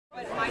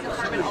planning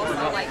department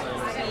also like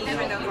see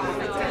kind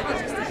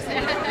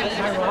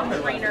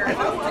of trainer to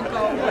go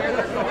where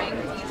they're going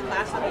to each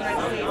class in the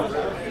United States.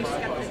 We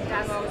just got the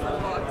demos, the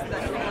books, the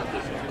training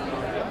locations.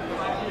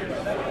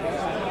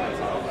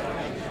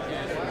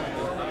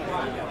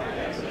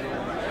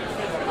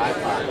 I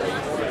find it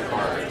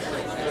hard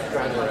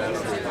trying to wrap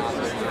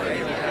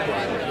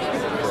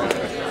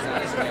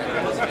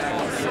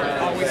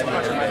always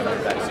much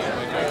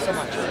Thanks so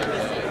much.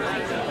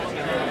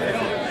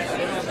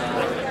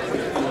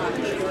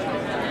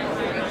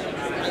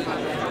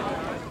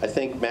 I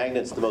think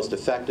Magnet's the most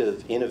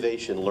effective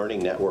innovation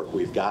learning network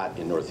we've got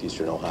in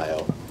Northeastern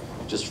Ohio.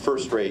 Just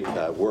first-rate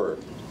work.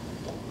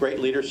 Great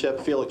leadership.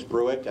 Felix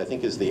Bruick, I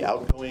think, is the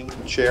outgoing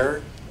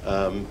chair.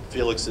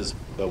 Felix was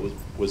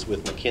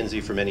with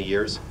McKinsey for many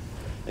years.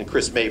 And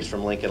Chris Mapes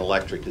from Lincoln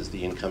Electric is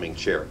the incoming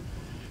chair.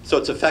 So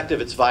it's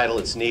effective, it's vital,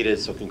 it's needed.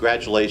 So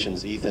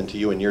congratulations, Ethan, to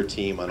you and your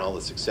team on all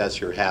the success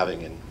you're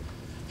having. And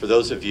for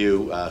those of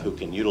you who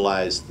can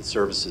utilize the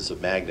services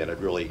of Magnet,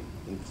 I'd really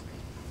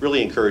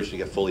encourage you to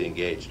get fully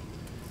engaged.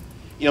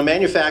 You know,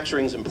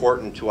 manufacturing is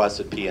important to us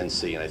at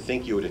PNC, and I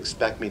think you would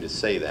expect me to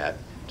say that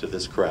to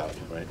this crowd,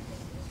 right?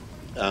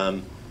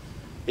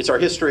 It's our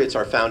history, it's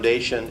our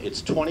foundation,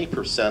 it's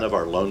 20% of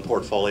our loan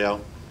portfolio,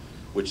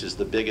 which is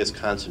the biggest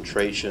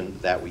concentration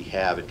that we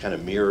have. It kind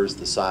of mirrors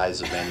the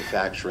size of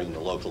manufacturing in the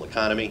local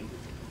economy.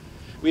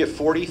 We have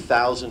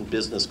 40,000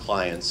 business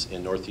clients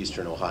in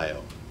Northeastern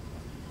Ohio.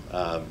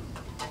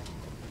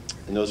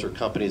 And those are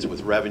companies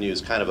with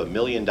revenues kind of $1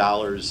 million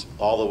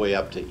all the way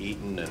up to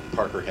Eaton and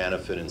Parker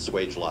Hannifin and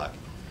Swagelok.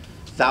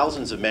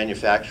 Thousands of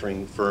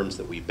manufacturing firms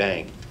that we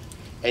bank.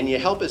 And you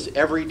help us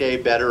every day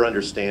better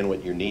understand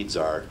what your needs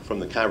are from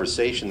the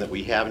conversation that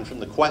we have and from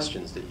the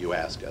questions that you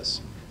ask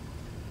us.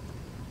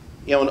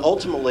 You know, and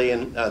ultimately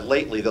and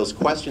lately, those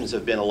questions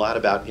have been a lot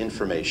about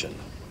information,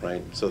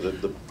 right? So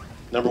the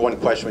number one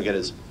question we get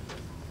is,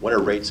 when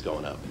are rates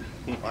going up?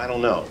 I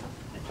don't know.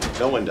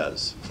 No one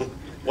does.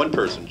 One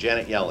person,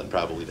 Janet Yellen,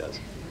 probably does.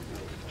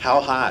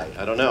 How high?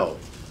 I don't know.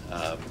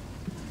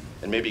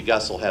 And maybe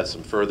Gus will have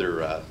some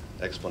further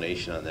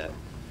explanation on that.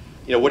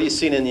 You know, what are you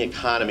seeing in the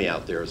economy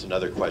out there is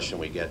another question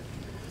we get.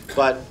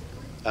 But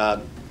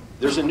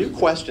there's a new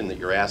question that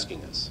you're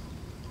asking us.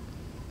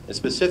 And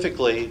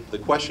specifically, the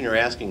question you're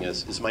asking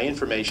us, is my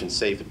information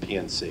safe at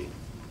PNC?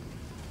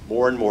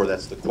 More and more,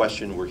 that's the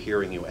question we're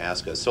hearing you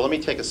ask us. So let me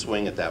take a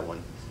swing at that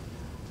one.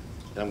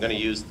 And I'm going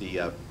to use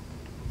the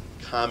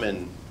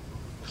common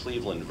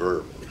Cleveland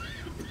verb.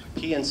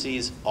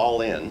 PNC's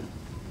all in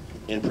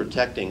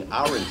protecting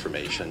our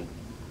information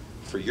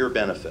for your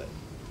benefit.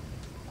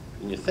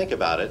 When you think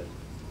about it,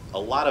 a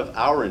lot of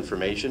our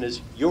information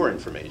is your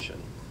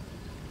information.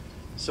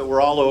 So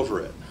we're all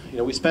over it. You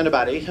know, we spend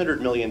about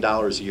 $800 million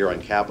a year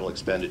on capital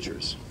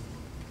expenditures.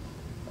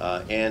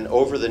 And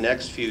over the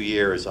next few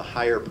years, a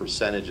higher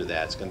percentage of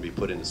that's going to be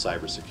put into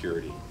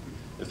cybersecurity.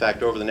 In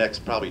fact, over the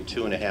next probably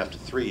 2.5 to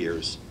 3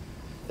 years,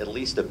 at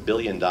least $1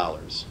 billion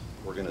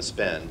we're going to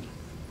spend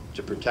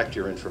to protect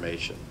your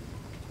information.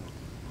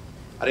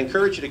 I'd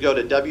encourage you to go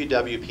to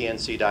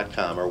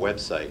www.pnc.com, our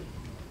website.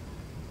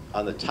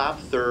 On the top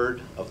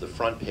third of the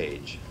front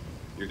page,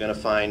 you're going to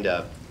find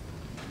a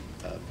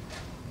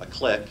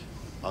click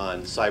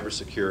on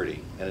cybersecurity,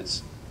 and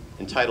it's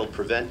entitled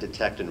Prevent,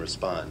 Detect, and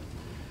Respond.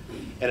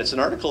 And it's an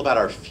article about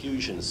our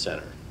Fusion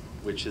Center,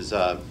 which is,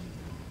 if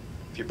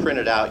you print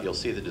it out, you'll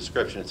see the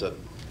description. It's a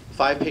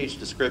 5-page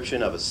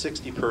description of a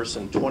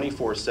 60-person,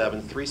 24/7,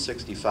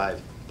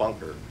 365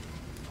 bunker,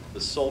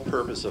 the sole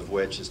purpose of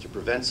which is to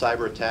prevent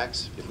cyber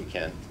attacks, if we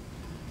can,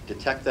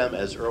 detect them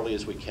as early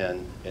as we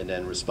can, and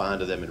then respond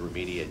to them and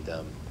remediate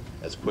them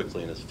as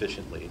quickly and as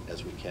efficiently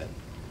as we can.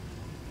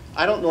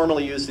 I don't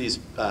normally use these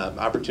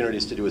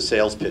opportunities to do a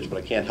sales pitch, but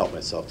I can't help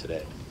myself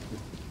today.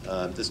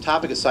 This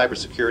topic of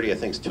cybersecurity, I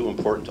think, is too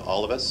important to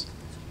all of us.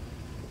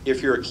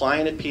 If you're a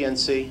client at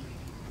PNC,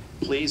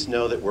 please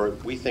know that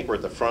we think we're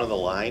at the front of the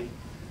line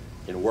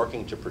in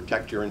working to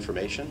protect your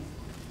information.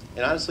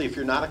 And honestly, if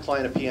you're not a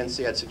client of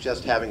PNC, I'd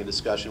suggest having a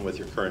discussion with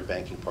your current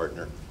banking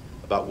partner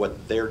about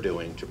what they're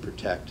doing to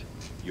protect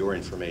your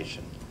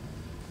information.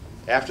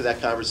 After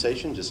that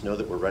conversation, just know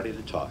that we're ready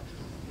to talk.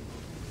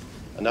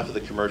 Enough of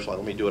the commercial.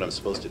 Let me do what I'm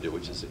supposed to do,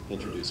 which is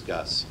introduce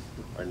Gus,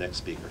 our next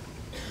speaker.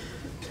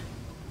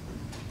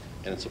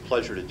 And it's a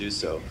pleasure to do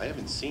so. I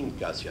haven't seen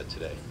Gus yet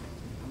today.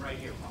 I'm right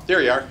here, Paul.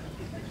 There you are.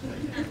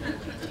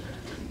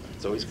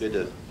 It's always good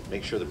to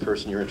make sure the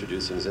person you're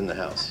introducing is in the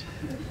house.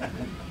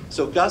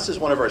 So Gus is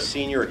one of our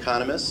senior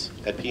economists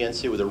at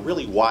PNC with a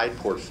really wide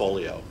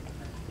portfolio.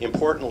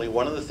 Importantly,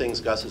 one of the things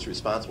Gus is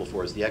responsible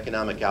for is the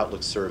Economic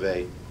Outlook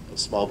Survey of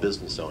small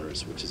business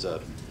owners, which is a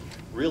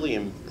really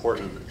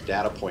important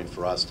data point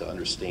for us to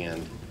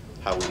understand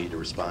how we need to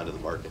respond to the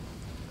market.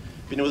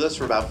 Been with us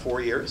for about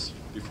 4 years.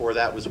 Before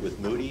that was with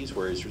Moody's,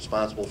 where he's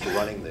responsible for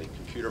running the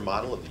computer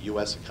model of the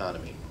U.S.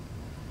 economy.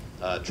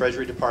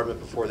 Treasury Department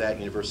before that,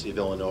 University of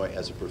Illinois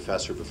as a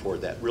professor before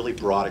that. Really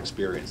broad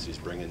experience he's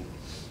bringing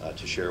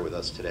to share with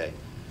us today.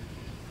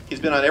 He's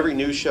been on every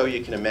news show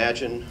you can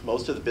imagine,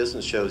 most of the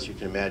business shows you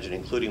can imagine,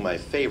 including my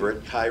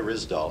favorite, Kai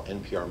Ryssdal,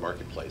 NPR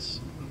Marketplace.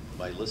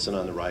 I listen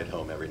on the ride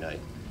home every night.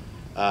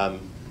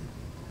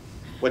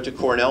 Went to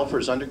Cornell for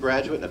his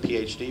undergraduate and a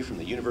PhD from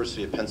the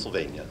University of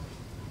Pennsylvania.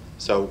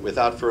 So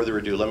without further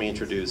ado, let me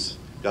introduce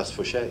Gus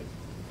Faucher.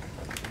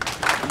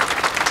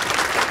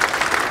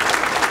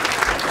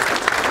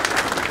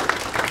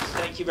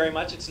 Thank you very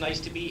much. It's nice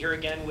to be here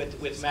again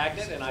with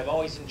Magnet, and I've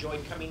always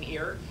enjoyed coming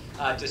here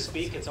to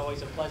speak. It's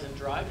always a pleasant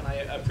drive, and I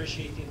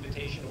appreciate the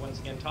invitation to once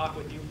again talk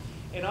with you.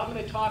 And I'm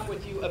going to talk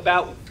with you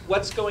about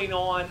what's going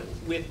on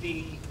with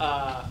the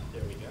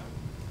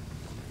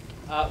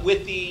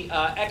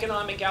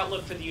economic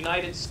outlook for the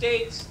United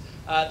States,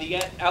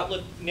 the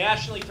outlook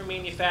nationally for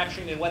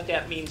manufacturing, and what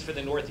that means for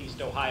the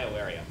Northeast Ohio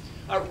area.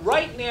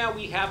 Right now,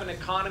 we have an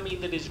economy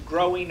that is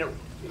growing at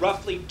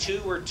roughly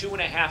 2 or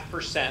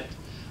 2.5%.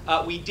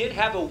 We did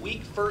have a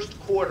weak first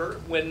quarter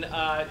when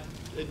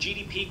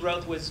GDP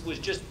growth was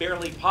just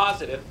barely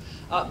positive,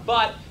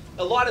 but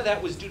a lot of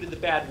that was due to the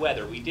bad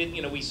weather.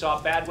 We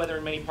saw bad weather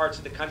in many parts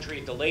of the country.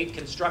 It delayed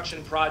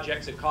construction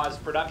projects. It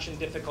caused production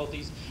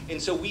difficulties.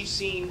 And so we've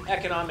seen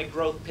economic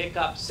growth pick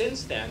up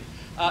since then.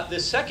 The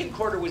second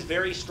quarter was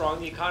very strong.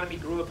 The economy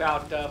grew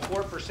about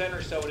 4%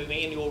 or so at an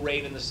annual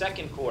rate in the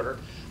second quarter.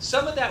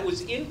 Some of that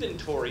was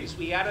inventories.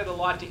 We added a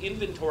lot to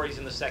inventories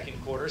in the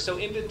second quarter. So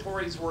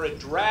inventories were a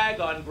drag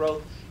on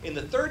growth in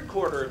the third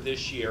quarter of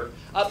this year.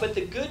 But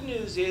the good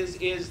news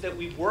is that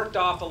we've worked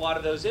off a lot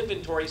of those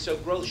inventories, so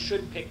growth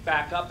should pick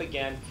back up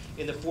again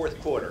in the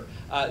fourth quarter.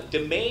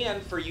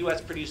 Demand for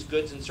U.S. produced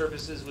goods and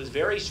services was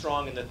very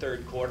strong in the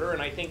third quarter,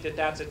 and I think that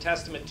that's a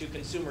testament to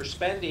consumer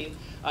spending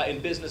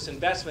and business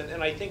investment,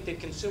 and I think that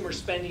consumer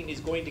spending is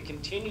going to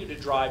continue to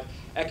drive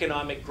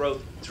economic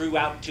growth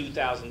throughout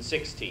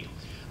 2016.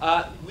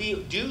 We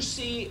do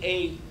see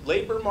a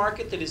labor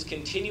market that is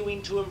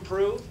continuing to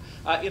improve.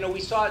 We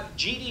saw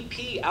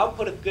GDP,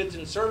 output of goods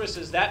and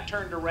services, that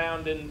turned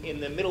around in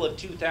the middle of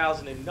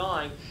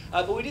 2009,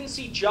 but we didn't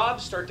see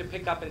jobs start to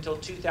pick up until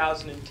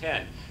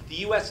 2010. The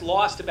U.S.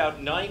 lost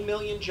about 9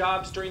 million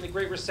jobs during the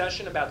Great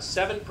Recession, about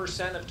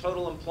 7% of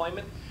total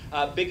employment.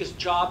 Biggest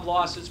job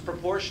losses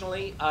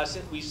proportionally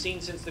we've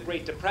seen since the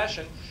Great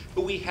Depression.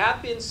 But we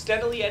have been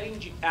steadily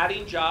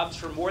adding jobs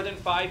for more than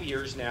 5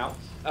 years now.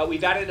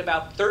 We've added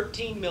about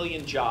 13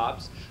 million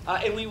jobs,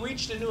 and we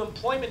reached a new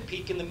employment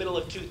peak in the middle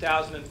of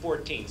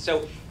 2014.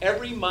 So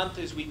every month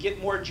as we get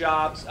more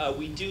jobs,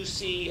 we do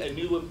see a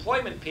new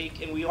employment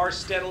peak, and we are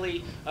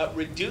steadily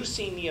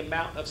reducing the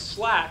amount of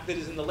slack that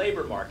is in the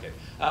labor market.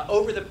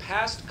 Over the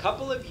past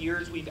couple of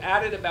years, we've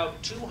added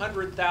about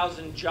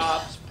 200,000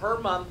 jobs per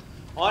month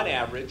on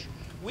average.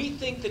 We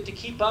think that to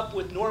keep up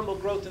with normal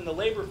growth in the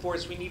labor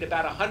force, we need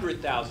about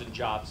 100,000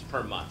 jobs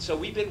per month. So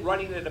we've been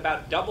running at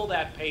about double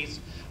that pace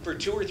for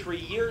 2 or 3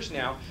 years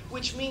now,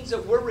 which means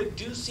that we're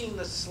reducing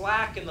the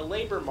slack in the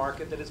labor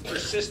market that has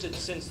persisted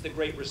since the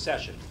Great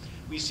Recession.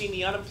 We've seen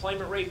the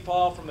unemployment rate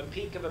fall from a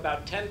peak of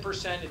about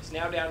 10%. It's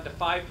now down to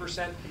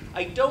 5%.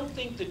 I don't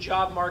think the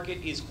job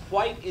market is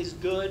quite as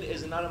good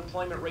as an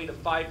unemployment rate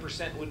of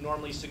 5% would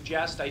normally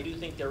suggest. I do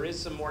think there is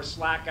some more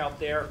slack out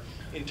there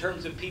in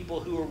terms of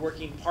people who are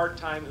working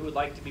part-time who would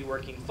like to be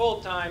working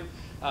full-time,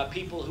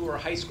 people who are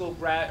high school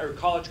or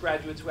college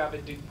graduates who have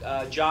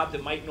a job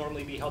that might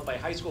normally be held by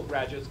high school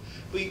graduates.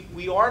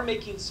 We are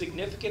making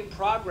significant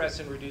progress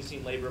in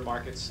reducing labor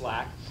market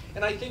slack.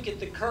 And I think at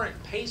the current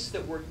pace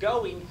that we're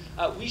going,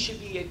 we should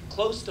be at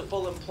close to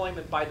full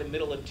employment by the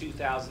middle of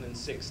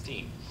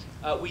 2016.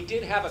 We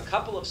did have a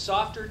couple of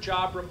softer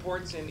job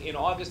reports in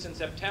August and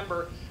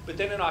September, but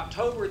then in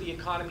October the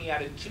economy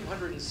added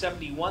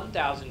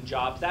 271,000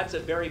 jobs. That's a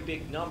very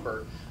big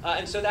number.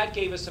 And so that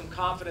gave us some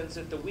confidence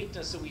that the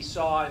weakness that we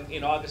saw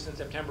in August and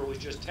September was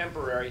just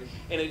temporary,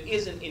 and it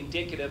isn't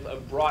indicative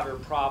of broader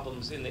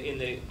problems in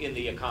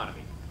the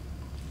economy.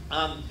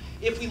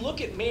 If we look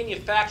at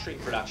manufacturing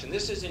production,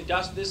 this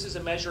is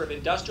a measure of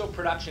industrial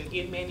production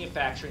in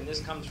manufacturing.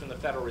 This comes from the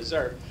Federal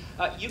Reserve.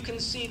 You can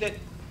see that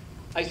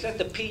I said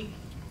the peak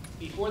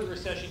before the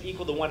recession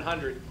equal to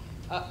 100.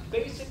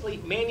 Basically,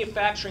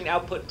 manufacturing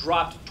output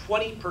dropped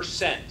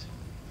 20%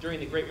 during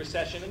the Great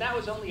Recession, and that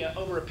was only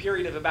over a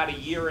period of about a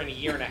year and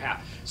a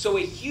half. So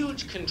a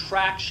huge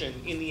contraction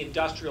in the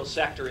industrial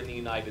sector in the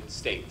United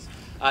States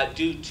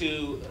due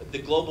to the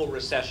global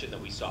recession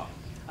that we saw.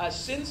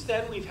 Since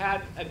then, we've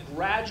had a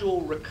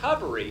gradual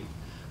recovery,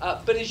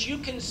 but as you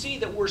can see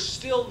that we're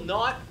still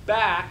not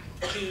back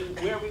to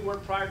where we were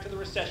prior to the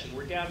recession.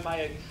 We're down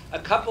by a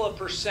couple of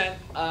percent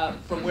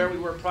from where we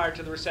were prior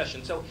to the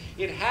recession. So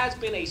it has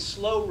been a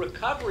slow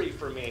recovery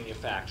for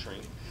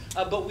manufacturing,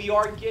 but we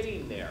are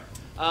getting there.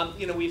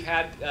 We've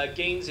had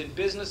gains in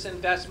business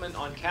investment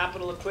on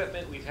capital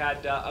equipment. We've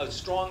had a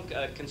strong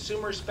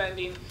consumer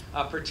spending,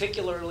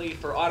 particularly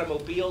for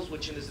automobiles,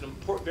 which is an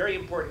very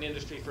important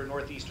industry for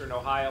northeastern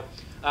Ohio.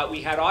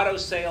 We had auto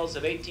sales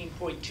of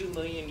 18.2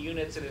 million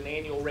units at an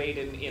annual rate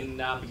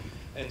in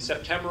in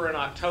September and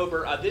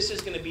October. This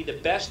is going to be the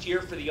best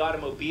year for the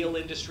automobile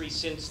industry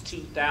since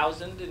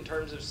 2000 in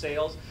terms of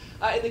sales.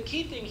 And the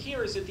key thing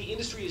here is that the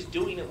industry is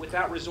doing it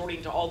without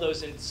resorting to all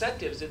those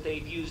incentives that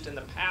they've used in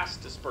the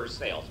past to spur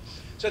sales.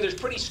 So there's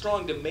pretty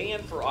strong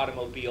demand for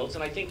automobiles,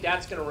 and I think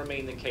that's going to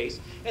remain the case.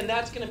 And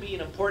that's going to be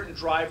an important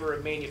driver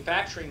of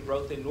manufacturing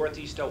growth in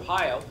Northeast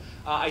Ohio.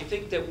 I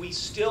think that we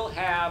still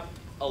have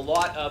a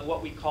lot of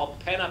what we call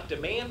pent-up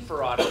demand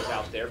for autos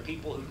out there,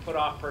 people who put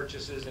off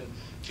purchases in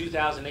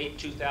 2008,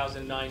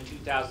 2009,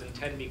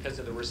 2010 because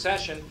of the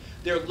recession.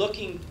 They're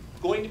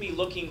going to be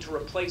looking to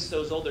replace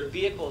those older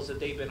vehicles that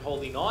they've been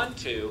holding on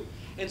to.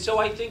 And so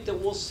I think that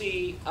we'll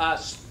see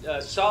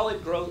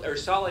solid growth or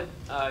solid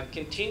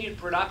continued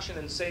production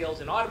and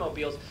sales in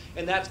automobiles,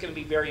 and that's going to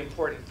be very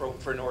important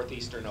for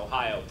Northeastern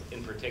Ohio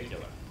in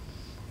particular.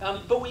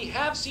 But we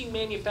have seen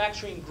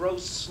manufacturing grow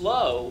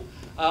slow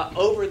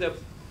over the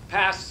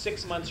past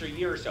 6 months or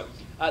year or so.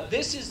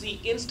 This is the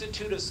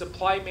Institute of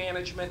Supply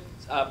Management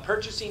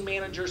Purchasing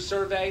Manager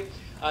Survey.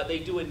 They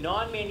do a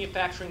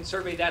non-manufacturing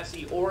survey, that's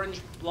the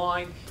orange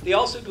line. They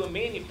also do a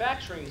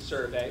manufacturing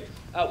survey.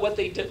 What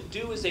they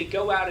do is they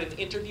go out and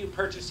interview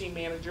purchasing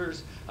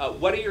managers.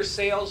 What are your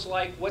sales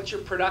like? What's your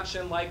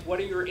production like?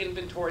 What are your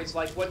inventories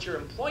like? What's your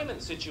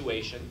employment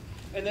situation?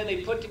 And then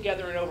they put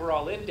together an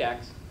overall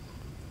index.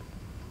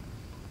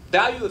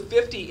 Value of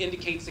 50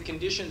 indicates the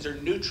conditions are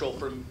neutral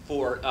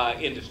for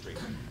industry.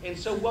 And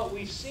so what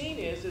we've seen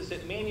is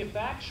that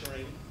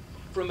manufacturing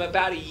from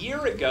about a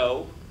year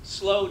ago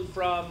slowed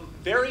from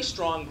very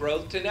strong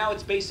growth to now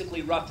it's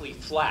basically roughly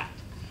flat.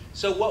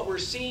 So what we're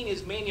seeing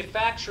is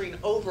manufacturing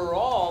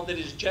overall that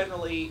is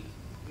generally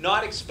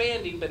not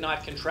expanding but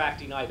not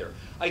contracting either.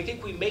 I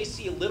think we may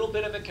see a little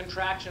bit of a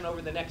contraction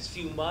over the next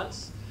few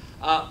months,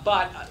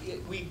 but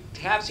we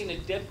have seen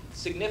a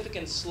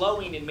significant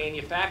slowing in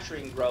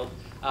manufacturing growth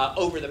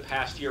over the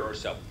past year or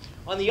so.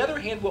 On the other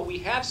hand, what we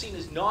have seen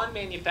is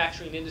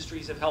non-manufacturing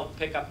industries have helped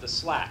pick up the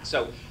slack.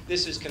 So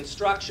this is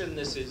construction,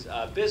 this is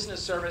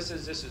business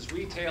services, this is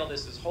retail,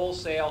 this is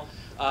wholesale.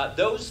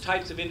 Those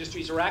types of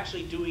industries are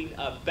actually doing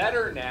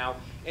better now.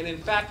 And in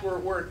fact,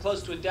 we're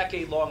close to a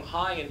decade-long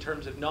high in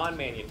terms of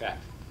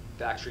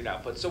non-manufacturing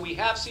output. So we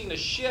have seen a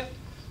shift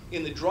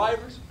in the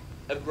drivers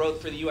of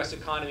growth for the U.S.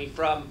 economy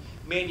from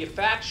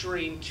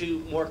manufacturing to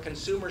more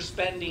consumer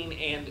spending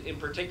and, in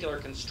particular,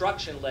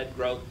 construction-led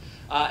growth.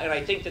 And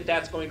I think that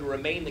that's going to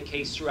remain the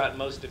case throughout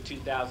most of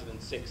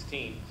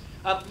 2016.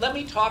 Let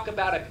me talk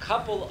about a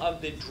couple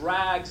of the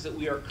drags that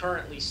we are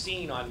currently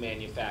seeing on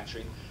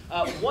manufacturing.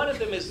 One of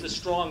them is the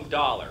strong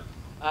dollar.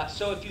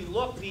 So if you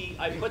look,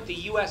 I put the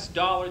US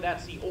dollar,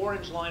 that's the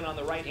orange line on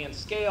the right-hand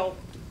scale.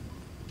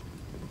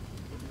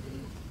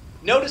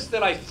 Notice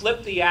that I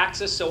flipped the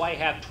axis so I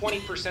have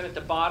 20% at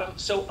the bottom.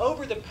 So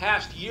over the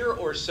past year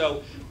or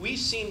so, we've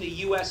seen the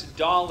US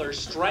dollar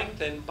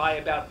strengthen by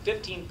about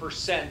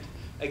 15%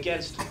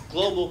 against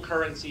global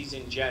currencies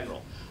in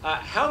general.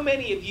 How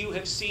many of you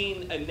have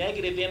seen a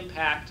negative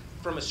impact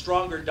from a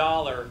stronger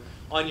dollar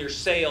on your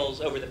sales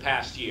over the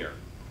past year?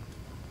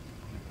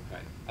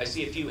 Okay. I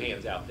see a few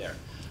hands out there.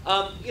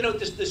 You know,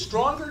 the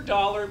stronger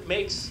dollar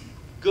makes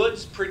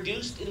goods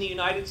produced in the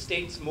United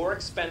States more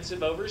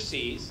expensive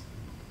overseas.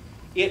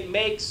 It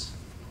makes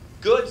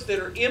goods that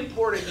are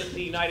imported into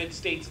the United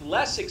States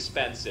less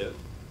expensive.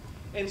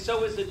 And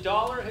so as the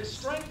dollar has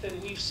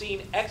strengthened, we've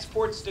seen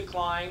exports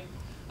decline.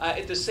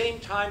 At the same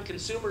time,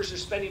 consumers are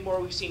spending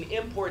more. We've seen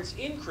imports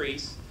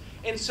increase.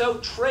 And so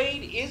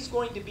trade is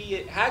going to be,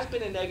 it has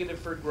been a negative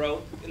for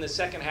growth in the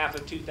second half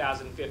of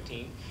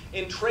 2015.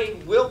 And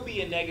trade will be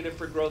a negative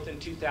for growth in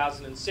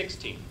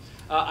 2016.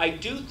 I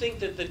do think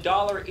that the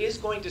dollar is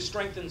going to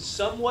strengthen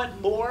somewhat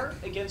more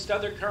against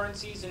other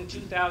currencies in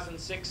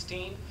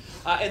 2016.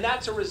 And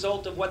that's a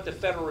result of what the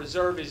Federal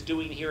Reserve is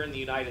doing here in the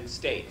United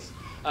States.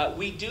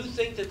 We do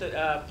think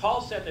that,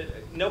 Paul said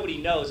that nobody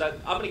knows. I'm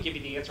going to give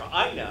you the answer.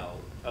 I know,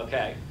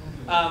 okay?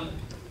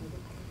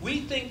 We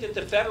think that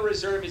the Federal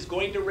Reserve is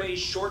going to raise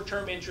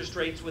short-term interest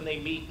rates when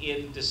they meet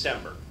in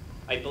December.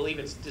 I believe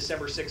it's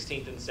December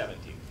 16th and 17th.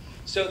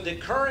 So the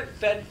current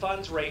Fed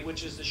funds rate,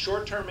 which is the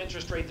short-term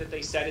interest rate that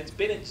they set, it's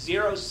been at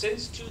 0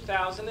 since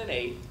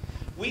 2008.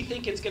 We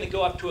think it's going to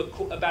go up to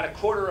about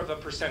 1/4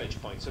 percentage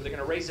point. So they're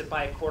going to raise it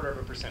by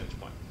 1/4 percentage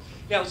point.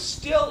 Now,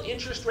 still,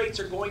 interest rates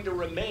are going to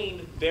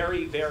remain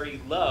very,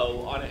 very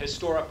low on a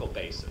historical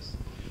basis.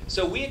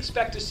 So we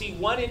expect to see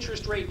one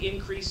interest rate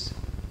increase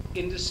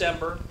in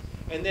December,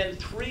 and then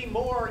 3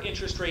 more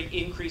interest rate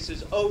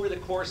increases over the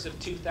course of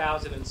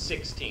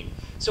 2016.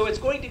 So it's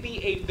going to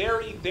be a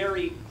very,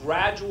 very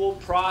gradual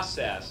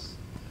process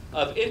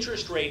of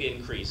interest rate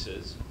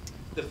increases.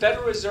 The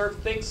Federal Reserve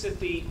thinks that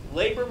the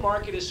labor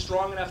market is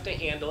strong enough to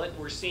handle it.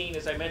 We're seeing,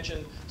 as I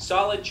mentioned,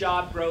 solid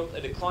job growth,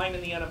 a decline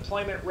in the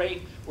unemployment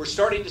rate. We're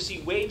starting to see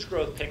wage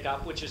growth pick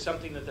up, which is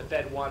something that the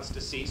Fed wants to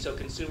see, so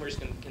consumers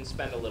can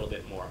spend a little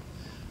bit more.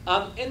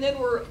 And then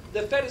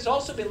the Fed has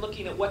also been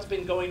looking at what's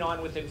been going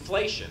on with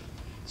inflation.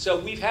 So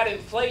we've had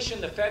inflation.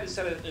 The Fed has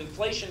set an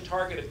inflation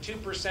target of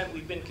 2%.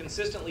 We've been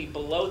consistently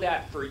below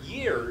that for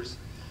years.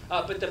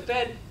 But the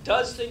Fed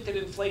does think that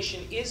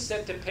inflation is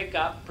set to pick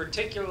up,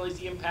 particularly as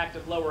the impact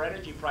of lower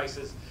energy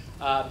prices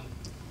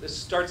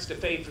starts to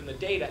fade from the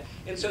data.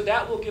 And so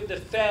that will give the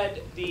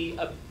Fed the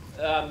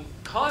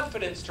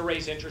confidence to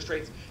raise interest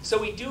rates. So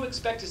we do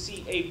expect to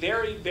see a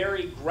very,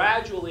 very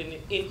gradual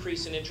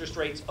increase in interest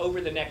rates over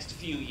the next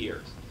few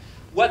years.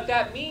 What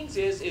that means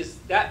is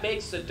that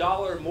makes the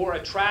dollar more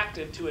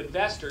attractive to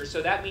investors.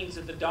 So that means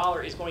that the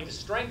dollar is going to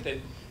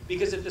strengthen,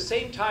 because at the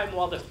same time,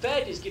 while the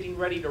Fed is getting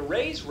ready to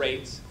raise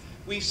rates,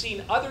 we've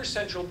seen other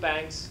central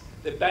banks,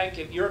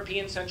 the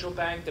European Central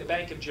Bank, the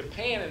Bank of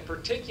Japan in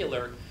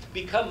particular,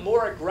 become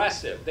more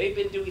aggressive. They've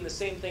been doing the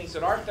same things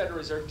that our Federal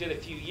Reserve did a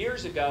few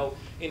years ago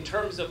in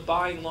terms of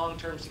buying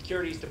long-term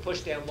securities to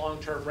push down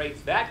long-term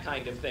rates, that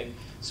kind of thing.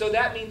 So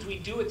that means we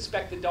do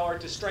expect the dollar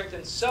to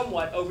strengthen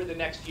somewhat over the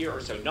next year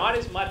or so. Not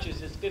as much as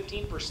this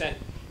 15%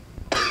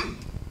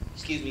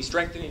 excuse me,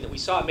 strengthening that we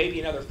saw, maybe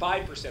another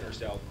 5% or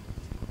so.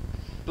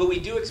 But we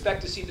do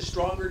expect to see the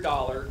stronger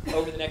dollar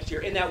over the next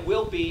year, and that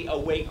will be a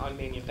weight on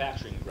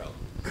manufacturing growth.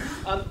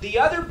 The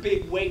other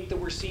big weight that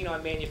we're seeing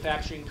on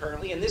manufacturing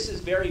currently, and this is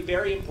very,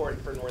 very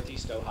important for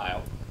Northeast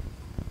Ohio,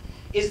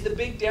 is the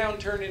big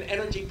downturn in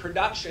energy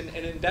production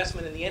and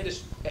investment in the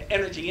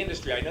energy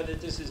industry. I know that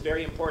this is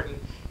very important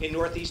in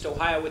Northeast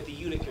Ohio with the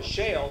Utica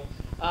Shale.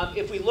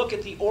 If we look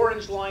at the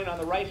orange line on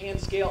the right-hand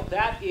scale,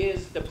 that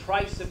is the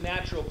price of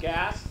natural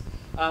gas.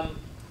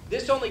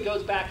 This only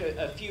goes back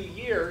a few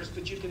years,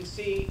 but you can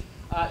see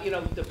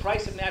the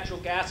price of natural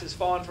gas has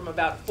fallen from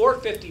about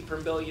 $4.50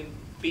 per million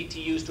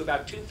BTUs to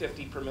about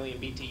 $2.50 per million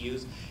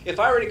BTUs. If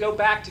I were to go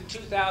back to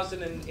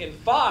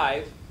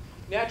 2005,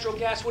 natural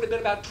gas would have been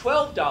about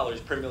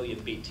 $12 per million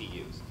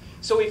BTUs.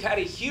 So we've had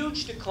a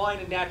huge decline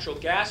in natural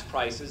gas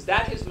prices.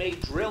 That has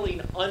made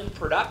drilling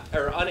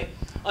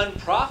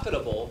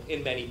unprofitable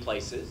in many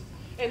places.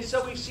 And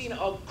so we've seen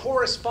a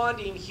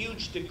corresponding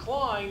huge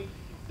decline.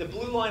 The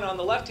blue line on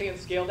the left-hand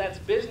scale, that's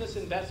business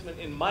investment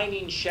in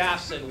mining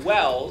shafts and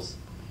wells,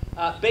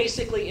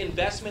 basically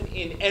investment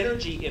in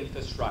energy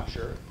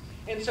infrastructure.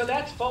 And so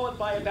that's fallen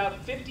by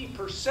about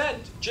 50%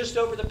 just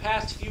over the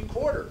past few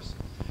quarters.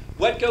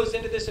 What goes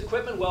into this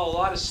equipment? Well, a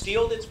lot of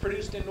steel that's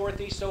produced in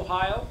Northeast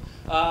Ohio,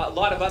 a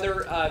lot of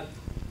other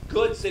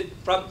goods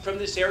from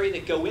this area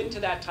that go into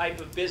that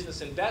type of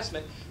business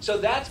investment. So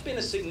that's been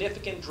a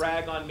significant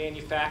drag on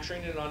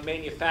manufacturing, and on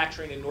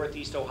manufacturing in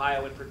Northeast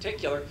Ohio in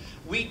particular.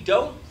 We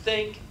don't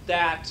think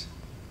that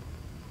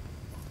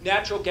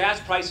natural gas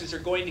prices are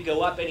going to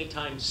go up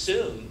anytime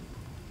soon.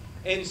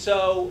 And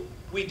so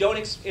we do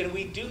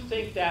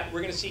think that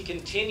we're going to see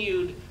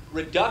continued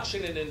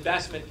reduction in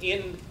investment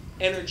in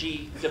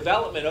energy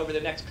development over the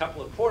next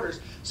couple of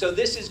quarters. So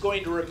this is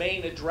going to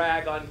remain a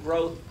drag on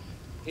growth,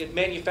 in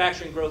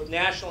manufacturing growth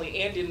nationally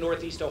and in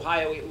Northeast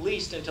Ohio, at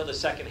least until the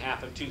second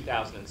half of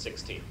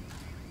 2016.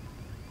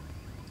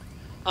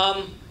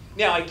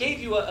 Now, I gave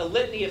you a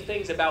litany of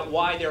things about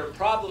why there are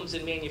problems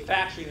in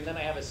manufacturing, and then I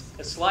have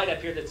a slide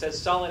up here that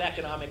says solid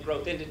economic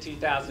growth into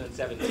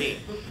 2017.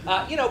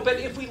 But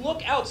if we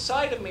look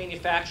outside of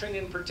manufacturing,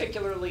 and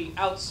particularly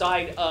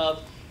outside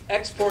of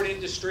export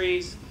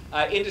industries,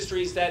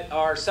 industries that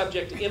are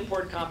subject to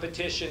import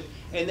competition,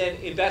 and then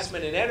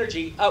investment in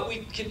energy,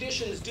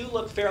 conditions do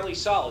look fairly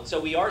solid. So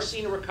we are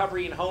seeing a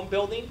recovery in home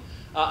building.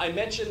 I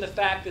mentioned the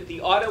fact that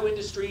the auto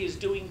industry is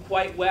doing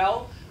quite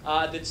well,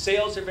 that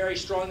sales are very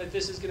strong, that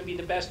this is going to be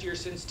the best year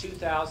since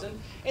 2000.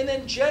 And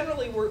then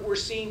generally we're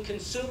seeing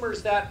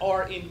consumers that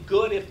are in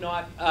good, if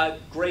not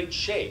great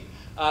shape.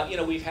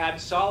 We've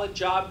had solid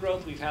job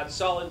growth, we've had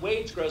solid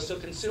wage growth, so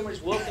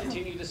consumers will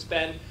continue to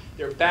spend.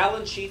 Their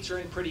balance sheets are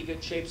in pretty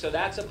good shape, so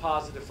that's a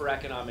positive for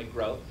economic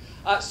growth.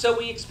 So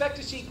we expect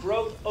to see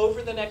growth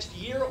over the next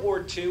year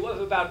or two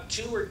of about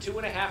 2 or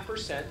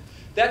 2.5%.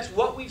 That's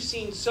what we've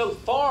seen so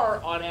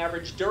far on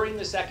average during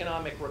this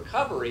economic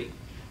recovery.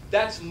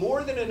 That's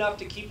more than enough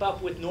to keep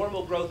up with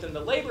normal growth in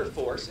the labor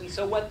force. And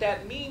so what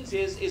that means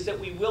is that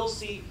we will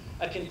see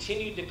a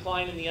continued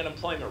decline in the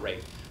unemployment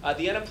rate.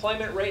 The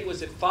unemployment rate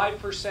was at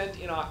 5%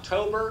 in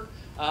October.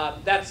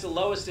 That's the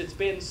lowest it's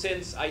been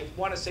since, I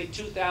want to say,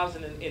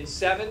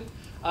 2007.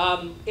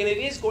 And it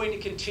is going to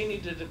continue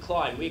to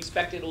decline. We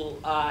expect it will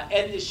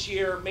end this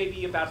year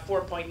maybe about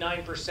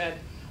 4.9%,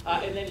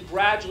 and then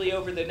gradually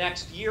over the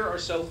next year or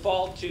so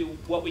fall to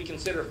what we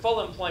consider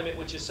full employment,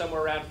 which is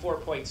somewhere around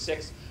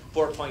 4.6%.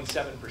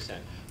 4.7%.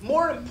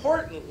 More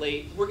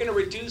importantly, we're going to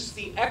reduce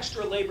the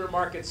extra labor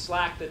market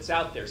slack that's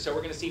out there. So we're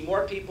going to see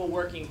more people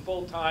working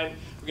full-time,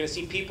 we're going to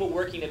see people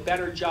working at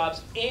better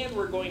jobs, and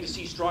we're going to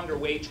see stronger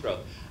wage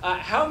growth.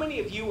 How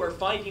many of you are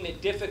finding it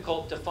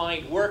difficult to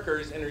find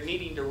workers and are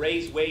needing to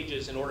raise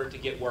wages in order to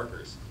get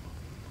workers?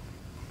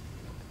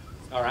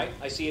 All right,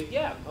 I see it.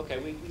 Yeah, okay,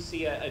 we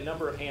see a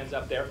number of hands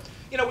up there.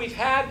 We've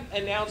had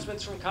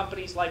announcements from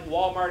companies like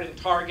Walmart and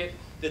Target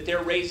that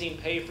they're raising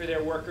pay for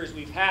their workers.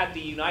 We've had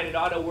the United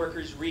Auto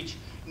Workers reach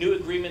new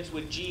agreements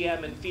with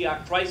GM and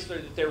Fiat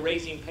Chrysler that they're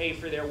raising pay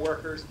for their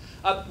workers.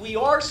 We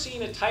are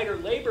seeing a tighter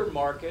labor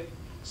market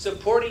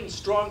supporting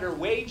stronger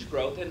wage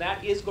growth, and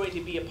that is going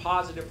to be a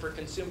positive for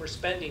consumer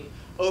spending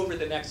over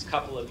the next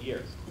couple of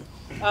years.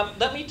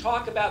 Let me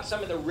talk about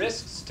some of the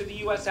risks to the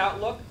U.S.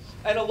 outlook.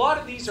 And a lot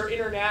of these are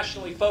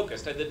internationally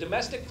focused. The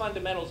domestic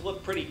fundamentals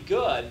look pretty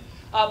good,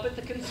 but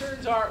the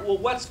concerns are, well,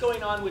 what's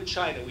going on with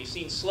China? We've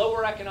seen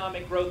slower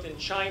economic growth in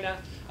China.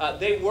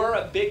 They were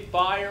a big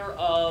buyer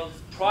of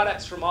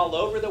products from all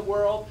over the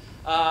world.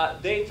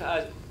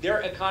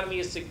 Their economy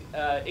has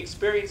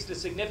experienced a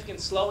significant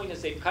slowing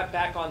as they've cut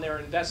back on their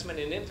investment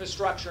in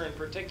infrastructure in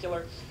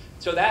particular.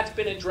 So that's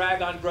been a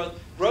drag on growth.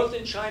 Growth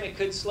in China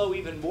could slow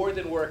even more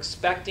than we're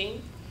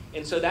expecting,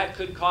 and so that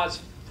could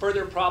cause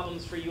further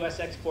problems for U.S.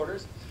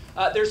 exporters.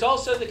 There's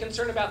also the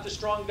concern about the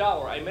strong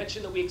dollar. I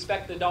mentioned that we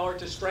expect the dollar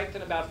to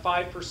strengthen about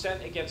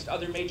 5% against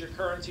other major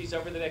currencies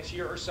over the next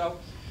year or so.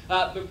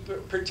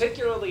 But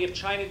particularly if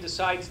China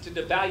decides to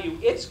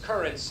devalue its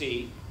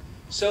currency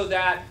so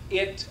that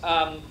it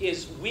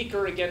is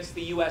weaker against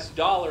the U.S.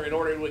 dollar in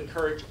order to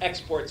encourage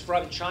exports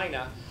from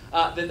China,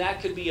 then that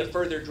could be a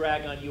further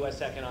drag on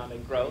U.S.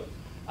 economic growth.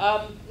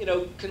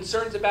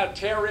 Concerns about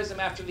terrorism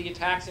after the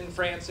attacks in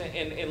France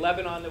and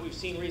Lebanon that we've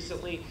seen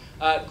recently,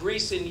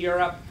 Greece and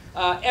Europe.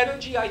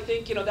 Energy, I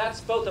think,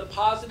 that's both a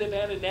positive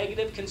and a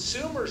negative.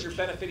 Consumers are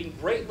benefiting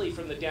greatly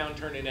from the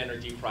downturn in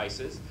energy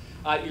prices.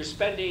 You're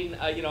spending,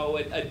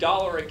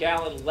 $1 a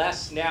gallon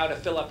less now to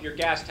fill up your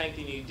gas tank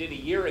than you did a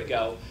year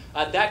ago.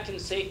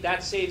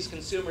 That saves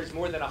consumers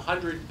more than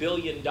 $100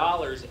 billion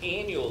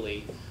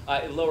annually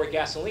in lower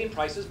gasoline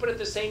prices. But at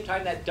the same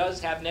time, that does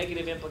have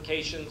negative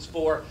implications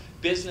for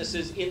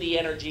businesses in the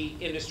energy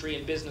industry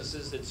and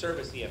businesses that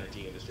service the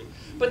energy industry.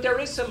 But there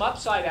is some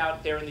upside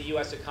out there in the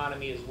U.S.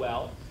 economy as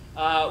well.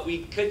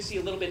 We could see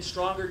a little bit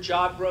stronger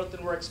job growth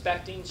than we're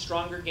expecting,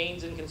 stronger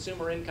gains in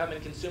consumer income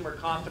and consumer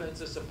confidence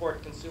to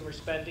support consumer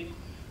spending.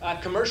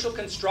 Commercial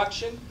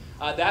construction,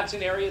 that's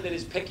an area that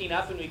is picking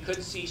up, and we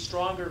could see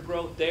stronger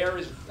growth there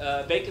as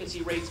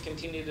vacancy rates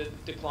continue to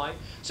decline.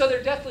 So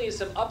there definitely is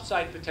some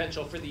upside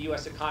potential for the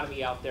U.S.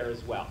 economy out there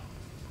as well.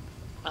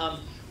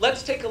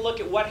 Let's take a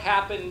look at what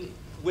happened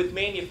with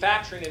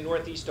manufacturing in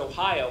Northeast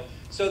Ohio.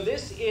 So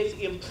this is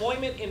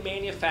employment in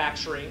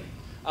manufacturing.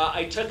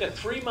 I took a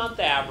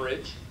 3-month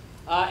average,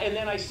 and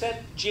then I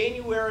set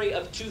January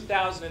of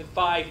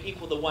 2005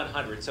 equal to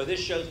 100. So this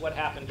shows what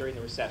happened during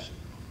the recession.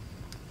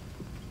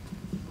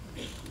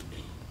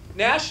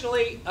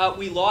 Nationally,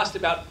 we lost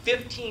about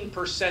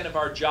 15% of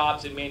our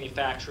jobs in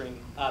manufacturing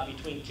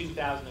between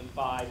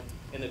 2005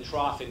 and the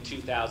trough in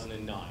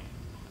 2009.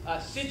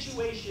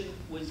 Situation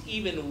was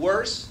even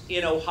worse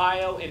in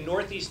Ohio and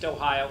Northeast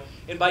Ohio.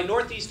 And by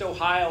Northeast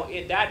Ohio,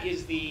 that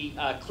is the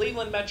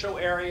Cleveland metro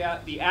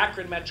area, the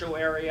Akron metro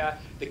area,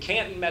 the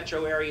Canton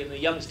metro area, and the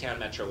Youngstown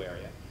metro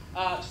area.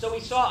 So we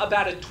saw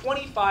about a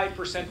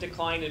 25%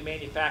 decline in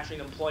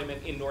manufacturing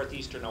employment in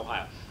northeastern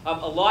Ohio. A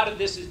lot of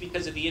this is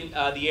because of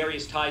the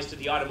area's ties to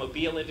the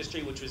automobile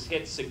industry, which was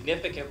hit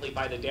significantly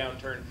by the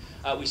downturn.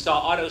 We saw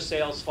auto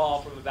sales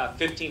fall from about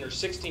 15 or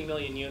 16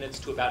 million units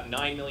to about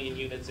 9 million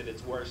units at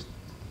its worst.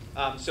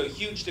 So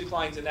huge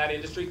declines in that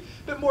industry.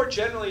 But more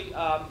generally,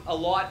 a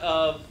lot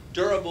of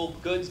durable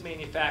goods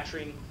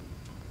manufacturing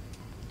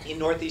in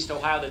Northeast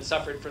Ohio that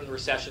suffered from the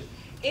recession.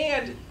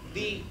 And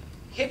the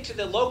hit to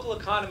the local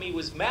economy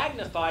was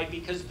magnified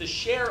because the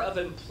share of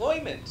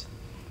employment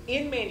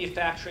in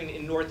manufacturing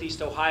in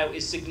Northeast Ohio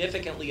is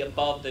significantly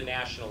above the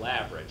national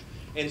average.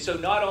 And so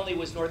not only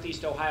was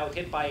Northeast Ohio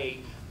hit by a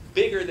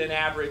bigger than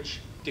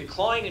average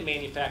decline in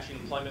manufacturing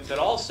employment, but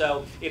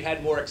also it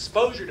had more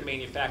exposure to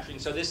manufacturing,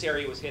 so this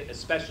area was hit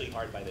especially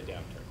hard by the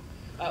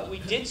downturn. We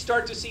did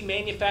start to see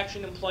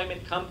manufacturing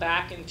employment come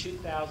back in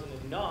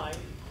 2009.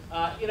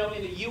 In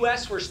the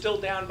U.S., we're still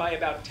down by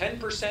about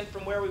 10%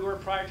 from where we were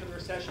prior to the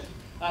recession.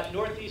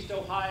 Northeast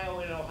Ohio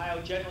and Ohio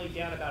generally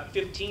down about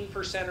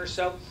 15% or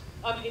so.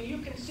 And you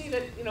can see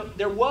that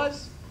there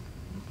was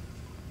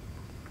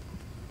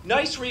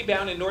nice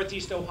rebound in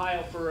Northeast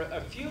Ohio for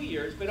a few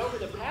years, but over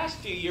the past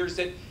few years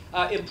that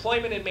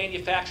employment in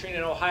manufacturing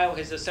in Ohio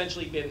has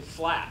essentially been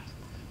flat.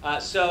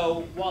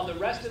 So while the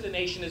rest of the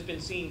nation has been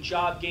seeing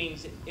job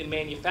gains in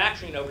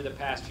manufacturing over the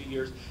past few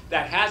years,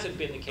 that hasn't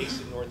been the case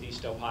in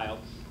Northeast Ohio.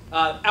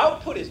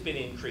 Output has been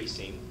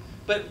increasing,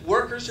 but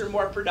workers are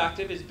more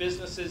productive as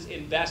businesses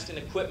invest in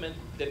equipment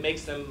that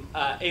makes them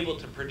able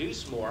to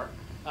produce more,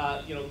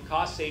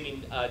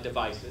 cost-saving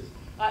devices.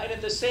 And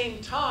at the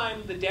same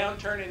time, the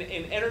downturn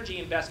in energy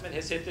investment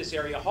has hit this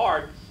area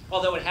hard,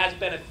 although it has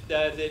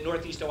the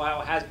Northeast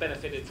Ohio has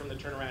benefited from the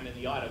turnaround in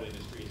the auto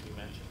industry, as we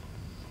mentioned.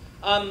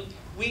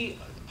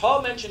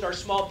 Paul mentioned our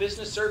small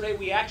business survey.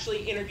 We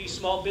actually interview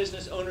small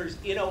business owners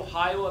in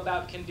Ohio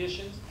about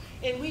conditions.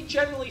 And we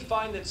generally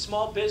find that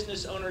small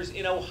business owners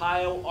in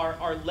Ohio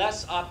are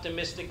less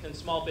optimistic than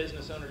small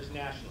business owners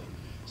nationally.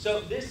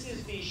 So this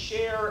is the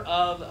share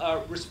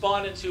of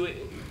respondents who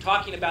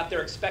talking about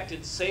their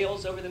expected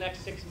sales over the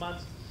next 6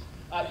 months.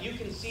 You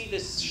can see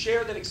this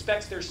share that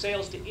expects their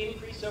sales to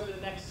increase over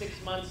the next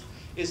 6 months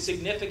is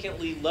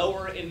significantly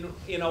lower in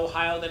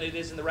Ohio than it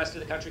is in the rest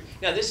of the country.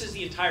 Now, this is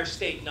the entire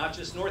state, not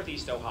just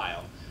Northeast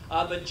Ohio.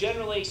 But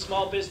generally,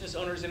 small business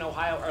owners in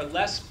Ohio are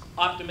less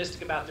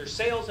optimistic about their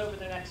sales over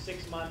the next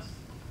 6 months.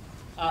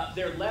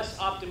 They're less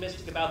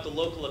optimistic about the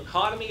local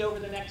economy over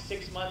the next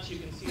 6 months. You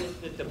can see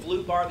that the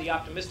blue bar, the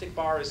optimistic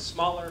bar, is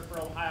smaller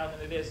for Ohio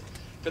than it is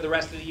for the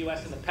rest of the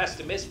U.S. And the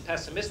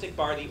pessimistic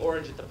bar, the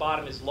orange at the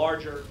bottom, is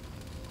larger.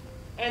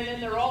 And then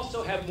they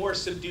also have more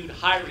subdued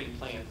hiring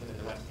plans than in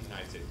the rest of the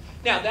United States.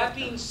 Now, that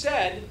being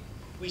said,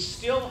 we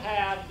still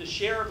have the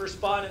share of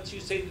respondents who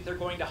say that they're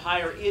going to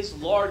hire is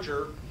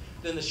larger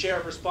than the share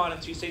of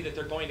respondents who say that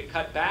they're going to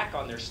cut back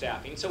on their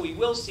staffing. So we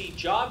will see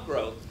job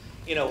growth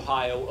in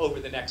Ohio over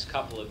the next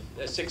couple of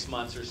 6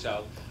 months or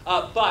so,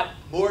 but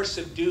more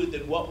subdued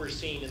than what we're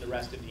seeing in the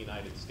rest of the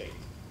United States.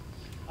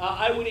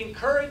 I would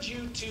encourage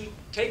you to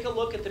take a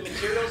look at the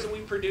materials that we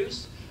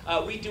produce.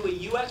 We do a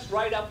U.S.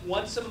 write-up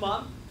once a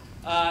month.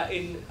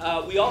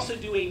 We also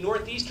do a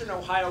Northeastern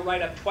Ohio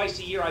write-up twice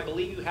a year. I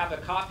believe you have a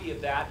copy of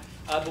that.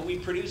 But we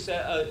produce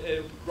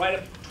a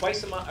write-up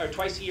twice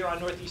a year on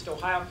Northeast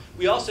Ohio.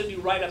 We also do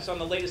write-ups on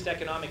the latest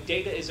economic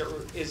data as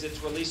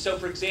it's released. So,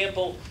 for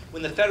example,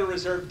 when the Federal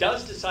Reserve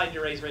does decide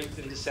to raise rates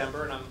in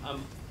December, and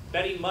I'm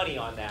betting money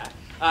on that,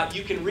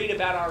 you can read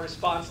about our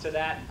response to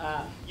that.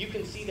 You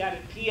can see that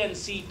at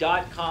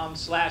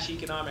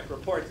pnc.com/economic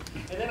reports.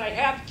 And then I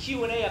have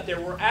Q&A up there.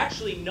 We're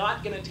actually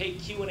not going to take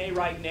Q&A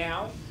right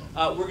now.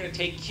 We're going to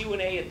take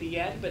Q&A at the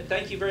end. But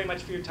thank you very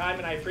much for your time,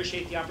 and I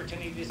appreciate the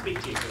opportunity to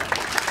speak to you today.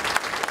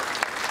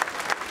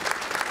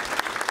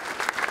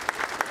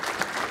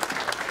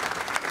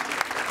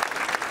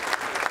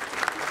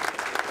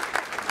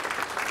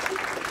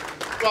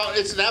 Well,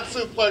 it's an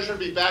absolute pleasure to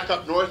be back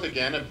up north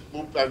again.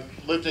 I've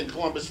lived in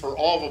Columbus for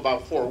all of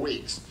about 4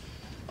 weeks.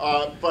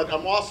 But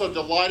I'm also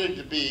delighted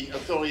to be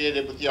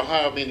affiliated with the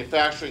Ohio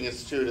Manufacturing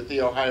Institute at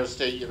The Ohio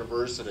State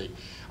University.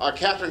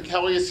 Catherine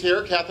Kelly is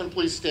here. Catherine,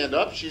 please stand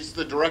up. She's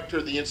the director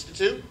of the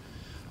Institute.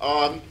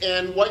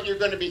 And what you're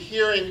going to be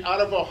hearing out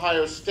of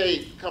Ohio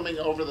State coming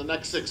over the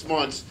next 6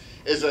 months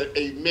is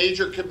a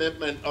major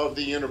commitment of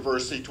the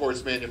university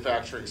towards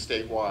manufacturing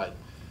statewide.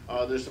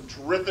 There's some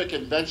terrific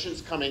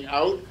inventions coming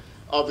out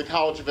of the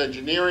College of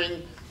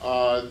Engineering.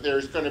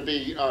 There's going to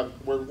be,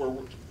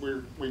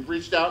 we've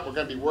reached out, we're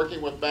going to be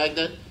working with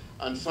Magnet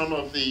on some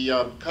of the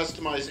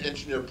customized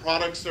engineered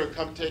products that are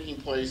taking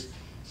place.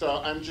 So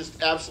I'm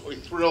just absolutely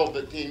thrilled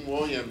that Dean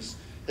Williams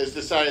has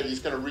decided he's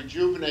going to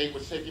rejuvenate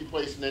what's taking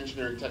place in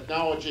engineering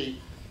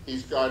technology.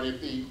 He's going to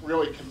be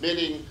really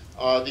committing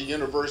the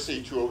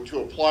university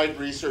to applied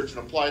research and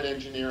applied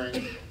engineering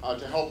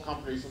to help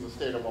companies in the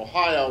state of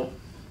Ohio.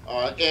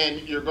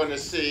 And you're going to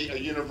see a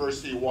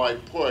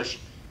university-wide push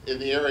in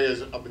the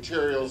areas of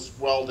materials,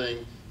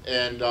 welding,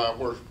 and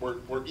we're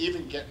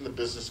even getting the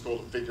business school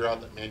to figure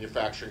out that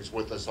manufacturing is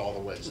with us all the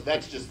way. So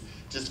that's just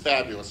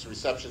fabulous. The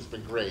reception's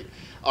been great.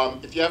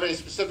 If you have any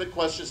specific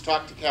questions,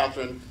 talk to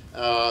Catherine,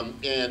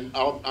 and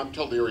I'm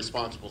totally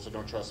irresponsible, so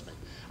don't trust me.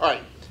 All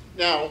right.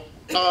 Now,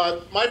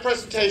 my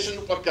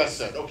presentation, what Gus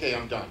said. Okay,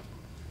 I'm done.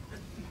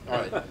 All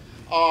right.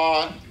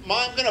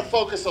 I'm going to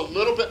focus a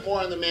little bit more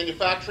on the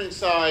manufacturing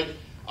side.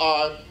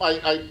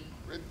 I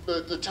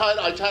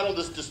titled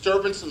this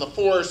Disturbance in the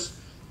Force.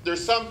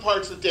 There's some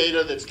parts of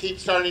data that keep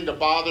starting to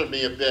bother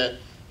me a bit,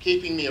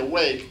 keeping me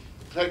awake,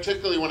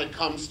 particularly when it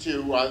comes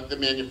to the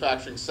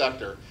manufacturing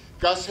sector.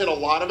 Gus hit a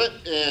lot of it,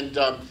 and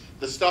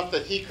the stuff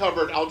that he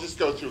covered, I'll just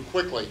go through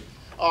quickly.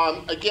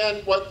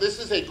 Again, this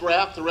is a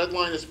graph. The red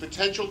line is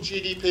potential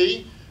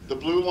GDP. The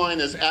blue line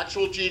is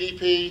actual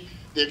GDP.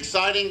 The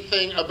exciting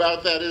thing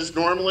about that is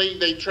normally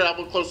they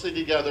travel closely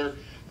together.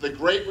 The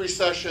Great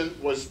Recession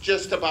was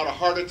just about a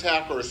heart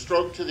attack or a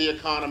stroke to the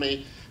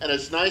economy, and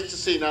it's nice to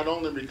see not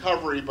only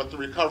recovery, but the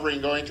recovery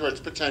going to its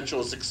potential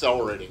is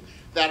accelerating.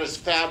 That is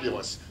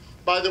fabulous.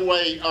 By the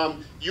way,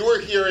 you are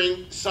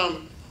hearing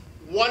some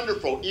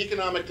wonderful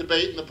economic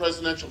debate in the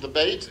presidential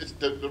debates.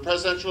 The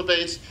presidential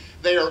debates,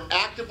 they are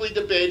actively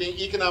debating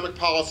economic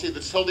policy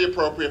that's totally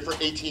appropriate for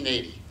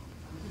 1880.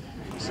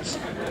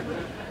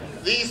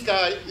 These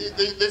guys,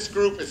 this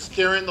group is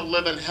scaring the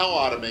living hell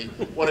out of me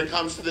when it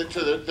comes to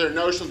their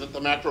notion that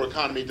the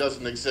macroeconomy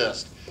doesn't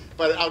exist.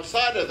 But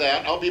outside of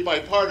that, I'll be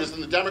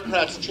bipartisan. The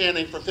Democrats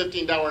chanting for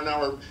 $15 an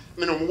hour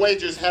minimum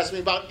wages has me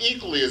about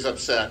equally as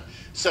upset.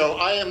 So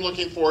I am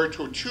looking forward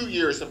to 2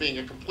 years of being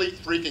a complete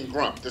freaking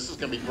grump. This is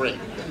going to be great.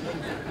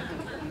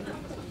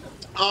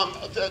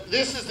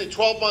 This is the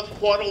 12-month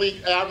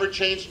quarterly average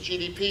change in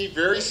GDP,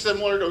 very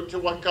similar to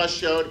what Gus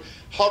showed,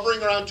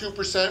 hovering around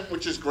 2%,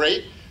 which is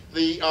great.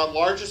 The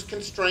largest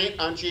constraint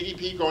on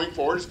GDP going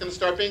forward is going to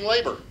start being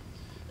labor.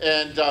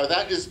 And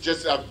that is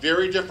just a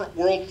very different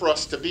world for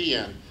us to be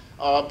in.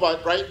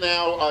 But right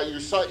now, you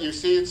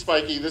see it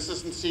spiky. This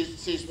isn't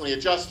seasonally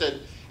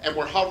adjusted. And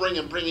we're hovering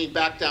and bringing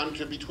back down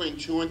to between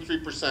 2 and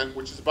 3%,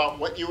 which is about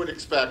what you would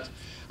expect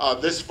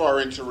this far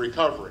into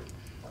recovery.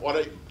 What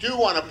I do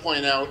want to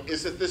point out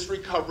is that this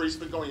recovery has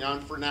been going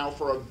on for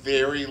a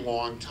very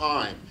long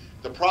time.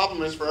 The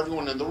problem is, for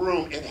everyone in the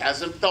room, it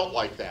hasn't felt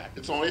like that.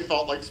 It's only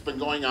felt like it's been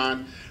going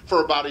on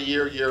for about a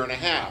year, year and a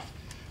half.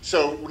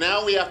 So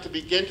now we have to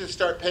begin to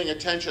start paying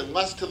attention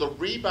less to the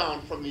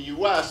rebound from the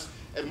US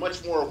and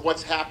much more of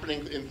what's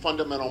happening in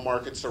fundamental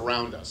markets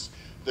around us.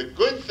 The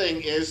good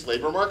thing is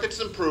labor market's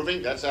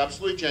improving. That's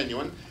absolutely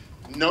genuine.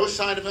 No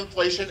sign of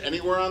inflation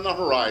anywhere on the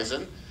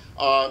horizon.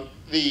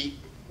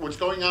 What's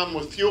going on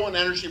with fuel and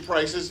energy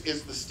prices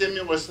is the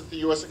stimulus that the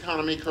U.S.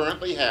 economy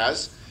currently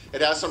has.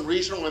 It has some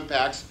regional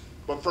impacts,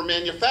 but for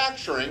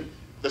manufacturing,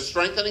 the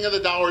strengthening of the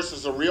dollars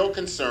is a real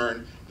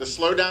concern. The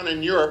slowdown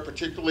in Europe,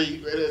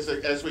 particularly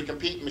as we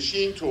compete in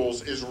machine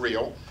tools, is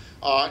real.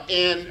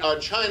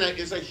 China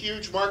is a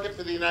huge market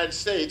for the United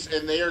States,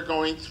 and they are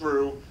going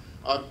through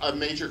a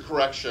major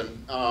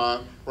correction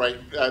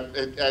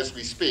as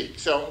we speak.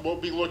 So we'll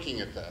be looking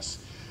at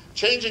this.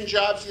 Changing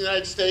jobs in the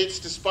United States,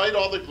 despite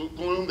all the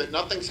gloom that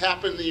nothing's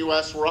happened in the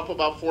U.S., we're up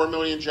about 4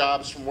 million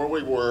jobs from where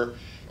we were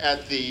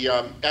at the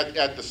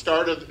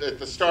start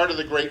of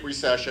the Great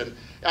Recession.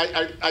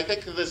 I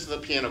think of this as a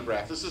piano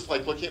graph. This is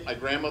like looking at my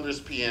grandmother's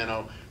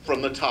piano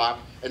from the top,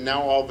 and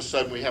now all of a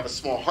sudden we have a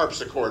small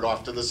harpsichord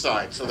off to the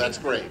side. So that's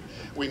great.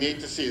 We need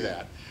to see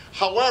that.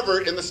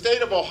 However, in the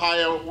state of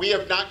Ohio, we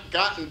have not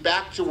gotten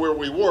back to where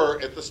we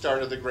were at the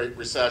start of the Great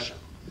Recession.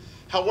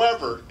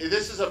 However,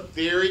 this is a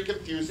very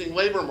confusing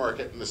labor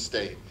market in the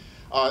state.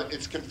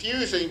 It's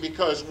confusing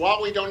because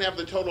while we don't have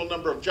the total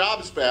number of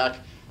jobs back,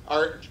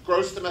 our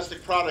gross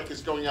domestic product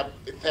is going up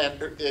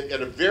at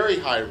a very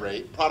high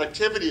rate.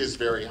 Productivity is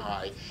very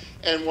high.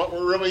 And what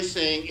we're really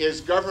seeing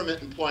is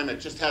government employment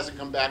just hasn't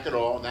come back at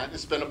all, and that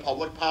has been a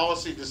public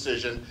policy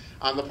decision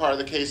on the part of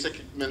the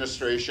Kasich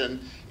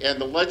administration and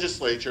the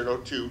legislature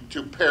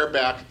to pare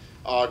back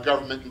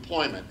government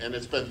employment, and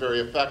it's been very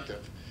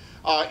effective.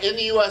 In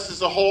the U.S.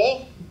 as a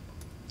whole,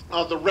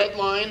 the red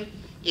line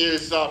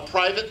is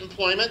private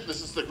employment.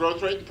 This is the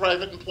growth rate in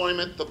private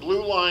employment. The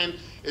blue line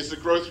is the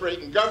growth rate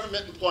in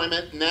government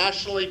employment.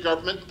 Nationally,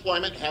 government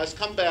employment has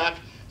come back,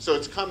 so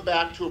it's come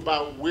back to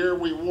about where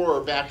we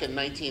were back in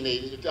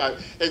 1980.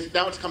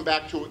 Now it's come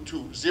back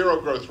to zero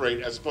growth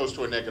rate as opposed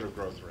to a negative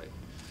growth rate.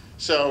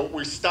 So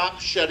we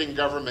stopped shedding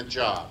government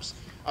jobs.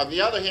 On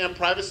the other hand,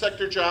 private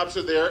sector jobs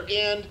are there,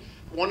 and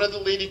one of the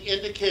leading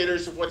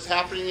indicators of what's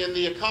happening in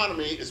the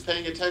economy is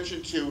paying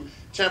attention to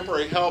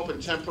temporary help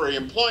and temporary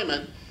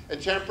employment.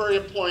 And temporary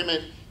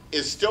employment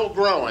is still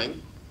growing,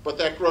 but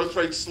that growth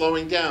rate's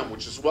slowing down,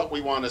 which is what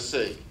we want to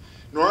see.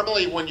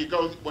 Normally, when you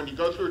go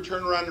through a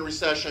turnaround in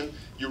recession,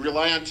 you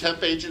rely on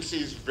temp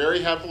agencies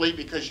very heavily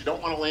because you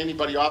don't want to lay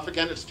anybody off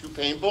again. It's too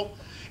painful.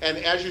 And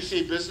as you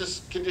see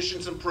business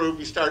conditions improve,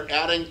 you start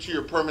adding to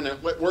your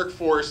permanent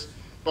workforce,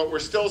 but we're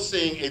still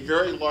seeing a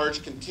very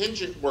large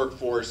contingent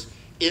workforce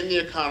in the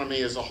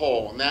economy as a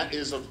whole, and that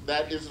is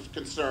of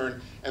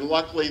concern. And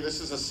luckily,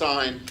 this is a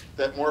sign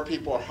that more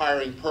people are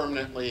hiring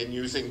permanently and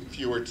using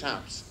fewer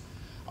temps.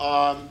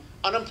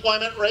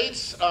 Unemployment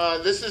rates.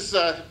 This is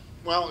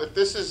well, if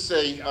this is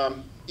a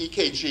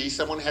EKG,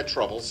 someone had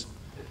troubles,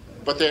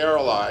 but they are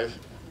alive.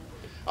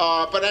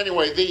 But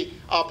anyway, the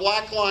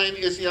black line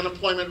is the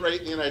unemployment rate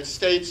in the United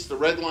States. The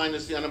red line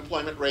is the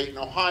unemployment rate in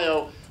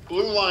Ohio.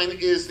 Blue line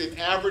is the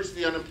average of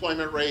the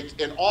unemployment rate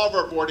in all of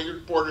our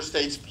border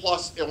states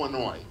plus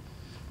Illinois.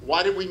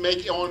 Why did we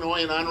make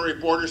Illinois an honorary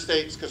border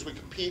state? It's because we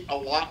compete a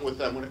lot with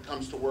them when it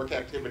comes to work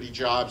activity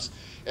jobs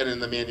and in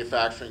the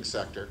manufacturing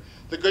sector.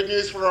 The good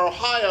news for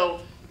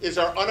Ohio is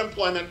our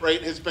unemployment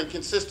rate has been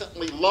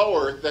consistently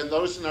lower than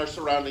those in our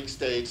surrounding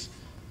states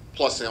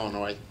plus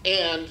Illinois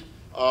and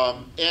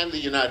the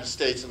United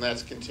States, and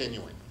that's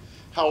continuing.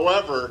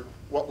 However,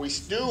 what we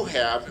do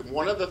have, and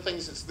one of the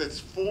things that's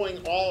fooling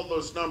all of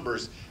those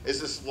numbers,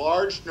 is this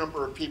large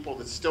number of people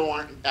that still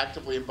aren't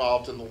actively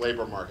involved in the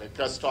labor market.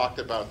 Gus talked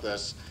about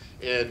this,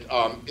 and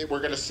we're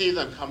going to see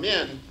them come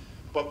in,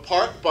 but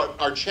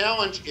our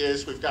challenge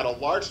is we've got a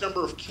large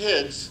number of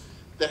kids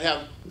that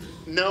have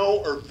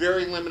no or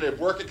very limited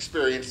work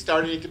experience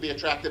starting to be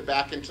attracted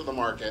back into the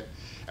market,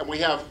 and we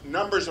have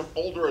numbers of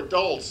older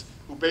adults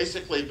who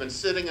basically have been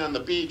sitting on the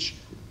beach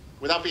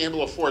without being able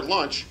to afford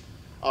lunch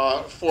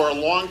for a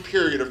long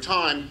period of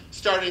time,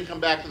 starting to come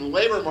back in the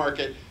labor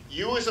market.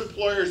 You as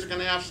employers are going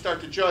to have to start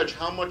to judge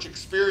how much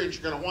experience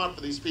you're going to want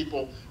for these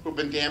people who've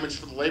been damaged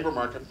for the labor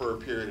market for a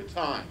period of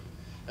time.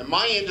 In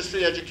my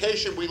industry,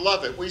 education, we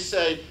love it. We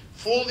say,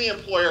 fool the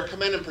employer,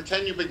 come in and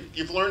pretend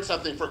you've learned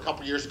something for a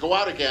couple years, go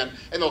out again,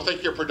 and they'll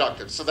think you're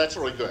productive. So that's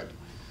really good.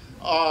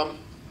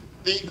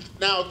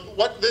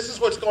 This is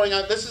what's going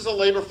on. This is a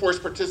labor force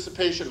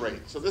participation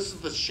rate. So this is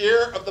the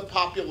share of the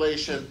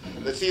population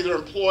that's either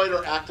employed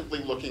or actively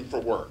looking for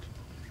work.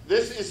 There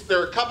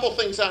are a couple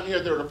things on here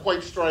that are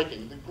quite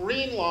striking. The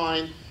green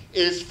line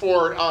is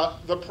for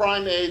the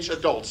prime age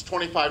adults,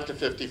 25 to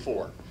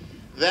 54.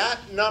 That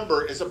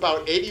number is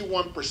about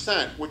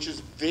 81%, which is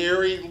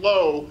very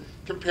low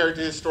compared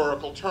to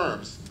historical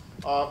terms.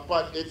 But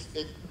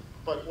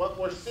what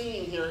we're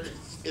seeing here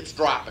is it's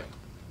dropping.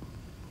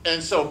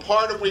 And so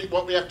part of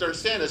what we have to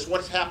understand is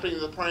what's happening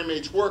to the prime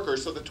age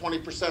workers, so that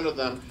 20% of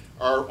them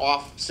are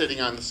off sitting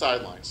on the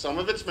sidelines. Some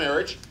of it's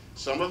marriage,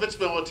 some of it's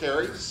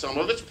military, some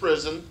of it's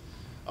prison,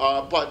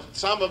 but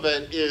some of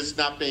it is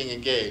not being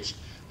engaged.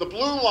 The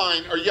blue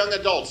line are young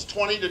adults,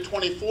 20 to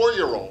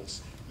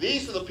 24-year-olds.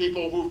 These are the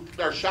people who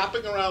are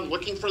shopping around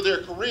looking for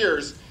their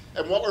careers,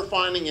 And what we're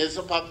finding is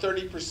about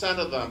 30%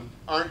 of them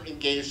aren't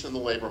engaged in the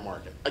labor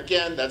market.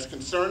 Again, that's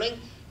concerning.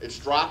 It's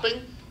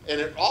dropping.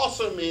 And it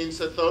also means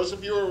that those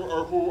of you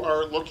who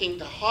are looking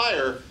to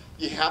hire,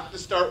 you have to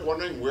start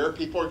wondering where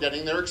people are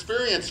getting their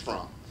experience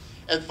from.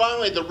 And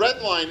finally, the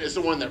red line is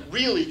the one that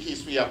really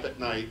keeps me up at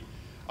night.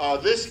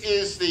 This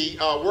is the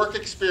work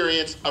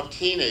experience of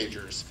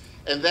teenagers.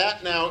 And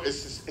that now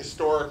is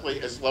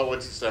historically as low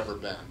as it's ever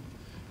been.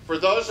 For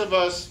those of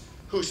us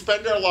who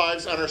spend our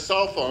lives on our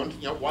cell phone,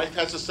 you know, wife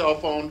has a cell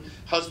phone,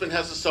 husband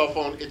has a cell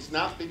phone, it's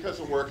not because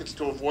of work, it's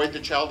to avoid the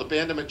child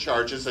abandonment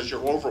charges as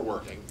you're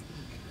overworking.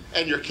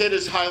 And your kid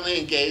is highly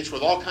engaged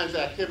with all kinds of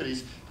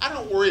activities. I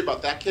don't worry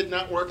about that kid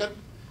not working,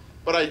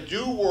 but I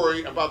do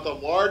worry about the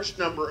large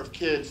number of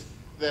kids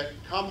that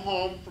come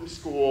home from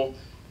school,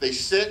 they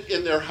sit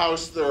in their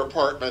house, their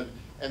apartment,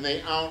 and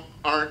they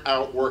aren't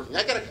out working.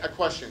 I got a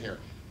question here.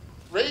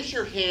 Raise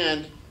your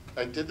hand.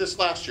 I did this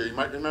last year. You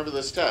might remember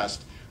this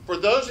test. For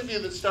those of you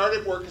that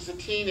started work as a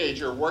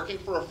teenager, working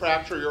for a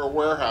factory or a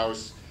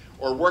warehouse,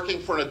 or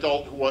working for an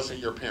adult who wasn't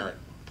your parent,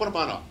 put them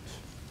on up.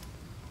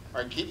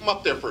 All right, keep them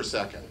up there for a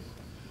second.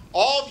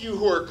 All of you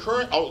who are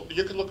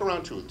you can look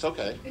around too, it's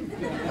okay.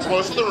 It's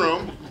most of the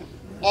room.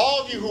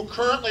 All of you who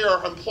currently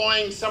are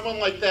employing someone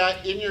like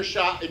that in your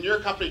shop, in your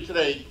company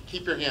today,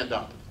 keep your hand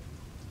up.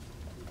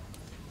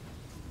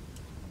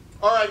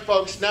 All right,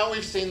 folks, now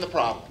we've seen the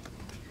problem.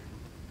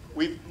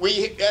 We're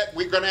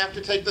going to have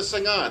to take this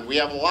thing on. We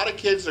have a lot of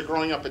kids that are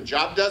growing up in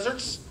job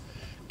deserts,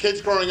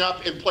 kids growing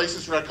up in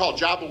places what I call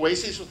job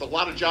oases with a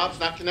lot of jobs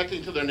not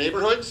connecting to their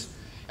neighborhoods.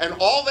 And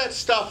all that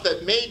stuff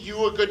that made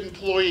you a good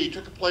employee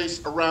took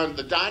place around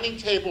the dining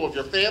table of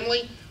your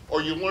family,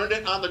 or you learned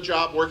it on the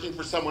job working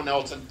for someone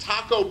else. And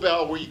Taco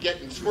Bell, where you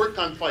get in squirt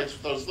gun fights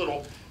with those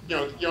little,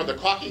 you know the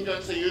caulking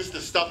guns they use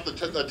to stuff the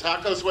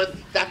tacos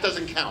with, that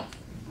doesn't count.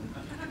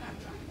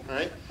 All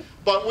right?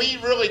 But we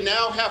really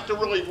now have to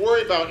really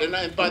worry about,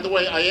 and by the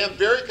way, I am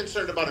very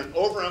concerned about an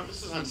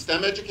overemphasis on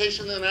STEM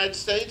education in the United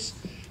States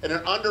and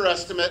an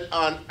underestimate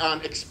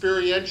on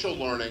experiential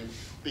learning,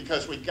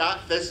 because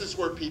this is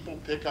where people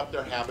pick up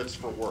their habits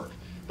for work.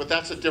 But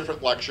that's a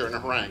different lecture and a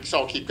harangue, so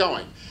I'll keep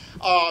going.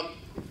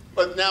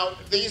 But now,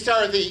 these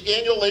are the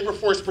annual labor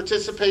force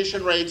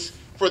participation rates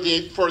for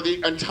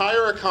the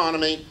entire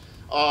economy,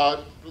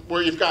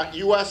 where you've got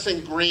US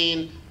in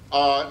green,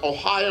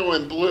 Ohio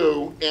in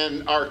blue,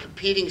 and our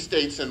competing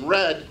states in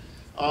red.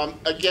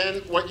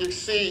 Again, what you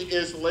see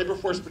is the labor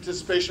force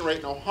participation rate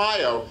in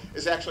Ohio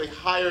is actually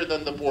higher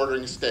than the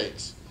bordering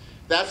states.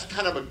 That's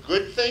kind of a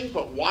good thing,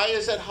 but why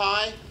is it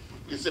high?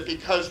 Is it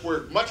because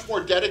we're much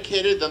more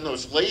dedicated than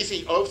those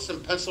lazy oafs in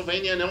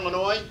Pennsylvania and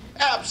Illinois?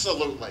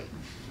 Absolutely.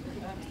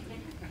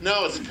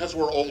 No, it's because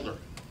we're older.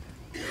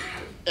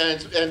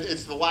 And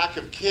it's the lack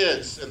of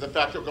kids and the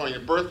fact that we're going to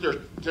birth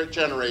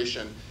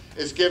generation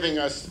is giving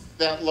us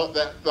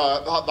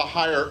the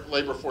higher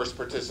labor force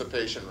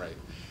participation rate.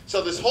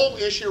 So this whole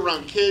issue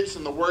around kids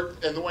and the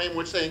work and the way in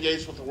which they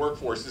engage with the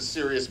workforce is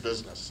serious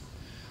business.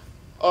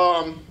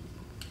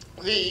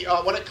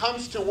 When it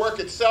comes to work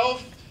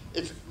itself,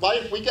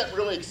 we get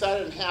really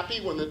excited and happy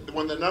when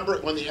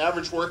the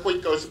average work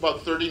week goes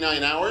above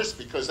 39 hours,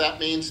 because that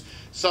means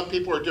some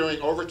people are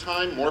doing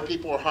overtime, more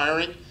people are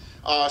hiring.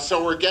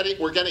 So we're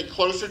getting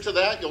closer to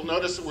that. You'll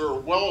notice that we were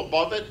well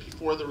above it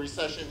before the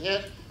recession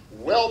hit,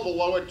 well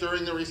below it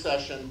during the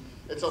recession.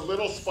 It's a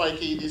little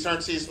spiky. These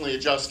aren't seasonally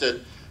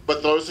adjusted,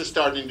 but those are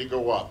starting to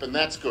go up, and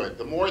that's good.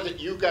 The more that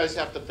you guys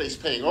have to face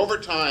paying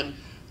overtime,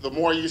 the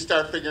more you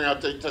start figuring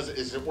out,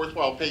 is it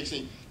worthwhile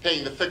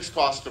paying the fixed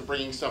cost of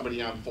bringing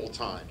somebody on full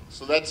time?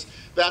 So that's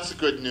the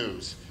good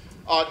news.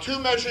 Two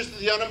measures of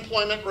the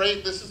unemployment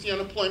rate. This is the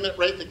unemployment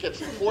rate that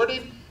gets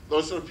reported.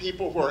 Those are the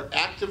people who are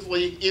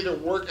actively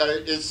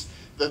is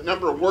the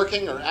number of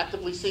working or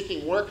actively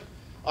seeking work.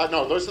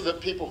 No, those are the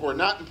people who are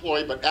not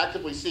employed but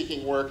actively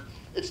seeking work.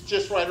 It's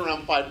just right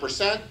around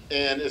 5%,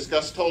 and as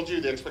Gus told you,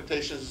 the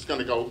expectation is it's going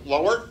to go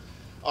lower.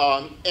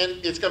 And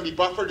it's going to be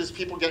buffered as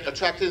people get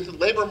attracted into the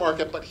labor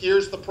market, but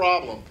here's the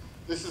problem.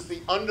 This is the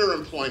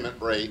underemployment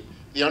rate.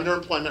 The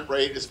underemployment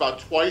rate is about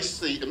twice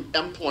the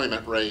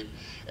employment rate,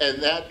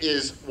 and that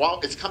is, while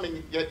it's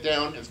coming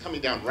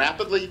down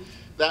rapidly,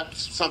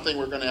 that's something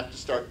we're going to have to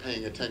start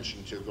paying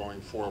attention to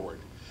going forward.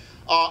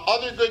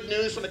 Other good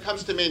news when it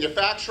comes to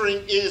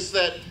manufacturing is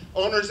that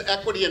owners'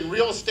 equity in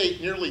real estate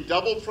nearly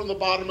doubled from the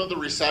bottom of the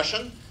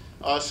recession,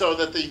 so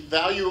that the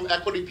value of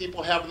equity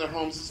people have in their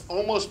homes is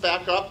almost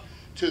back up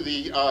to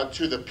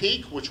the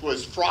peak, which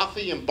was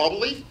frothy and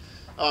bubbly.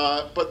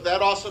 But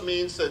that also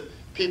means that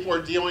people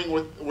are dealing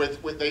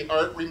with they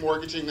aren't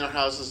remortgaging their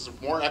houses,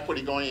 more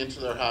equity going into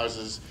their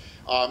houses.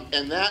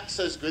 And that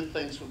says good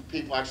things when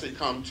people actually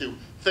come to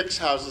fix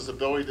houses,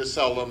 ability to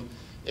sell them,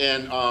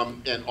 and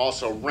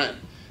also rent.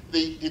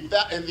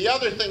 And the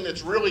other thing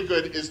that's really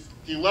good is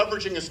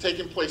deleveraging is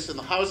taking place in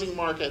the housing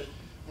market.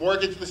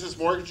 This is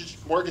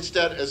mortgage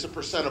debt as a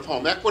percent of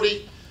home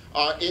equity.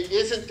 It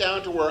isn't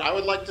down to where I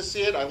would like to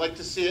see it. I like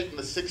to see it in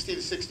the 60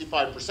 to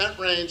 65%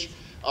 range.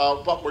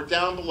 but we're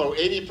down below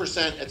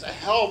 80%. It's a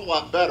hell of a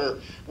lot better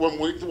when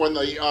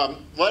the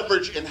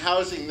leverage in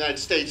housing in the United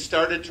States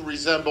started to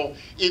resemble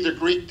either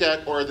Greek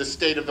debt or the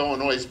state of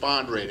Illinois'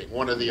 bond rating,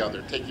 one or the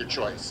other. Take your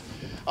choice.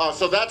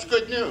 So that's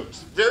good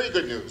news, very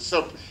good news.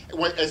 So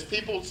as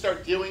people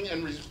start dealing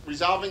and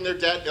resolving their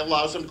debt, it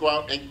allows them to go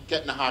out and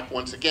get in the hock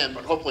once again,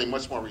 but hopefully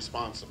much more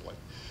responsibly.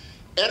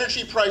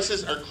 Energy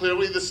prices are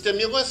clearly the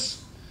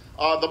stimulus.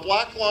 The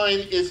black line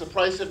is the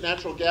price of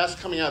natural gas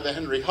coming out of the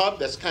Henry Hub.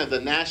 That's kind of the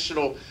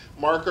national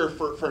marker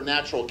for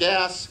natural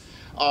gas.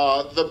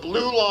 The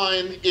blue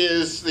line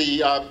is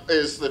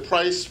the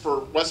price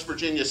for West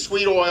Virginia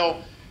sweet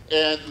oil,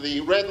 and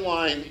the red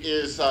line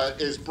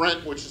is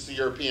Brent, which is the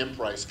European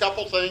price.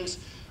 Couple things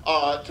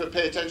to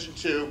pay attention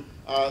to.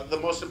 The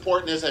most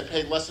important is I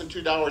paid less than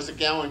 $2 a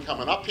gallon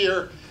coming up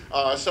here,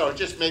 so it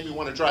just made me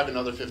want to drive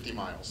another 50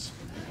 miles.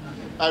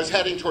 I was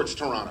heading towards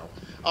Toronto.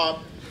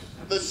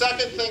 The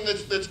second thing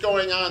that's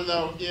going on,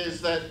 though,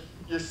 is that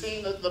you're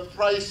seeing that the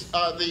price,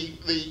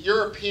 the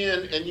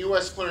European and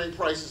U.S. clearing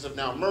prices have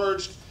now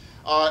merged.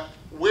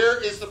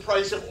 Where is the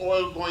price of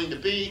oil going to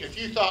be? If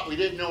you thought we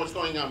didn't know what's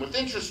going on with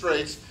interest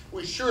rates,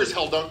 we sure as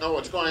hell don't know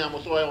what's going on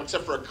with oil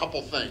except for a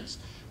couple things.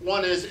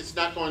 One is it's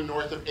not going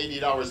north of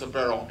 $80 a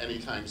barrel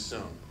anytime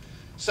soon.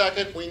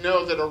 Second, we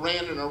know that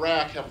Iran and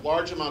Iraq have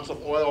large amounts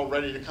of oil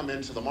ready to come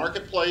into the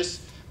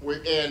marketplace,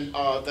 and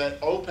that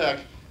OPEC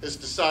has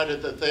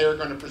decided that they are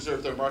going to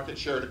preserve their market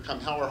share to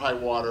come hell or high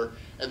water,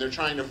 and they're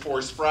trying to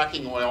force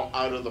fracking oil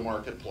out of the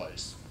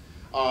marketplace.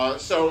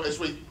 So as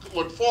we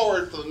look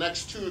forward for the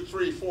next 2,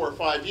 3, 4,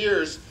 5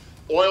 years,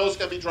 oil is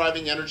going to be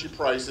driving energy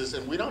prices,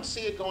 and we don't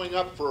see it going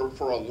up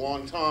for a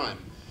long time.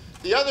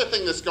 The other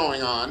thing that's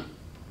going on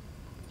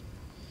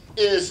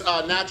is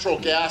natural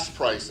gas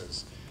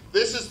prices.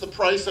 This is the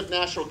price of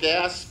natural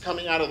gas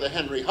coming out of the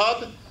Henry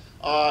Hub,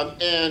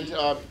 and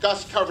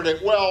Gus covered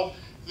it well.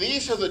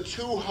 These are the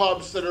two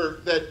hubs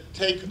that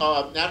take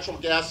natural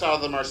gas out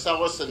of the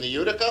Marcellus and the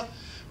Utica.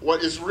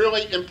 What is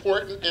really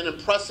important and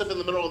impressive in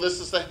the middle of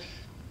this is that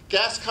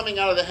gas coming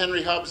out of the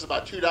Henry Hub is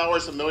about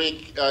 $2 a million,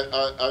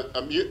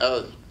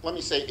 let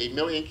me say a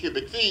million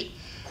cubic feet.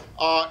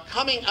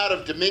 Coming out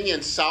of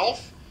Dominion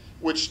South,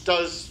 which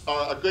does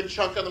a good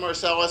chunk of the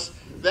Marcellus,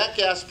 that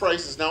gas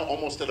price is now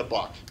almost at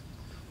 $1.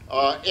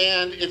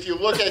 And if you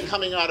look at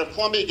coming out of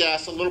Columbia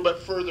Gas a little bit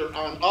further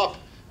on up,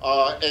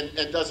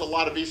 and does a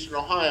lot of eastern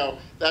Ohio,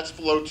 that's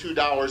below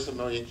 $2 a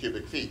million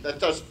cubic feet. That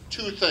does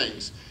two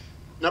things.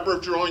 Number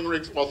of drilling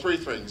rigs, well, three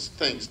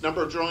things.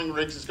 Number of drilling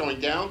rigs is going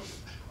down.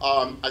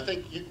 I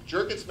think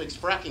Jergens makes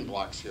fracking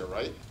blocks here,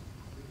 right?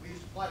 We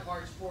supply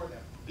parts for them.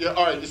 Yeah,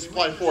 all right, you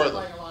supply for them.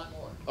 A lot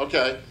more.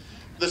 Okay.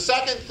 The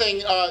second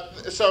thing,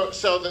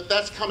 so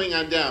that's coming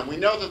on down. We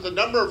know that the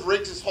number of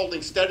rigs is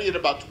holding steady at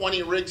about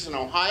 20 rigs in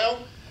Ohio.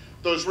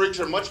 Those rigs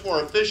are much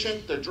more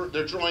efficient. They're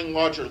drilling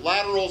larger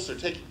laterals.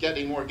 They're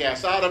getting more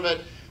gas out of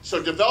it.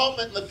 So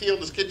development in the field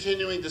is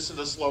continuing just at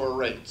a slower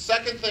rate.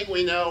 Second thing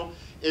we know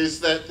is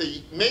that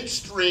the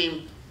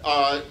midstream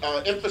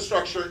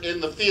infrastructure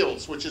in the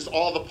fields, which is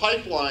all the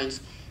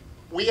pipelines,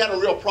 we had a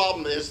real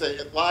problem is that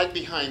it lagged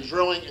behind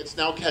drilling. It's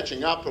now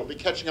catching up. It'll be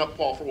catching up,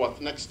 Paul, for what,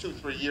 the next 2,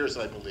 3 years,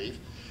 I believe.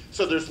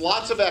 So there's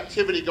lots of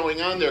activity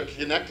going on there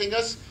connecting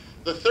us.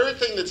 The third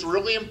thing that's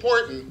really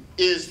important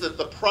is that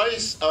the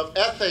price of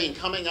ethane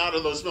coming out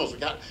of those mills, we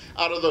got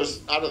out of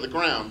the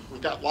ground,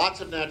 we've got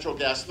lots of natural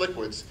gas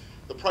liquids.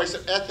 The price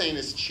of ethane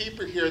is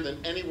cheaper here than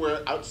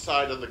anywhere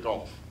outside of the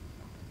Gulf.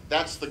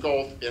 That's the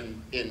Gulf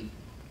in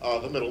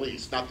the Middle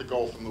East, not the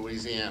Gulf in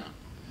Louisiana.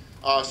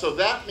 So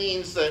that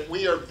means that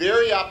we are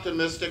very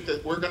optimistic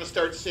that we're going to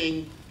start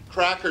seeing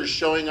crackers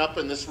showing up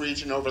in this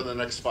region over the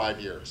next 5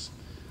 years.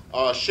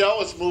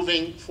 Shell is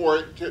moving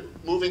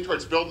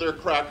towards build their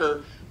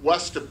cracker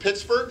west of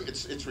Pittsburgh.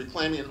 It's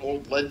reclaiming an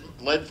old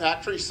lead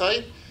factory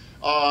site,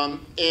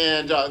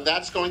 and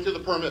that's going through the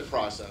permit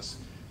process.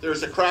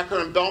 There's a cracker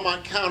in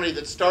Belmont County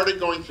that started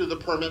going through the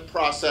permit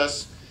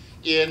process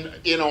in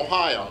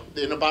Ohio.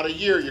 In about a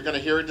year, you're going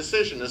to hear a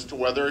decision as to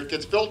whether it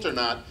gets built or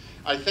not.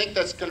 I think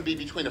that's going to be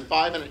between a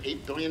 $5 and an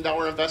 $8 billion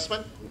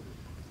investment.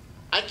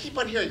 I keep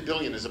on hearing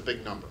billion is a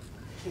big number.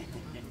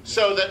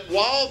 So that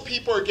while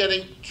people are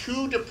getting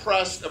too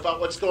depressed about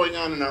what's going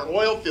on in our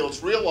oil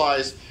fields,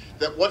 realize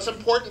that what's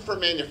important for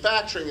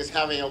manufacturing is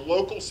having a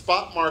local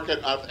spot market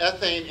of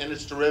ethane and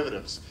its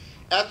derivatives.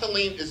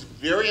 Ethylene is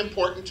very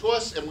important to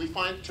us, and we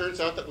find it turns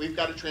out that we've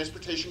got a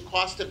transportation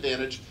cost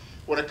advantage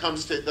when it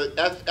comes to the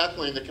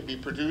ethylene that can be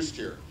produced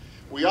here.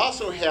 We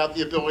also have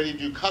the ability to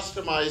do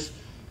customized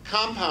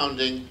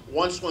compounding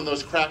when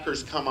those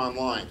crackers come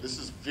online. This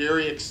is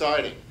very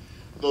exciting.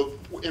 The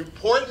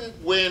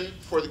important win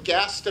for the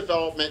gas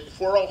development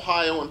for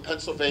Ohio and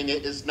Pennsylvania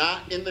is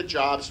not in the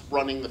jobs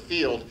running the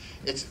field.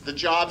 It's the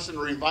jobs in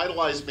the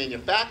revitalized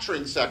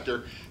manufacturing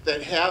sector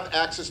that have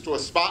access to a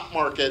spot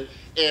market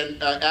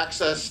and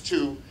access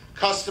to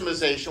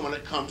customization when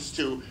it comes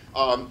to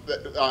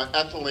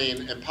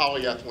ethylene and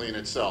polyethylene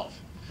itself.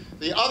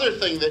 The other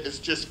thing that is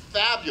just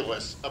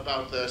fabulous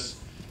about this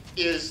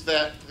is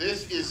that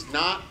this is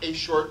not a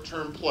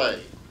short-term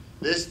play.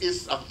 This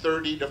is a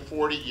 30 to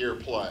 40-year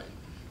play.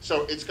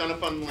 So it's going to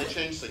fundamentally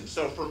change things.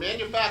 So for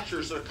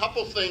manufacturers, there are a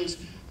couple things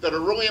that are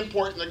really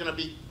important. They're going to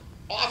be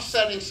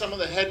offsetting some of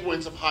the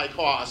headwinds of high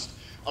cost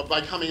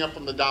by coming up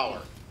from the dollar.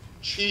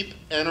 Cheap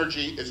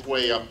energy is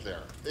way up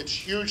there. It's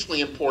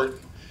hugely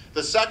important.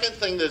 The second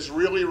thing that's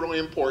really, really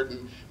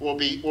important will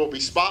be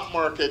spot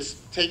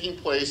markets taking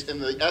place in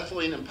the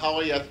ethylene and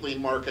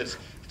polyethylene markets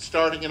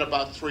starting in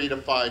about 3 to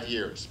 5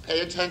 years. Pay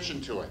attention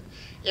to it.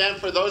 And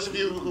for those of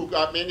you who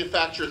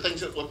manufacture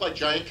things that look like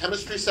giant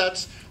chemistry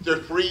sets, there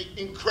are 3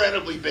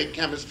 incredibly big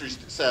chemistry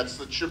sets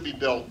that should be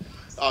built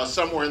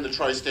somewhere in the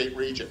tri-state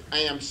region. I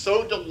am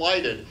so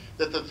delighted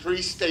that the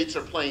 3 states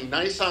are playing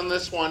nice on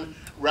this one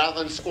rather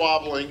than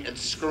squabbling and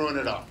screwing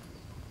it up.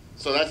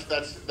 So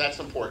that's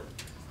important.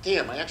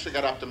 Damn, I actually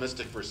got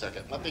optimistic for a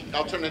second.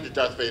 I'll turn into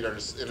Darth Vader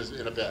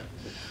in a bit.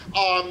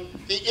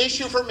 The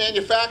issue for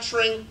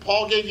manufacturing,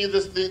 Paul gave you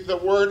the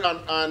word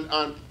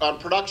on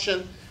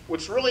production.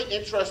 What's really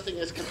interesting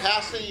is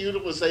capacity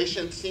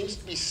utilization seems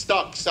to be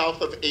stuck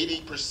south of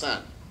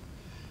 80%.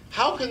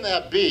 How can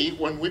that be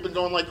when we've been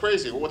going like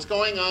crazy? Well, what's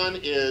going on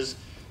is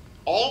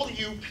all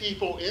you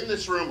people in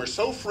this room are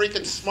so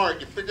freaking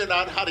smart, you figured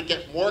out how to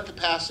get more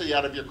capacity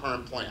out of your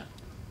current plant.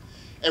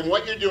 And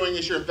what you're doing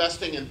is you're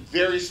investing in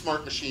very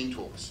smart machine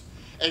tools.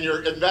 And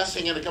you're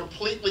investing in and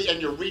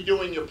you're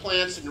redoing your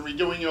plants and you're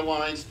redoing your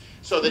lines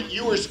so that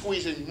you are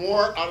squeezing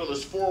more out of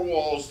those 4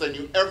 walls than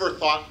you ever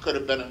thought could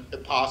have been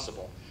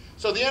possible.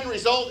 So the end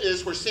result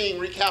is we're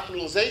seeing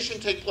recapitalization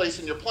take place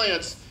in your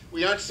plants.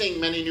 We aren't seeing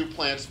many new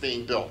plants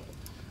being built.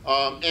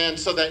 And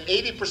so that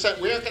 80%,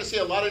 we aren't going to see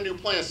a lot of new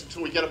plants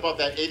until we get above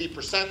that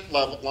 80%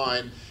 level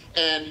line,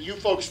 and you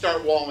folks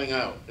start walling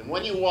out. And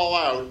when you wall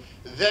out,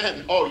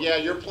 then, oh yeah,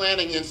 your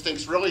planning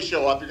instincts really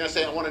show up. You're going to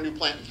say, I want a new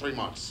plant in 3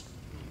 months.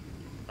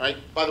 All right?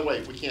 By the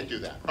way, we can't do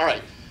that. All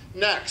right,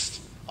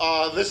 next.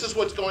 This is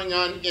what's going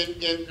on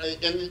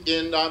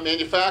in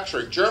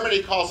manufacturing.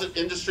 Germany calls it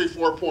Industry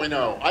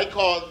 4.0. I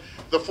call it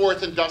the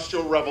 4th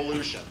Industrial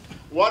Revolution.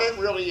 What it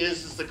really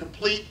is the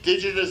complete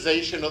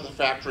digitization of the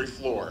factory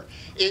floor.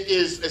 It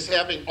is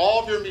having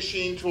all of your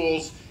machine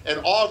tools and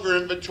all of your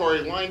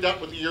inventory lined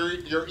up with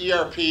your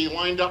ERP,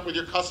 lined up with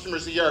your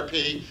customer's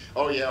ERP.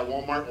 Oh yeah,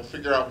 Walmart will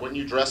figure out when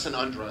you dress and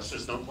undress,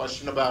 there's no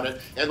question about it,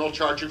 and they'll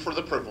charge you for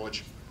the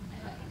privilege.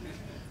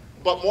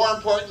 But more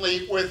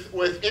importantly,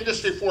 with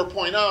Industry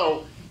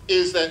 4.0,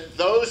 is that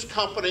those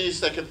companies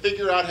that can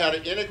figure out how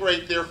to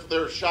integrate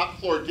their shop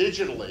floor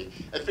digitally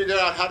and figure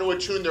out how to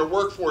attune their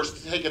workforce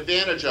to take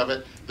advantage of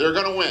it, they're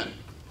going to win.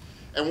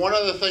 And one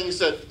of the things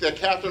that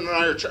Catherine and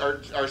I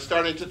are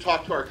starting to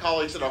talk to our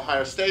colleagues at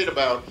Ohio State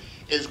about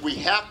is we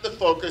have to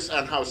focus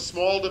on how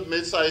small to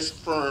mid-sized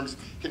firms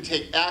can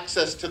take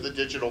access to the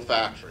digital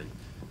factory.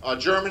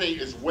 Germany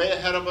is way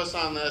ahead of us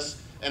on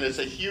this, and it's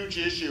a huge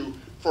issue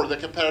for the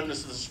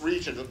competitiveness of this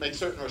region to make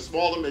certain our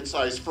small to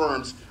mid-sized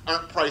firms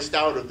aren't priced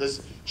out of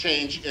this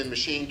change in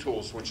machine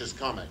tools, which is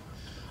coming.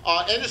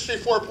 Industry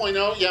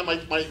 4.0, yeah,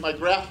 my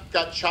graph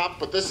got chopped,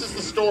 but this is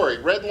the story.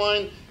 Red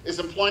line is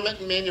employment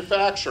and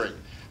manufacturing.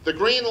 The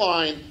green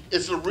line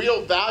is the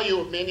real value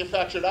of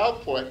manufactured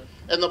output,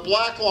 and the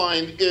black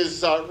line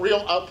is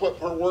real output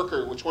per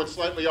worker, which went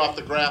slightly off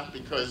the graph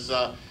because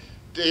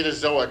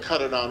Datazoa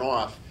cut it on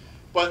off.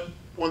 But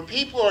when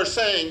people are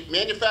saying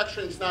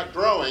manufacturing's not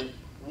growing,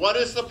 what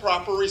is the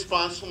proper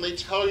response when they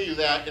tell you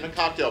that in a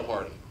cocktail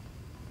party?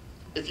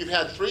 If you've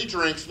had 3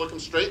 drinks, look them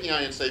straight in the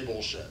eye and say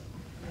bullshit.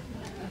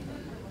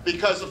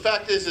 Because the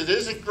fact is, it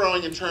isn't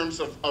growing in terms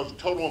of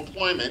total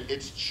employment,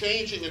 it's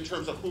changing in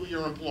terms of who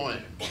you're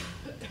employing.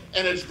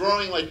 And it's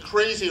growing like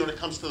crazy when it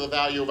comes to the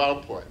value of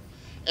output.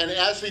 And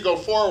as we go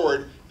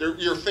forward,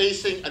 you're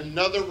facing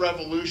another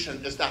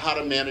revolution as to how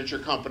to manage your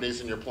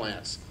companies and your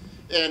plants.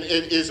 And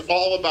it is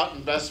all about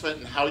investment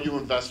and how you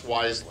invest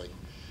wisely.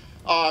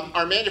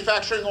 Our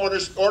manufacturing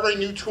ordering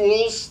new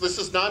tools. This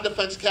is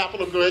non-defense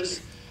capital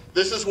goods.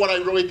 This is what I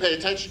really pay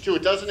attention to.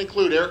 It doesn't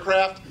include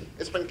aircraft.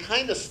 It's been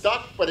kind of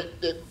stuck, but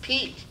it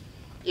peaked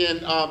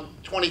in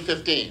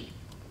 2015.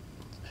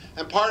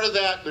 And part of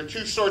that, there are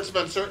 2 sorts of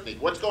uncertainty.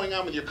 What's going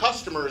on with your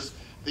customers?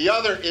 The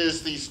other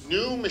is these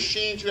new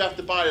machines you have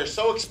to buy are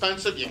so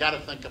expensive, you got to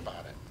think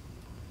about it.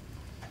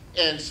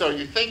 And so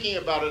you're thinking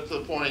about it to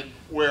the point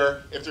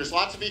where if there's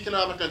lots of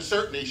economic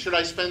uncertainty, should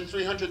I spend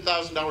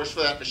 $300,000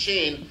 for that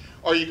machine?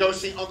 Or you go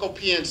see Uncle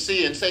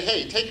PNC and say,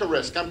 hey, take a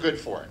risk, I'm good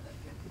for it.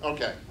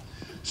 Okay.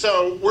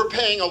 So we're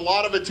paying a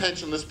lot of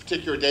attention to this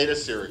particular data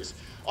series.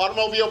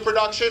 Automobile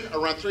production,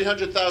 around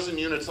 300,000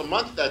 units a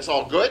month, that's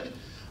all good.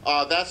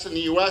 That's in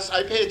the US.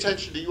 I pay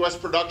attention to US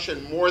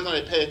production more than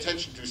I pay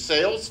attention to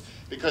sales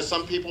because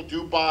some people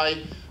do buy,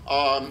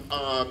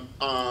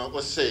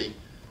 let's see,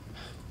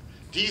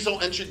 diesel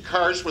engine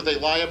cars where they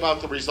lie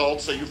about the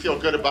results so you feel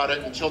good about it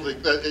until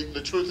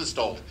the truth is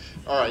told.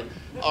 All right.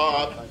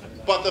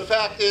 But the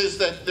fact is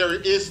that there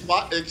is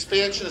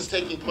expansion is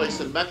taking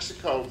place in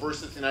Mexico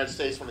versus the United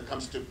States when it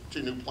comes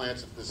to new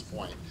plants at this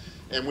point.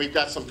 And we've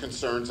got some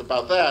concerns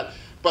about that.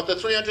 But the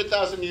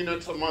 300,000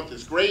 units a month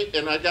is great.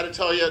 And I got to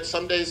tell you,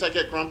 some days I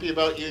get grumpy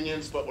about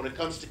unions, but when it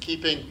comes to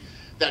keeping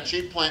that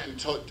Jeep plant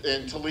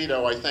in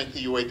Toledo, I thank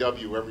the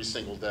UAW every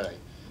single day.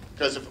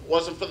 Because if it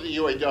wasn't for the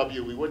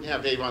UAW, we wouldn't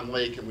have Avon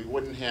Lake and we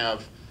wouldn't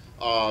have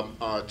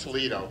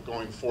Toledo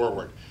going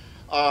forward.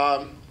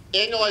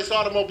 Annualized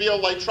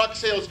automobile light truck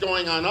sales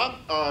going on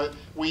up.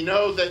 We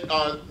know that,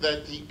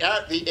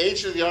 the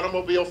age of the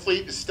automobile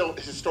fleet is still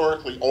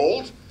historically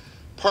old,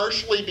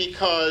 partially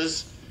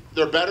because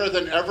they're better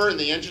than ever and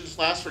the engines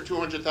last for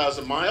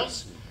 200,000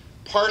 miles,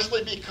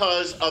 partially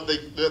because of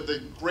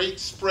the great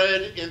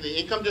spread in the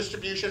income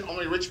distribution.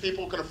 Only rich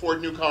people can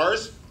afford new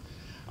cars.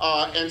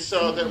 And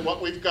so that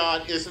what we've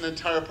got is an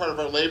entire part of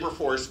our labor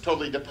force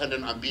totally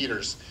dependent on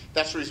beaters.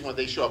 That's the reason why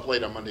they show up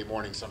late on Monday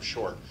mornings, I'm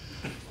sure.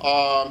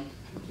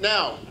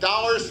 Now,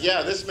 dollars,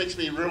 yeah, this makes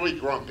me really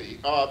grumpy.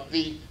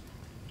 The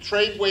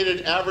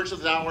trade-weighted average of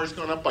the dollar has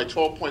gone up by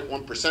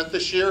 12.1%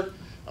 this year.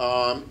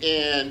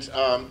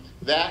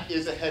 That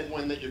is a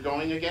headwind that you're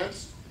going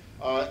against.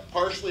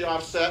 Partially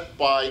offset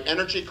by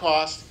energy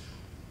costs,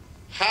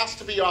 has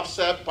to be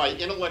offset by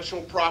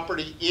intellectual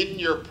property in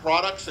your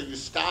product, so you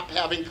stop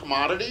having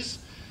commodities,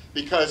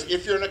 because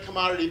if you're in a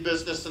commodity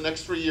business, the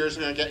next 3 years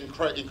are going to get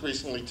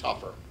increasingly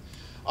tougher.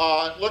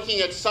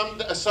 Looking at some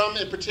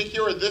in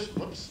particular, this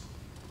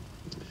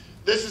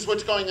is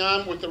what's going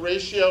on with the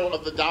ratio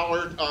of the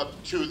dollar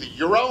to the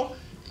euro.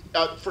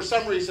 For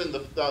some reason, the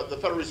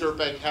Federal Reserve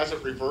Bank has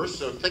it reversed,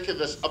 so think of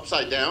this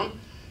upside down.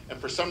 And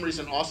for some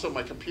reason, also,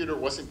 my computer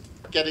wasn't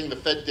getting the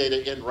Fed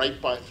data in right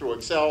through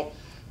Excel.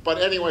 But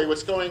anyway,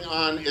 what's going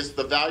on is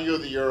the value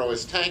of the euro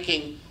is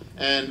tanking,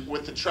 and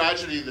with the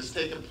tragedy that's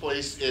taken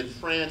place in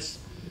France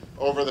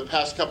over the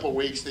past couple of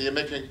weeks, the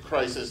immigrant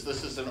crisis,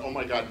 this is an oh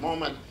my God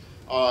moment.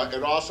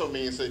 It also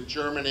means that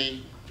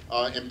Germany,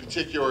 in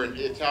particular, and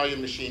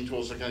Italian machine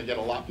tools are going to get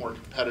a lot more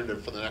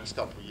competitive for the next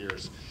couple of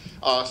years.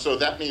 So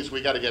that means we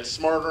got to get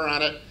smarter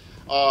on it.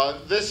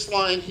 This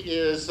line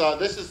is,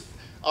 this is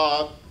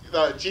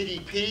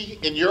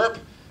GDP in Europe.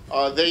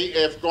 They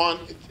have gone,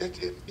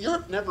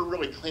 Europe never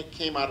really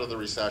came out of the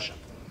recession.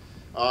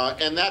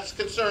 And that's a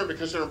concern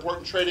because they're an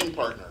important trading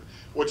partner.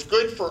 What's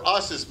good for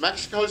us is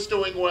Mexico's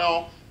doing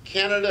well,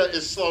 Canada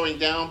is slowing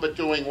down but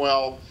doing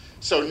well.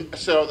 So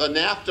the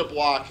NAFTA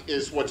block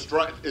is what's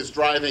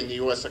driving the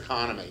US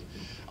economy.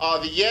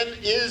 The yen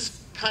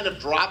is kind of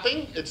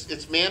dropping.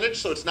 It's managed,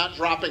 so it's not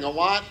dropping a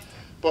lot.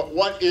 But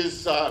what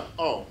is, I'm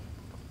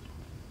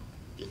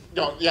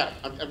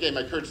getting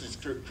my currency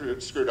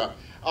screwed up.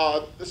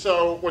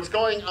 So what's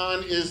going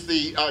on is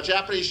the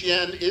Japanese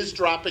yen is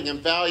dropping in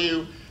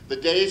value. The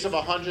days of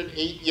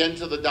 108 yen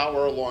to the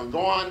dollar are long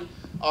gone.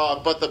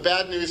 But the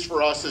bad news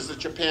for us is that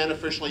Japan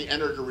officially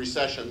entered a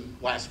recession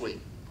last week.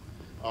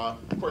 Of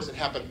course, it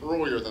happened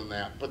earlier than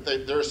that, but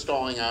they're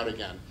stalling out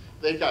again.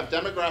 They've got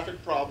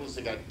demographic problems,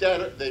 they've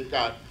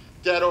got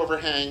debt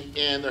overhang,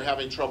 and they're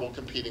having trouble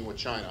competing with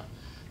China.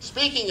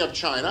 Speaking of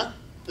China,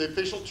 the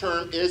official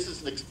term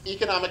is an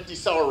economic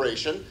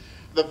deceleration.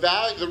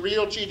 The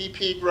real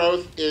GDP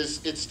growth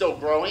it's still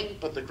growing,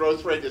 but the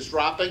growth rate is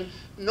dropping.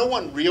 No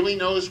one really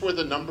knows where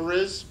the number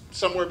is.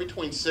 Somewhere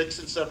between 6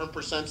 and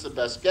 7% is the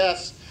best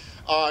guess.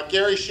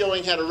 Gary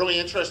Schilling had a really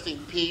interesting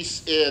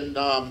piece in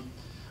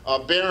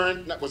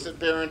Barron. Was it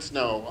Barron's?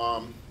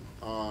 No.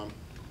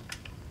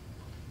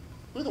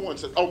 Who are the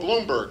ones that? Oh,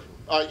 Bloomberg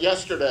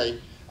yesterday,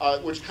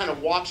 which kind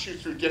of walks you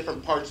through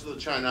different parts of the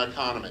China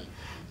economy.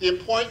 The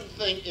important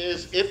thing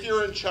is, if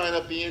you're in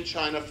China, be in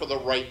China for the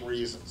right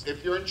reasons.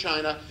 If you're in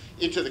China,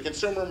 into the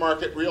consumer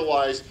market,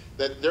 realize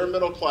that their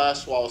middle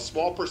class, while a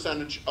small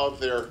percentage of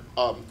their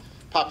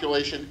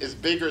population, is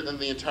bigger than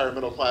the entire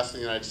middle class in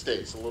the United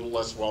States, a little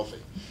less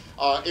wealthy.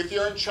 If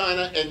you're in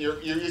China and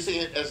you're using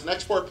it as an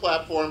export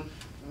platform,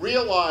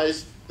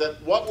 realize that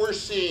what we're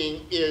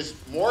seeing is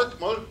more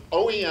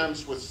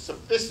OEMs with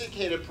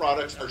sophisticated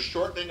products are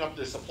shortening up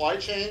their supply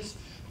chains,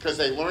 because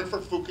they learned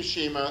from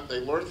Fukushima, they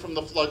learned from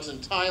the floods in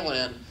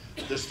Thailand,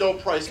 they're still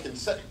price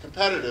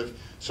competitive.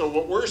 So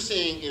what we're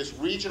seeing is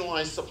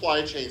regionalized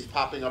supply chains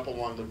popping up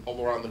around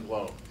the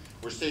globe.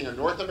 We're seeing a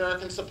North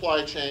American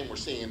supply chain, we're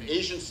seeing an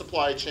Asian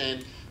supply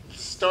chain,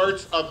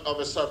 starts of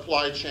a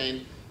supply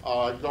chain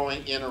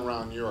going in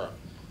around Europe.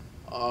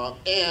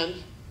 And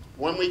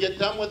when we get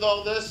done with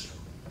all this,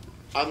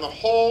 on the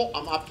whole,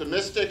 I'm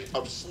optimistic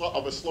of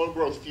a slow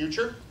growth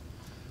future.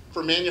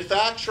 For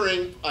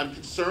manufacturing, I'm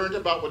concerned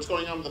about what's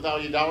going on with the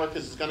value dollar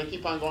because it's going to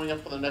keep on going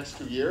up for the next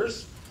 2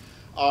 years.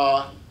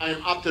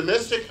 I'm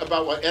optimistic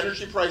about what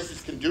energy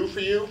prices can do for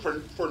you.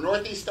 For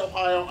Northeast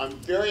Ohio, I'm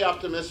very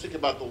optimistic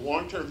about the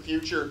long-term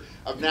future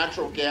of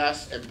natural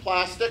gas and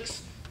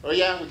plastics. Oh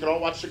yeah, we could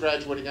all watch The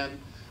Graduate again.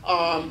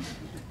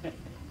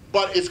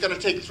 But it's going to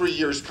take 3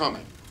 years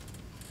coming.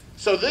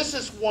 So this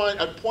is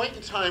a point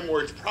in time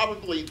where it's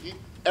probably,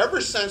 ever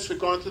since we've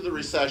gone through the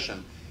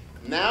recession,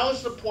 now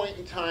is the point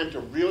in time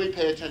to really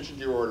pay attention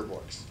to your order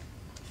books.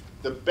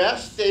 The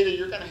best data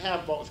you're going to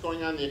have about what's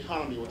going on in the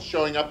economy, what's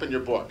showing up in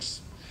your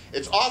books.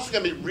 It's also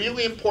going to be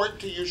really important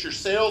to use your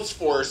sales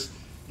force,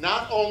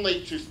 not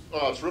only to,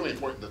 well, it's really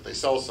important that they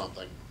sell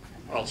something,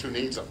 or else who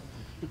needs them,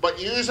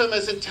 but use them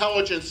as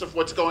intelligence of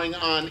what's going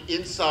on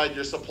inside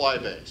your supply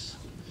base,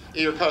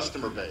 your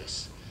customer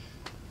base.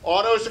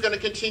 Autos are going to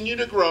continue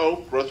to grow.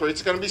 Growth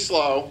rate's going to be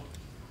slow.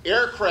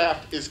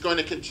 Aircraft is going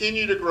to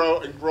continue to grow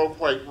and grow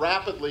quite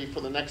rapidly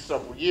for the next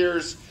several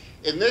years.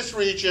 In this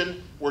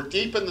region, we're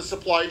deep in the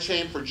supply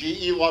chain for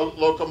GE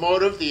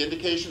locomotive. The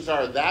indications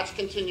are that's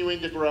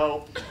continuing to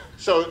grow.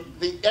 So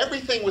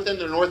everything within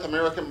the North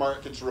American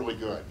market's really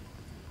good.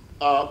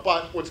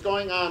 But what's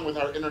going on with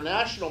our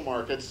international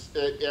markets,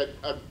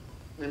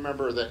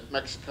 remember that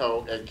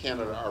Mexico and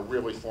Canada are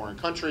really foreign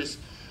countries.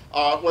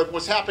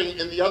 What's happening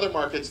in the other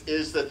markets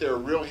is that there are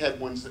real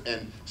headwinds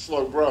and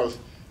slow growth.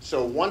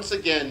 So once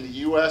again, the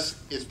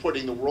U.S. is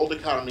putting the world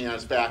economy on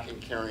its back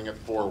and carrying it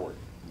forward.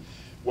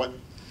 What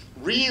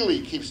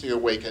really keeps me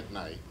awake at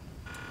night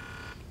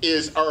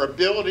is our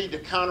ability to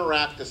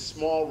counteract a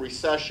small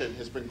recession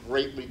has been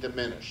greatly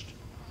diminished.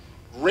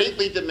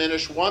 Greatly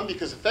diminished, one,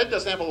 because the Fed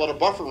doesn't have a lot of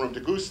buffer room to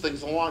goose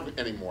things along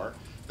anymore.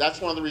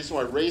 That's one of the reasons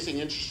why raising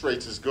interest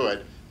rates is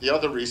good. The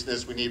other reason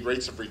is we need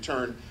rates of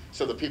return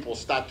so that people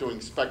stop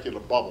doing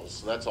speculative bubbles.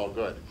 So that's all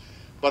good.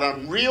 But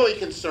I'm really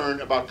concerned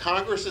about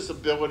Congress's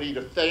ability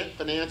to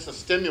finance a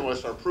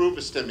stimulus or approve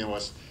a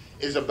stimulus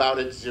is about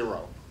at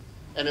zero.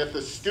 And if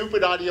the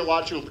stupid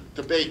ideological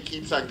debate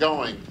keeps on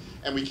going,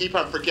 and we keep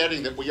on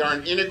forgetting that we are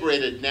an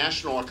integrated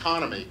national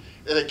economy,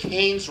 that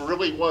Keynes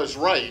really was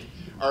right,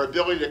 our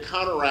ability to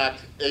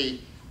counteract a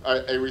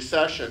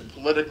recession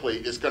politically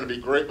is going to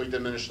be greatly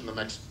diminished in the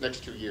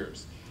next 2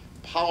 years.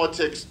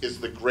 Politics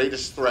is the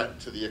greatest threat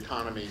to the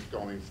economy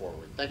going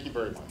forward. Thank you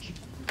very much.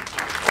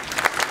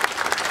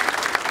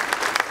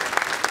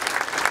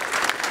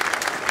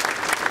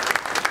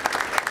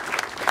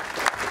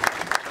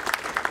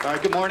 All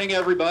right, good morning,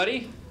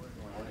 everybody.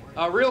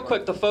 Real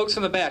quick, the folks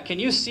in the back, can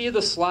you see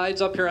the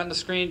slides up here on the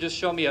screen? Just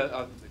show me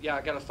yeah,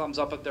 I got a thumbs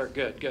up there.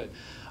 Good, good.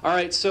 All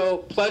right, so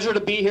pleasure to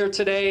be here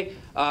today.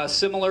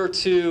 Similar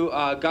to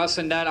Gus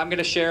and Ned, I'm going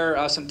to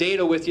share some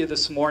data with you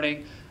this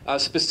morning,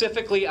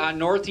 specifically on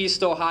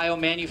Northeast Ohio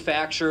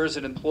manufacturers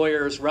and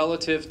employers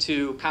relative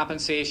to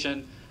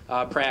compensation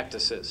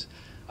practices.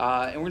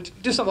 And we're going to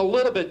do something a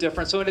little bit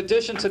different. So in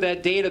addition to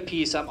that data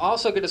piece, I'm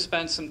also going to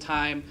spend some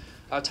time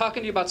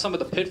talking to you about some of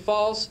the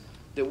pitfalls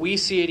that we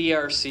see at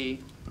ERC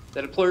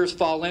that employers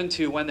fall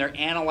into when they're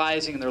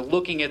analyzing and they're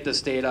looking at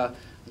this data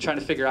and trying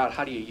to figure out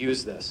how do you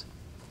use this.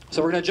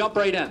 So we're going to jump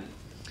right in.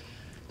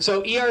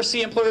 So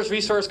ERC, Employers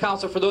Resource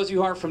Council, for those of you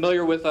who aren't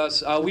familiar with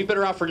us, we've been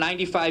around for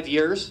 95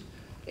 years.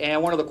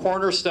 And one of the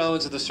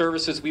cornerstones of the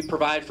services we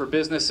provide for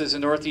businesses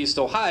in Northeast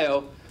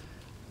Ohio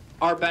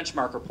are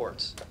benchmark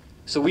reports.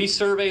 So we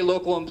survey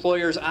local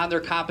employers on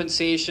their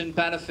compensation,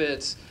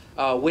 benefits,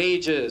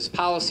 wages,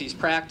 policies,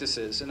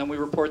 practices, and then we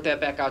report that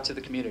back out to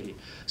the community.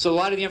 So a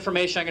lot of the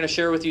information I'm going to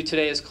share with you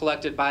today is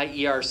collected by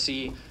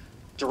ERC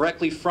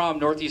directly from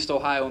Northeast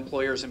Ohio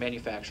employers and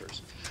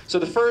manufacturers. So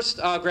the first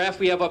graph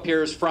we have up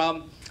here is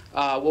from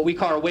what we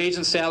call our wage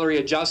and salary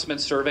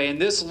adjustment survey, and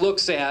this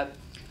looks at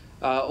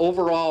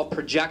overall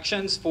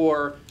projections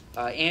for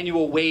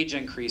annual wage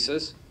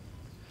increases,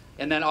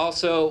 and then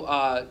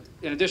also,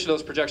 in addition to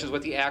those projections,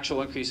 what the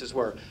actual increases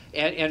were.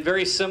 And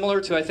very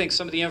similar to, I think,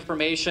 some of the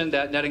information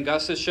that Ned and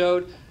Gus has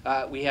showed,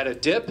 we had a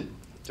dip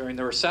during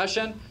the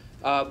recession,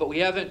 but we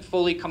haven't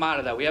fully come out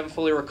of that. We haven't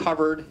fully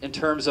recovered in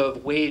terms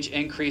of wage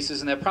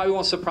increases, and that probably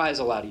won't surprise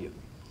a lot of you.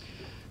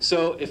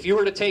 So if you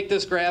were to take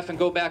this graph and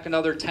go back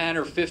another 10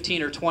 or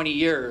 15 or 20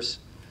 years,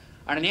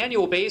 on an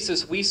annual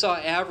basis, we saw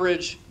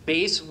average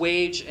base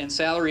wage and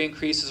salary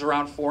increases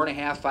around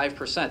 4.5%,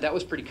 5%. That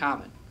was pretty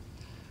common.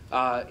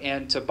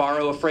 And to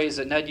borrow a phrase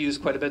that Ned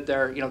used quite a bit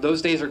there, you know,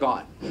 those days are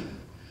gone.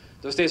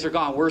 Those days are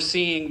gone. We're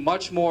seeing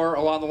much more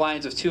along the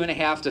lines of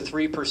 2.5% to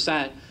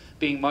 3%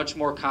 being much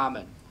more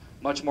common,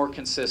 much more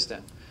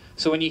consistent.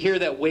 So when you hear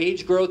that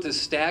wage growth is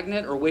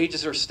stagnant or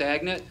wages are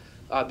stagnant,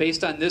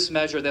 based on this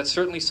measure, that's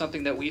certainly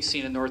something that we've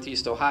seen in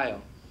Northeast Ohio.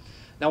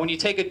 Now, when you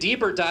take a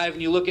deeper dive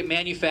and you look at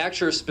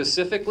manufacturers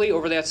specifically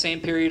over that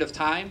same period of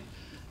time,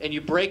 and you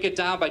break it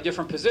down by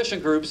different position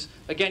groups,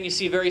 again, you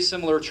see very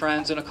similar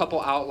trends and a couple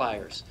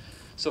outliers.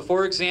 So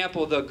for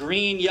example, the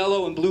green,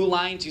 yellow, and blue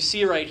lines you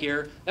see right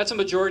here, that's a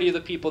majority of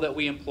the people that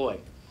we employ.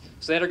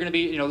 So that are going to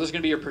be, you know, those are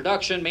going to be your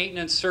production,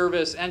 maintenance,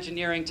 service,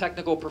 engineering,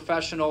 technical,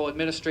 professional,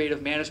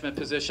 administrative, management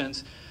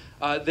positions.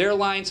 Their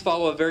lines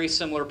follow a very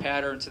similar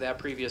pattern to that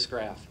previous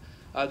graph.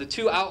 The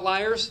two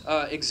outliers,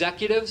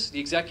 executives, the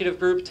executive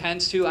group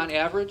tends to, on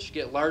average,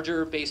 get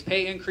larger base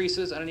pay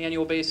increases on an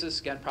annual basis.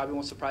 Again, probably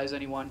won't surprise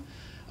anyone.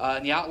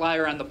 And the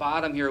outlier on the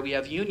bottom here, we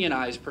have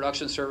unionized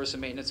production, service,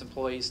 and maintenance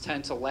employees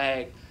tend to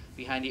lag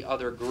behind the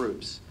other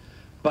groups.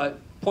 But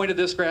point of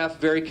this graph,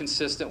 very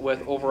consistent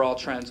with overall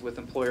trends with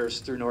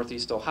employers through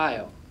Northeast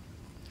Ohio.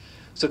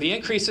 So the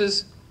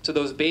increases to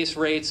those base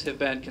rates have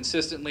been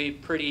consistently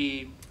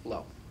pretty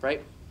low,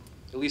 right?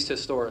 At least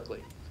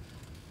historically.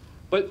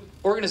 But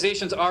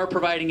organizations are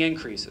providing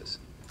increases.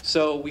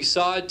 So we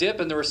saw a dip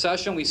in the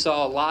recession. We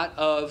saw a lot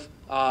of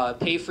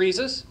pay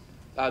freezes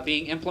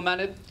being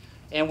implemented.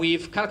 And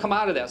we've kind of come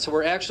out of that. So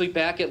we're actually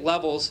back at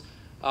levels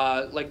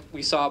like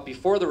we saw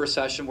before the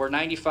recession, where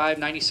 95,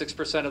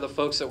 96% of the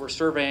folks that we're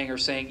surveying are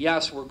saying,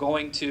 yes, we're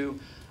going to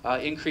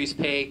increase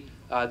pay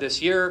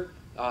this year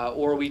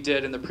or we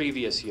did in the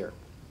previous year.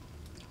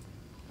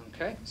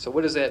 Okay, so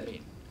what does that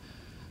mean?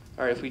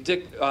 All right, if we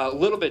dig a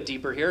little bit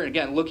deeper here, and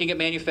again, looking at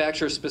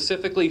manufacturers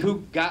specifically, who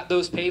got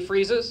those pay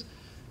freezes,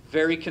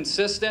 very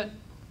consistent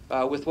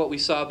with what we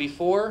saw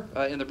before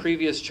in the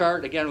previous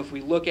chart. Again, if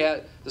we look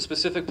at the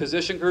specific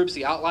position groups,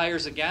 the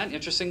outliers, again,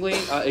 interestingly,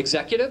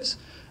 executives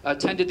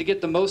tended to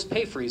get the most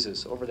pay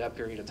freezes over that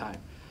period of time,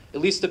 at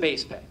least the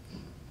base pay,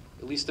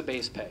 at least the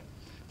base pay.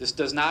 This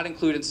does not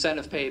include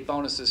incentive pay,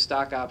 bonuses,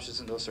 stock options,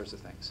 and those sorts of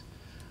things.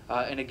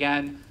 And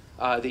again,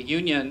 the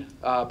union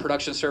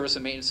production, service,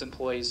 and maintenance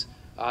employees,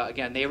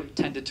 again, they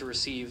tended to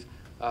receive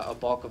a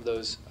bulk of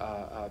those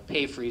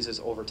pay freezes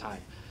over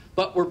time.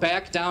 But we're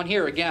back down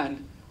here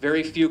again.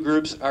 Very few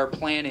groups are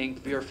planning,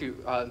 very few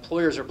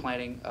employers are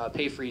planning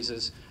pay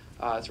freezes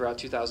throughout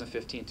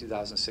 2015,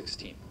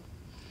 2016.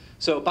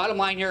 So bottom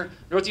line here,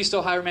 Northeast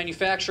Ohio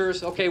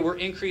manufacturers, okay, we're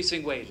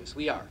increasing wages.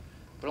 We are,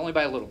 but only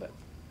by a little bit,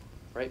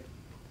 right?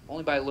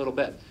 Only by a little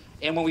bit.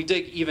 And when we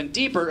dig even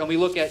deeper and we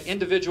look at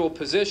individual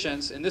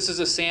positions, and this is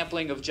a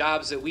sampling of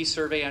jobs that we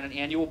survey on an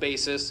annual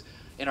basis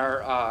in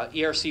our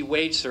ERC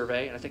wage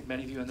survey, and I think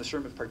many of you in this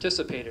room have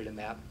participated in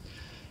that.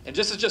 And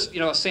this is just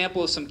a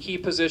sample of some key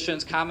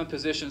positions, common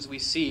positions we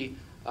see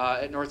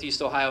at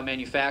Northeast Ohio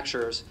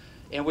manufacturers.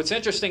 And what's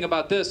interesting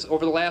about this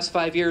over the last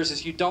 5 years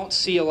is you don't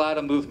see a lot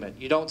of movement.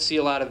 You don't see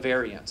a lot of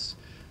variance.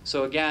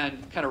 So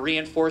again, kind of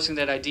reinforcing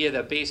that idea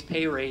that base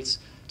pay rates,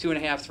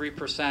 2.5%,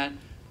 3%,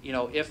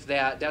 if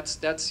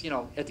that's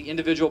at the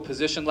individual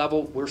position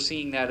level, we're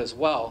seeing that as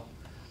well.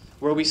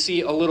 Where we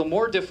see a little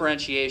more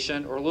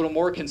differentiation or a little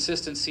more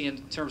consistency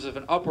in terms of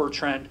an upward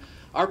trend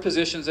are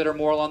positions that are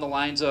more along the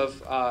lines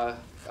of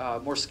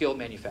more skilled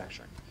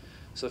manufacturing.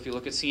 So if you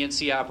look at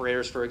CNC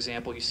operators, for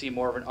example, you see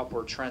more of an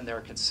upward trend there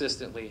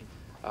consistently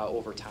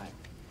over time.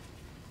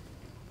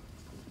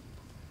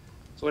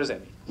 So what does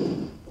that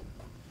mean?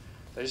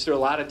 I just threw a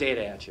lot of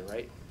data at you,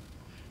 right?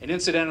 And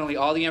incidentally,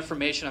 all the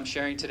information I'm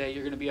sharing today,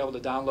 you're going to be able to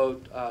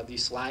download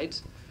these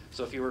slides.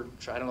 So if you were,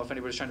 I don't know if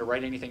anybody's trying to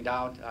write anything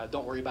down,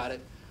 don't worry about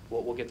it.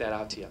 We'll get that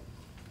out to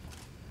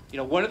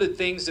you. One of the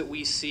things that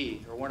we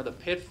see, or one of the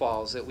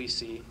pitfalls that we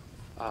see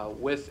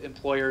with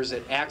employers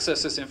that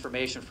access this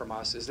information from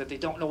us is that they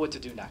don't know what to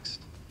do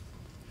next.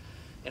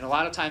 And a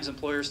lot of times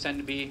employers tend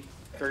to be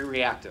very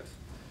reactive.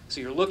 So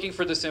you're looking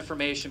for this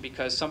information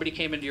because somebody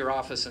came into your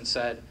office and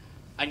said,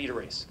 I need a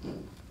raise.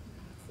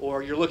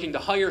 Or you're looking to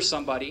hire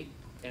somebody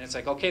and it's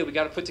like, okay, we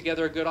got to put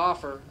together a good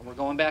offer and we're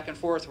going back and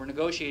forth, we're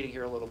negotiating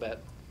here a little bit.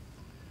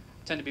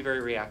 Tend to be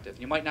very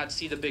reactive. You might not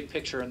see the big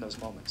picture in those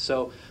moments.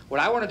 So what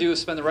I want to do is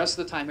spend the rest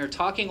of the time here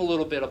talking a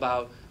little bit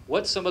about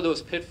what some of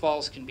those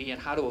pitfalls can be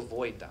and how to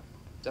avoid them.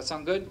 Does that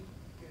sound good?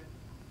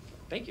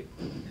 Thank you.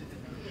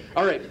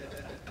 All right.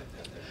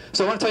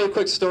 So I want to tell you a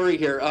quick story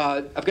here.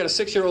 I've got a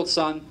 6-year-old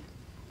son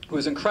who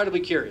is incredibly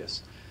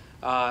curious.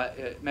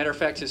 Matter of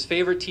fact, his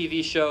favorite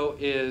TV show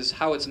is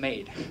How It's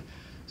Made.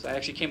 So I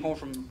actually came home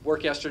from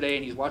work yesterday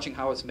and he's watching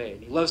How It's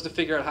Made. He loves to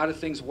figure out how do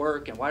things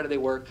work and why do they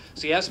work.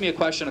 So he asked me a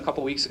question a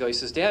couple weeks ago. He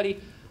says, Daddy,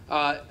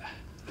 how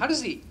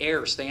does the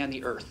air stay on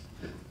the earth?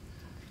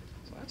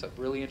 So that's a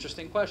really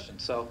interesting question.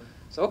 So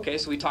okay,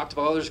 so we talked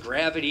about there's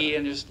gravity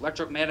and there's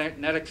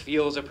electromagnetic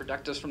fields that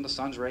protect us from the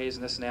sun's rays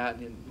and this and that.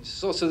 And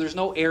so there's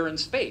no air in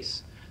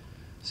space.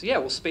 So yeah,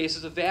 well, space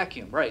is a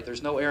vacuum, right?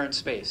 There's no air in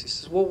space. He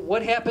says, well,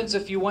 what happens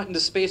if you went into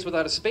space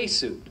without a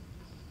spacesuit?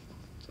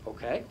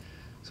 Okay.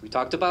 So we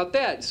talked about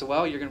that. So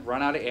well, you're going to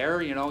run out of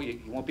air. You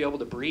won't be able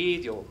to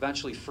breathe. You'll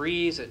eventually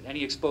freeze. And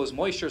any exposed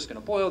moisture is going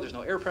to boil. There's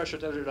no air pressure.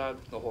 The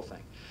whole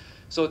thing.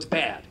 So it's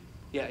bad.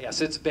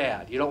 Yes, it's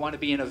bad. You don't want to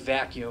be in a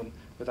vacuum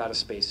without a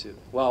spacesuit.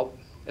 Well,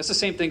 it's the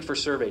same thing for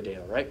survey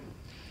data, right?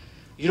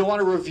 You don't want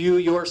to review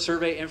your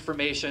survey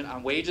information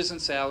on wages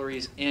and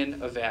salaries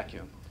in a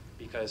vacuum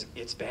because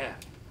it's bad.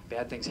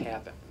 Bad things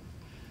happen.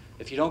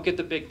 If you don't get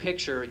the big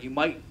picture, you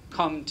might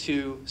come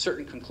to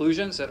certain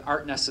conclusions that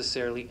aren't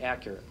necessarily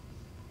accurate.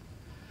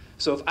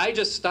 So if I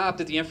just stopped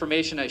at the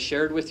information I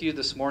shared with you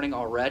this morning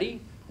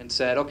already and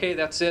said, okay,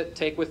 that's it,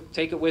 take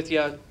it with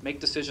you, make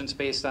decisions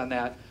based on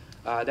that,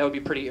 that would be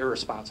pretty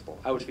irresponsible.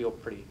 I would feel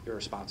pretty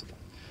irresponsible.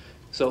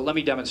 So let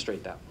me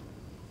demonstrate that.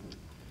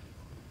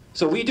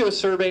 So we do a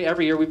survey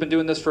every year. We've been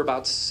doing this for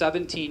about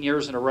 17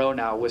 years in a row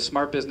now with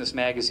Smart Business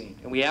Magazine.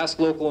 And we ask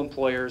local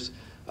employers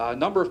a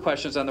number of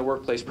questions on their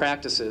workplace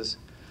practices,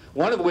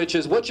 one of which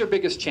is, what's your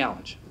biggest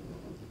challenge?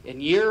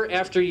 And year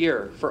after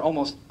year, for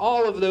almost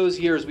all of those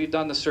years we've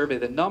done the survey,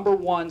 the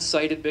 #1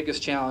 cited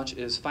biggest challenge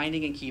is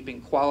finding and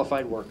keeping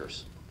qualified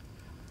workers.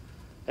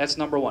 That's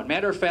 #1.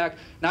 Matter of fact,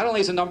 not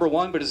only is it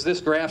 #1, but as this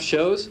graph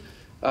shows,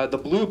 the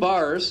blue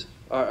bars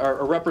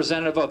are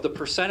representative of the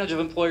percentage of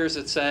employers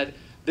that said,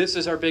 this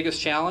is our biggest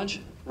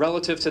challenge,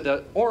 relative to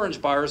the orange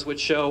bars,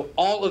 which show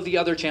all of the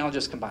other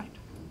challenges combined.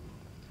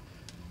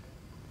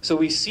 So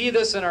we see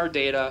this in our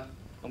data,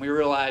 and we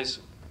realize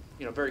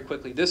very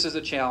quickly, this is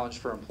a challenge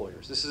for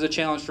employers. This is a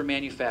challenge for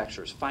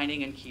manufacturers,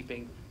 finding and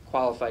keeping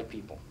qualified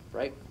people,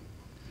 right?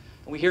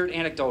 And we hear it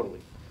anecdotally.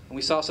 And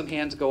we saw some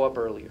hands go up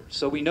earlier.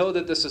 So we know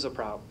that this is a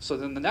problem. So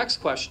then the next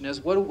question is,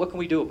 what can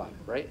we do about it,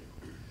 right?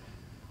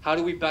 How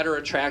do we better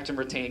attract and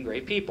retain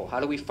great people? How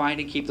do we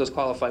find and keep those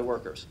qualified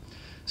workers?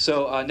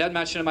 So Ned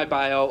mentioned in my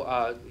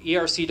bio,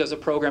 ERC does a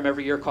program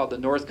every year called the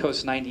North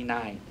Coast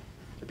 99.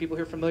 Are people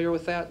here familiar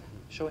with that?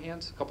 Show of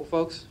hands, a couple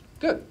folks?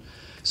 Good.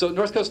 So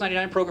North Coast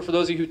 99 program, for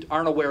those of you who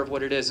aren't aware of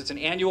what it is, it's an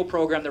annual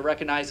program that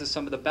recognizes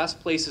some of the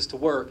best places to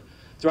work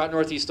throughout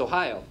Northeast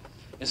Ohio.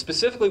 And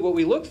specifically what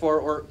we look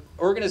for are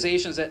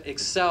organizations that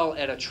excel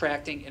at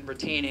attracting and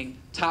retaining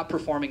top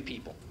performing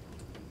people.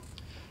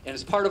 And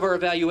as part of our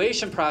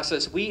evaluation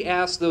process, we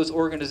ask those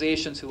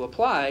organizations who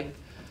apply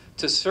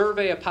to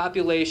survey a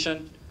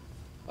population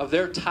of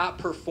their top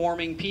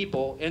performing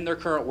people in their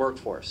current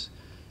workforce.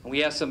 And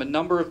we ask them a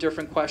number of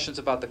different questions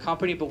about the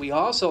company, but we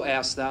also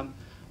ask them,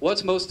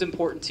 what's most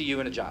important to you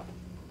in a job?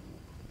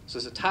 So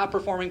as a top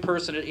performing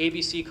person at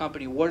ABC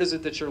company, what is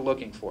it that you're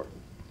looking for?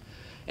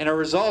 And our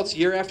results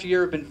year after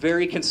year have been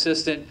very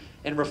consistent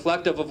and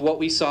reflective of what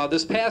we saw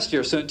this past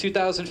year. So in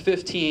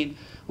 2015,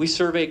 we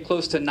surveyed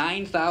close to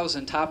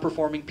 9,000 top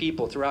performing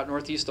people throughout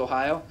Northeast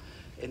Ohio,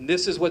 and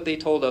this is what they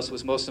told us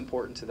was most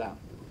important to them.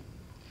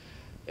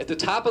 At the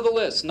top of the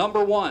list,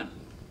 number one,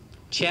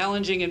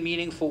 challenging and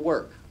meaningful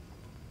work.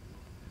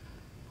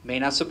 May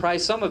not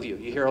surprise some of you.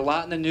 You hear a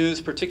lot in the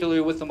news,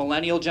 particularly with the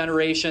millennial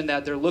generation,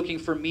 that they're looking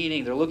for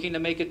meaning, they're looking to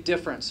make a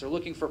difference, they're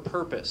looking for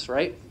purpose,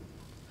 right?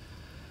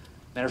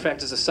 Matter of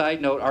fact, as a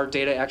side note, our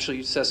data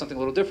actually says something a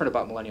little different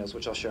about millennials,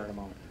 which I'll share in a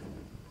moment.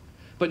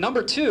 But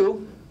number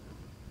two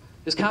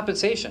is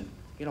compensation.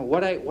 You know,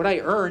 what I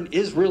earn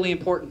is really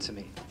important to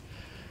me.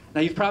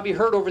 Now, you've probably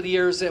heard over the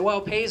years that, well,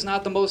 pay is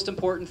not the most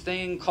important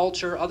thing,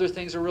 culture, other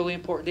things are really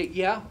important.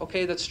 Yeah,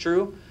 okay, that's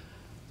true.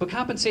 But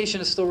compensation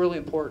is still really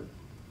important.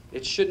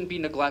 It shouldn't be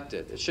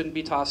neglected. It shouldn't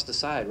be tossed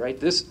aside, right?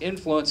 This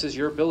influences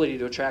your ability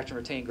to attract and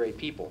retain great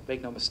people.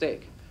 Make no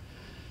mistake.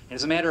 And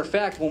as a matter of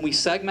fact, when we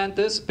segment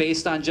this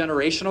based on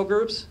generational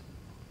groups,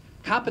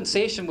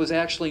 compensation was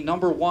actually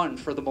number one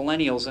for the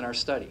millennials in our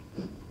study.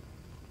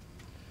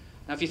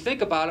 Now, if you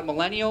think about it,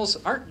 millennials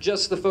aren't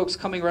just the folks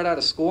coming right out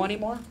of school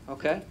anymore,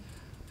 okay?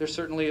 There's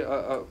certainly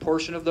a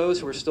portion of those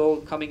who are still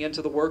coming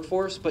into the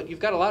workforce, but you've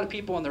got a lot of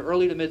people in their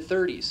early to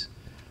mid-30s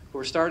who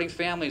are starting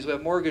families, who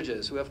have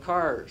mortgages, who have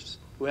cars,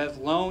 who have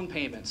loan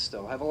payments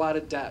still, have a lot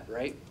of debt,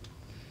 right?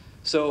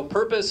 So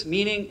purpose,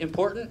 meaning,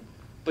 important,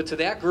 but to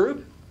that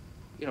group,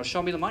 you know,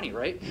 show me the money,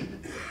 right?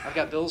 I've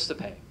got bills to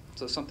pay.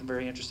 So something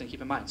very interesting to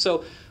keep in mind.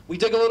 So we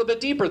dig a little bit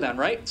deeper then,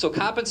 right? So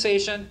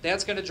compensation,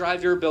 that's going to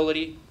drive your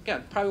ability.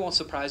 Again, probably won't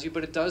surprise you,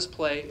 but it does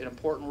play an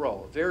important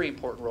role, a very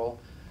important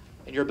role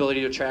in your ability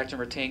to attract and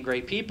retain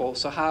great people.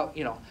 So how,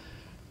 you know,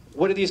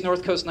 what do these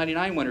North Coast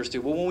 99 winners do?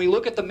 Well, when we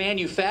look at the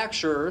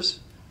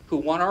manufacturers who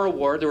won our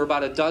award, there were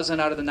about a dozen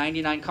out of the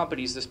 99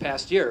 companies this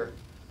past year.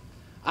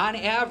 On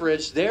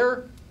average,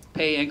 their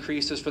pay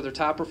increases for their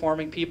top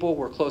performing people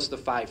were close to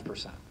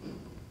 5%.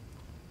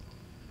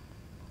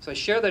 So I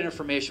share that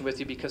information with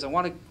you because I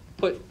want to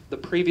put the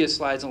previous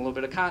slides in a little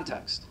bit of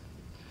context.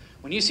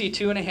 When you see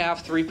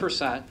 2.5%,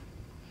 3%,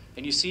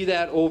 and you see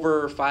that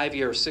over 5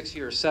 years, 6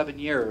 years, 7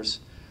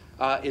 years,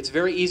 it's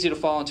very easy to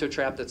fall into a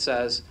trap that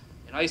says,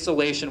 in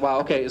isolation, wow,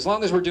 okay, as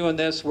long as we're doing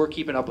this, we're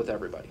keeping up with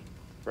everybody,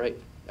 right?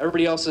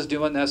 Everybody else is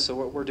doing this,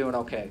 so we're doing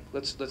okay.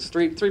 Let's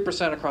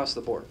 3% across the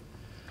board.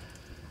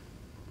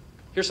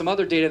 Here's some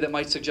other data that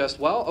might suggest,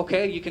 well,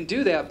 okay, you can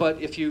do that,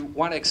 but if you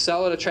want to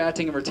excel at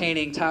attracting and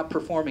retaining top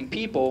performing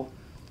people,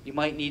 you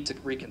might need to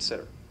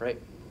reconsider, right?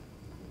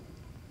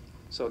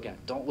 So again,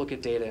 don't look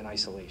at data in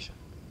isolation.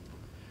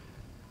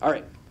 All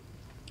right,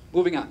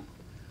 moving on.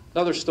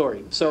 Another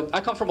story. So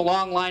I come from a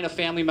long line of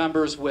family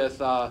members with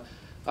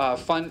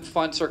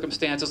fun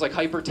circumstances like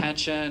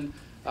hypertension,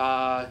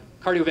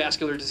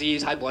 cardiovascular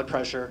disease, high blood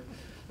pressure,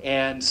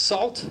 and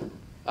salt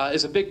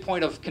is a big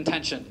point of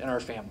contention in our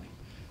family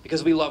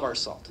because we love our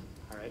salt,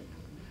 all right?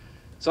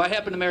 So I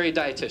happen to marry a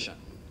dietitian,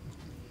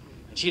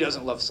 and she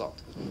doesn't love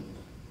salt.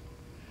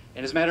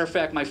 And as a matter of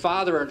fact, my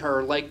father and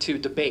her like to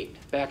debate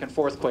back and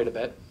forth quite a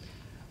bit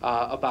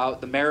about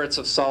the merits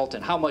of salt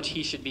and how much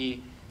he should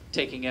be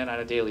taking in on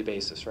a daily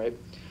basis, right?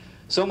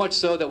 So much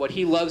so that what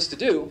he loves to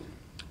do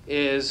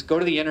is go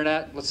to the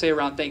internet, let's say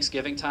around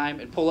Thanksgiving time,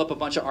 and pull up a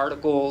bunch of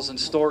articles and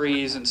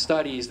stories and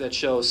studies that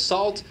show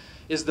salt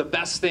is the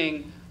best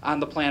thing on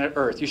the planet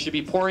Earth. You should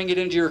be pouring it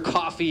into your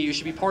coffee, you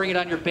should be pouring it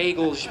on your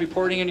bagels, you should be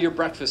pouring it into your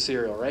breakfast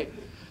cereal, right?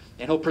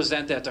 And he'll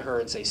present that to her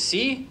and say,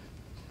 see,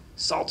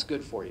 salt's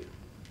good for you,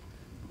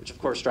 which of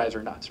course drives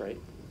her nuts, right?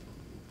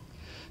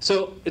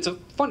 So it's a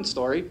fun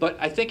story, but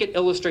I think it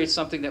illustrates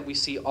something that we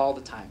see all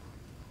the time.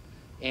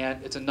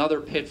 And it's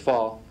another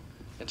pitfall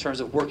in terms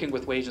of working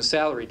with wage and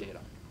salary data.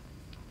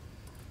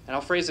 And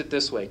I'll phrase it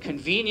this way.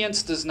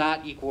 Convenience does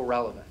not equal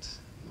relevance.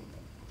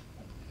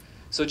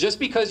 So just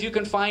because you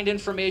can find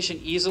information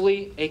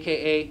easily,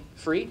 AKA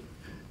free,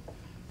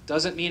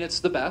 doesn't mean it's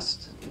the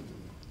best.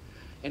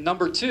 And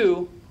number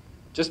two,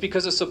 just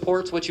because it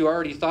supports what you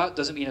already thought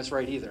doesn't mean it's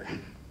right either.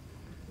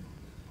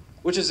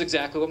 Which is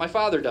exactly what my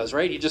father does,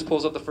 right? He just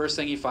pulls up the first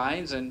thing he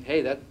finds and,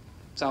 hey, that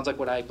Sounds like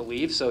what I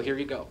believe, so here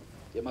you go.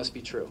 It must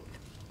be true.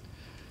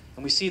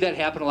 And we see that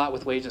happen a lot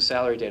with wage and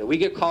salary data. We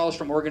get calls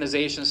from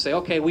organizations say,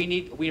 okay,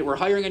 we're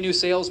hiring a new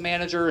sales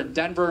manager in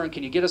Denver, and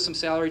can you get us some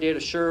salary data?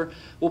 Sure.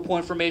 We'll pull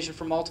information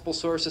from multiple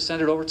sources,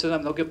 send it over to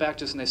them. They'll get back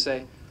to us and they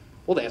say,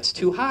 well, that's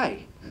too high.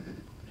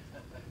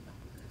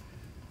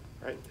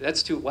 Right?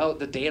 That's too, well,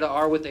 the data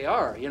are what they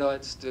are. You know,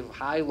 it's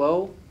high,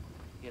 low,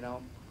 you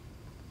know,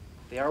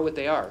 they are what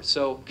they are.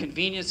 So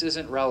convenience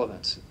isn't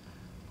relevance.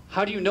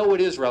 How do you know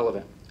what is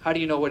relevant? How do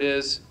you know what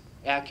is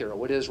accurate,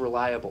 what is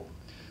reliable?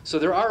 So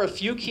there are a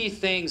few key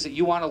things that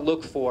you want to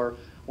look for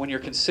when you're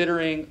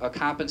considering a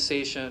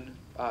compensation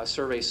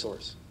survey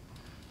source.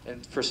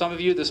 And for some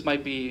of you, this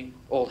might be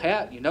old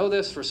hat. You know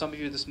this. For some of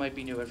you, this might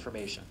be new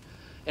information.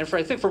 And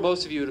I think for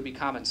most of you, it'll be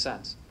common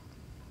sense.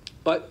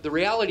 But the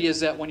reality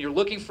is that when you're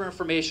looking for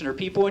information, or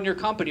people in your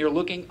company are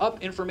looking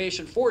up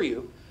information for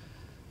you,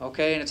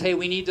 okay, and it's, hey,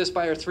 we need this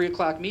by our 3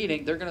 o'clock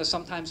meeting, they're going to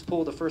sometimes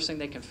pull the first thing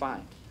they can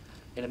find.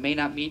 And it may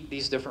not meet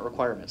these different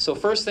requirements. So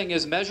first thing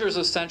is measures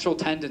of central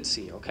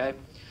tendency, okay?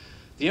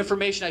 The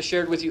information I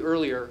shared with you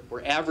earlier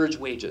were average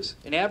wages.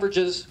 And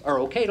averages are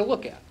okay to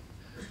look at,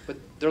 but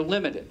they're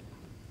limited.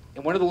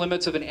 And one of the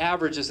limits of an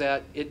average is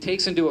that it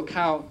takes into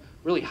account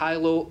really high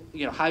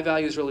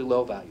values, really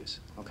low values,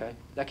 okay?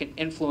 That can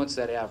influence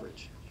that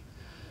average.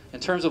 In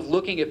terms of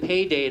looking at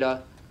pay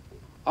data,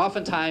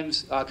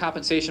 oftentimes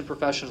compensation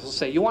professionals will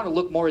say, you want to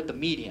look more at the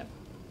median.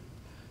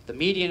 The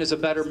median is a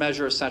better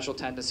measure of central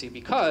tendency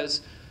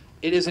because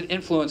it isn't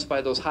influenced by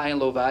those high and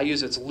low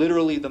values. It's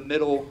literally the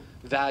middle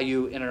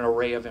value in an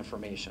array of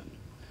information.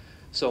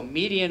 So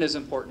median is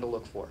important to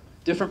look for.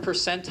 Different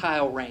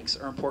percentile ranks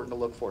are important to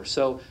look for.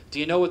 So do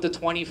you know what the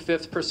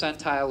 25th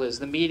percentile is?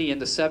 The median,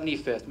 the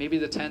 75th, maybe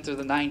the 10th or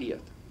the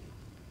 90th.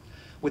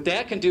 What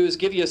that can do is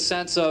give you a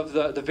sense of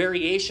the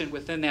variation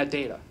within that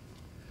data.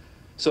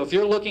 So if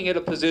you're looking at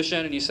a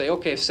position and you say,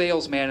 okay,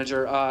 sales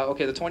manager,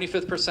 okay, the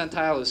 25th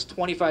percentile is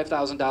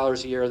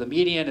 $25,000 a year, the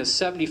median is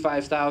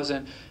 $75,000,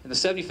 and the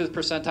 75th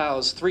percentile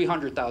is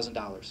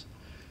 $300,000.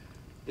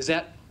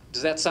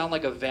 Does that sound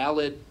like a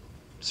valid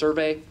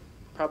survey?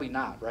 Probably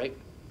not, right?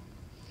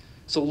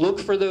 So look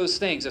for those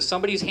things. If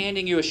somebody's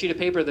handing you a sheet of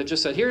paper that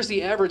just said, here's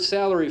the average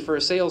salary for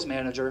a sales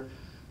manager,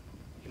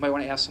 you might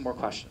want to ask some more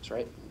questions,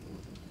 right?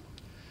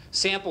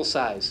 Sample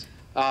size.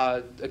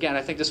 Again,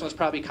 I think this one's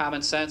probably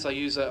common sense. I'll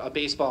use a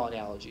baseball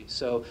analogy.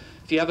 So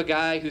if you have a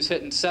guy who's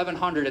hitting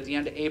 700 at the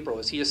end of April,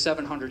 is he a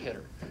 700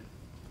 hitter?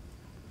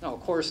 No,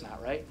 of course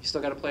not, right? You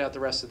still got to play out the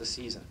rest of the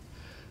season.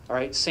 All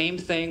right, same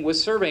thing with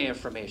survey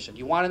information.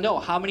 You want to know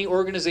how many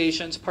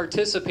organizations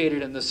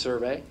participated in this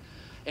survey.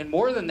 And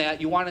more than that,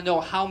 you want to know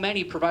how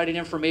many provided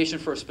information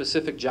for a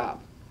specific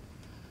job.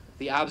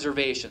 The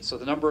observation, so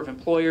the number of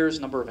employers,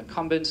 number of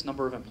incumbents,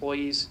 number of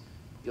employees.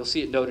 You'll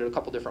see it noted a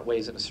couple different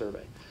ways in a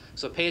survey.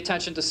 So pay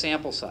attention to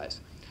sample size.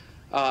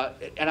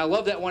 And I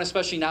love that one,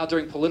 especially now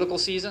during political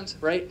seasons,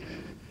 right?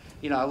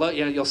 You know,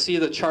 you'll see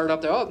the chart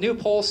up there. Oh, new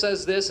poll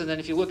says this, and then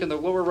if you look in the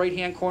lower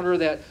right-hand corner,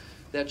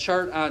 that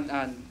chart on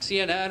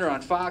CNN or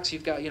on Fox,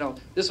 you've got, you know,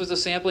 this was a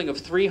sampling of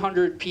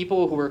 300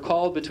 people who were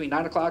called between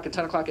 9 o'clock and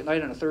 10 o'clock at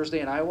night on a Thursday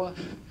in Iowa.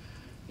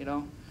 You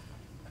know,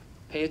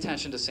 pay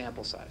attention to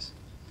sample size.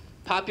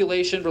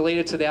 Population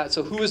related to that,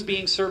 so who is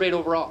being surveyed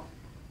overall?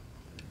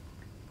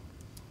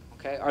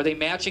 Okay, are they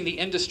matching the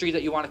industry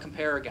that you want to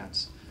compare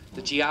against?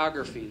 The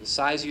geography, the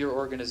size of your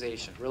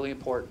organization, really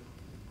important.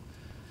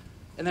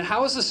 And then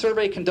how is the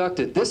survey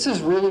conducted? This is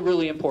really,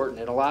 really important,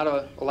 and a lot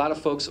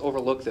of folks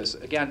overlook this.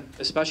 Again,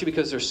 especially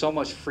because there's so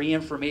much free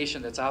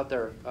information that's out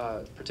there,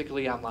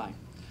 particularly online.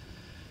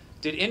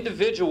 Did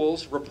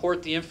individuals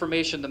report the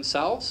information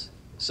themselves?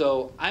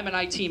 So I'm an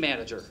IT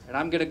manager, and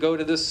I'm going to go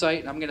to this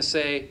site, and I'm going to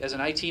say, as an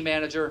IT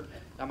manager,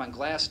 I'm on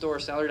Glassdoor,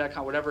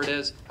 Salary.com, whatever it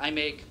is, I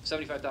make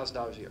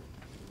 $75,000 a year.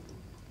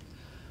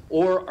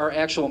 Or are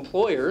actual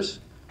employers,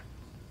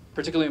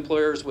 particularly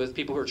employers with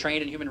people who are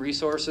trained in human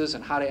resources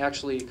and how to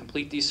actually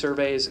complete these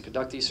surveys and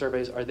conduct these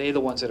surveys, are they the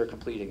ones that are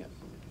completing it?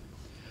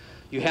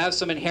 You have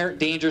some inherent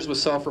dangers with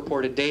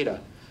self-reported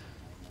data,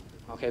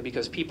 okay,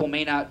 because people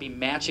may not be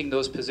matching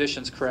those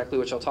positions correctly,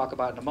 which I'll talk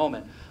about in a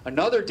moment.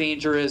 Another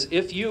danger is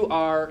if you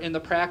are in the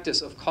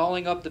practice of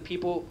calling up the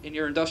people in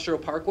your industrial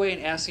parkway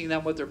and asking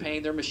them what they're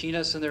paying their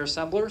machinists and their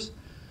assemblers,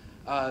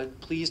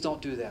 please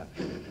don't do that.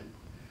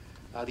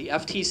 The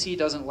FTC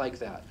doesn't like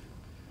that.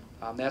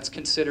 That's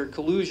considered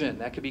collusion.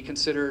 That could be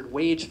considered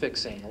wage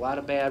fixing. A lot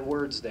of bad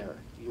words there.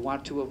 You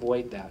want to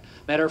avoid that.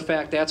 Matter of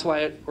fact, that's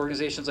why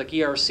organizations like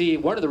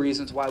ERC, one of the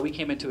reasons why we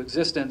came into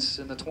existence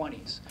in the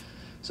 20s.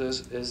 So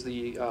as the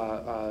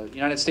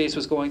United States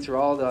was going through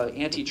all the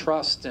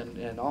antitrust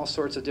and all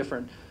sorts of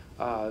different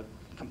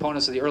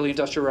components of the early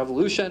Industrial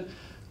Revolution,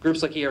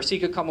 groups like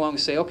ERC could come along and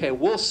say, okay,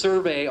 we'll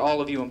survey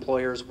all of you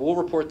employers. We'll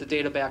report the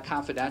data back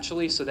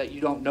confidentially so that you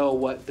don't know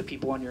what the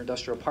people on your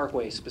industrial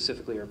parkway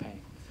specifically are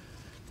paying.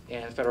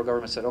 And the federal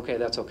government said, okay,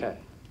 that's okay.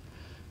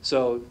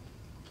 So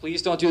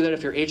please don't do that.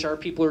 If your HR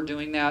people are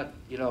doing that,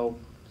 you know,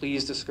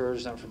 please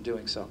discourage them from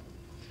doing so.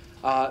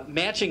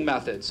 Matching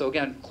methods. So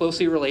again,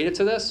 closely related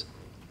to this.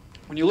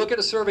 When you look at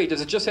a survey, does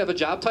it just have a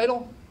job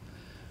title?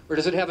 Or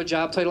does it have a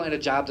job title and a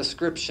job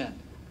description?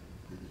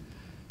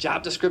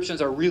 Job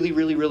descriptions are really,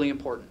 really, really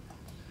important.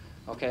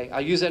 Okay,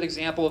 I'll use that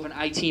example of an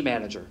IT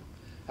manager.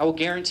 I will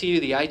guarantee you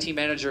the IT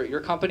manager at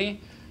your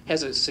company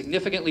has a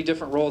significantly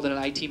different role than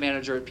an IT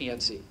manager at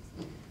PNC.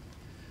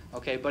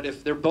 Okay, but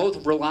if they're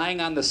both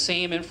relying on the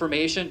same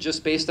information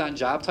just based on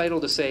job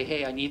title to say,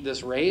 hey, I need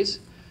this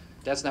raise,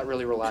 that's not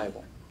really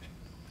reliable.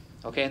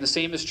 Okay, and the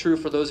same is true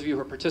for those of you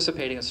who are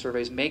participating in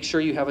surveys. Make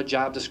sure you have a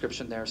job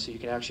description there so you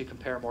can actually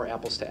compare more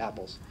apples to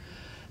apples.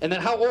 And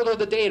then how old are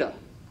the data?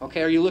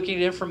 Okay, are you looking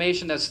at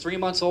information that's 3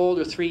 months old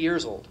or 3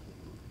 years old?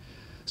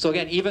 So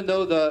again, even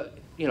though the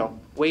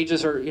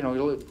wages are 2,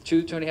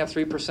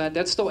 2.5%, 3%,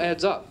 that still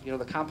adds up.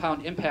 The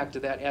compound impact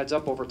of that adds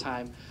up over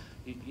time.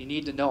 You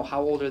need to know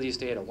how old are these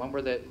data? When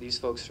were these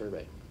folks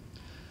surveyed?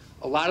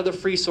 A lot of the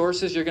free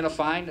sources you're going to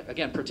find,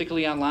 again,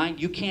 particularly online,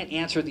 you can't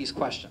answer these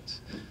questions.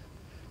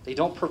 They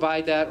don't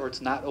provide that, or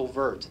it's not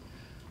overt.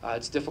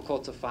 It's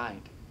difficult to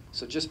find.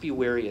 So just be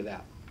wary of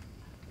that.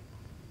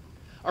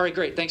 All right,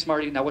 great. Thanks,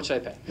 Marty. Now, what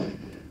should I pay?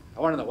 I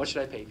want to know, what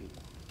should I pay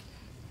people?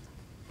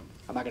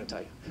 I'm not going to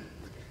tell you.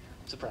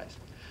 Surprise.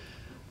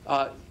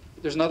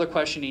 There's another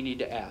question you need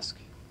to ask.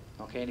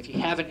 Okay, and if you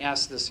haven't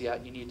asked this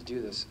yet, you need to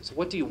do this. So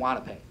what do you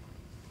want to pay?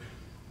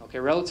 Okay,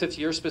 relative to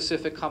your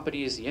specific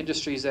companies, the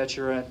industries that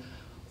you're in,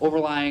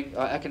 overlying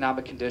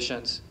economic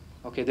conditions.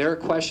 Okay, there are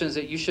questions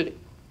that you should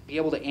be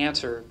able to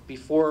answer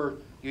before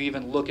you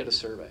even look at a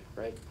survey,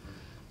 right?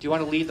 Do you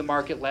want to lead the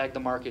market, lag the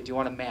market? Do you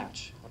want to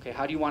match? Okay,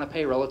 how do you want to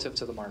pay relative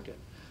to the market?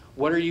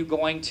 What are you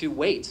going to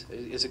weight?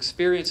 Is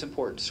experience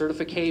important?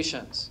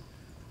 Certifications,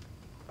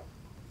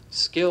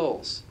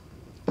 skills,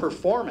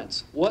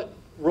 performance. What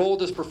role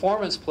does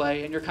performance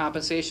play in your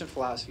compensation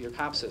philosophy, your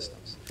comp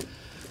systems?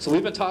 So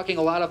we've been talking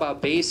a lot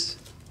about base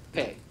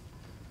pay.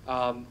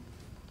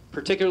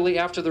 Particularly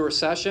after the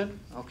recession,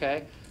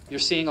 okay, you're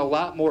seeing a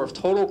lot more of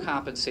total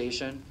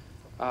compensation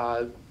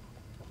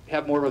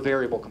have more of a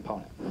variable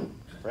component,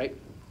 right?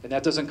 And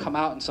that doesn't come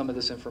out in some of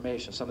this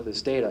information, some of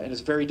this data. And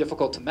it's very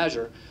difficult to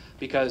measure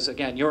because,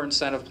 again, your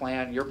incentive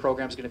plan, your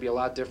program is going to be a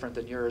lot different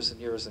than yours and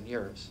yours and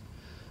yours.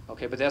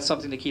 Okay, but that's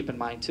something to keep in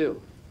mind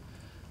too.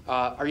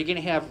 Are you going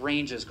to have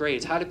ranges,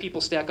 grades? How do people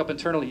stack up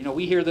internally?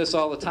 We hear this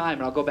all the time,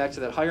 and I'll go back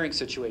to that hiring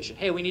situation.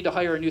 Hey, we need to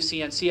hire a new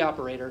CNC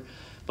operator,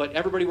 but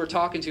everybody we're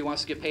talking to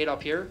wants to get paid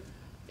up here.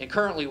 And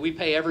currently, we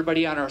pay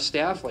everybody on our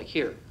staff like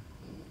here.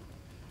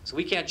 So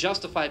we can't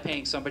justify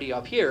paying somebody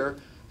up here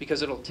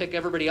because it'll tick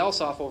everybody else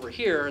off over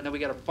here, and then we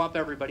got to bump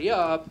everybody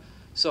up.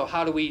 So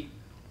how do we,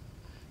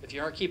 if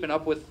you aren't keeping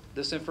up with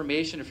this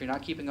information, if you're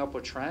not keeping up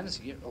with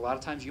trends, a lot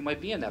of times you might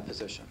be in that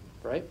position,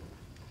 right?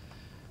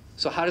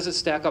 So how does it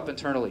stack up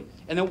internally?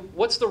 And then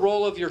what's the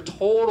role of your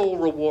total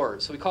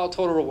rewards? So we call it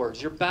total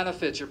rewards, your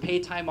benefits, your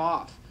paid time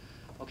off.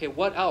 Okay,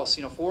 what else?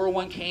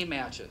 401k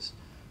matches,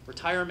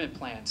 retirement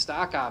plan,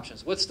 stock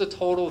options. What's the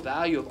total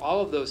value of all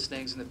of those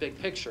things in the big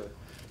picture?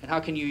 And how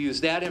can you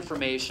use that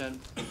information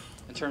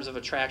in terms of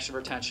attraction,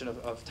 retention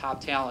of top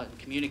talent, and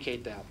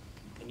communicate that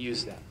and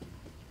use that?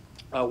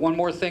 One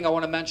more thing I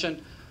want to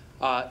mention,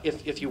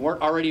 if you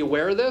weren't already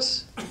aware of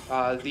this,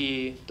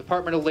 the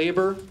Department of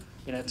Labor,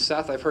 and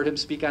Seth, I've heard him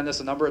speak on this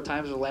a number of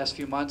times over the last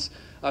few months.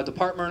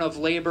 Department of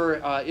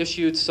Labor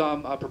issued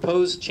some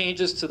proposed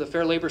changes to the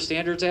Fair Labor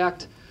Standards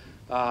Act.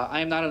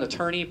 I am not an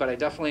attorney, but I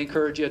definitely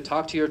encourage you to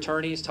talk to your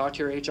attorneys, talk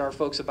to your HR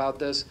folks about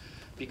this,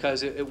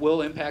 because it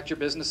will impact your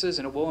businesses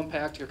and it will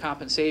impact your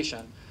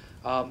compensation.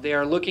 They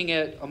are looking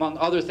at, among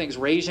other things,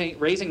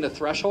 raising the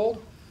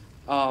threshold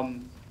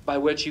by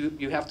which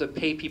you have to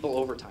pay people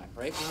overtime,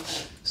 right?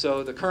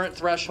 So the current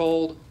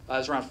threshold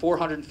is around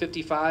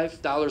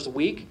 $455 a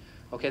week.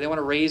 Okay, they want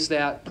to raise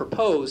that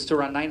proposed to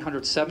around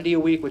 $970 a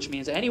week, which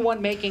means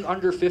anyone making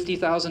under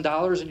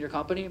 $50,000 in your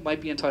company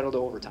might be entitled to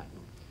overtime.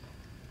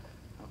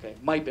 Okay,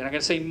 might be, and I'm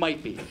going to say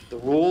might be. The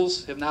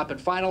rules have not been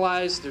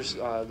finalized. There's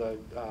the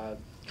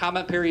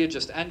comment period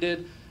just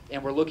ended,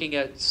 and we're looking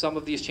at some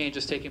of these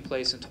changes taking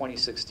place in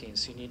 2016,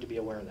 so you need to be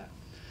aware of that.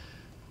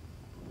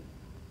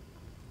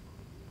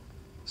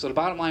 So the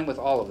bottom line with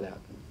all of that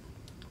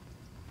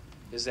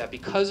is that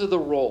because of the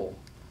role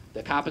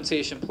that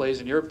compensation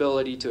plays in your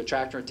ability to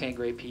attract and retain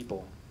great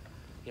people,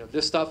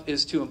 this stuff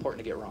is too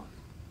important to get wrong.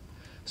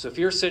 So if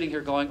you're sitting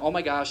here going, oh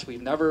my gosh,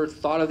 we've never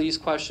thought of these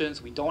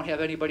questions, we don't have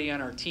anybody on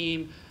our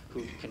team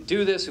who can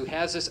do this, who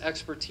has this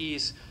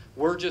expertise,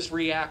 we're just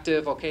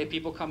reactive, okay,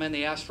 people come in,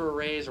 they ask for a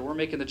raise, or we're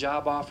making the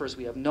job offers,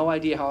 we have no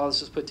idea how all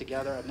this is put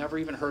together, I've never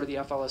even heard of the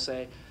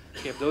FLSA.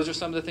 Okay, if those are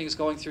some of the things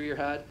going through your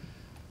head,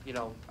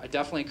 I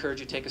definitely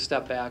encourage you to take a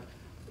step back.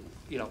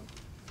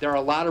 There are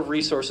a lot of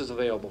resources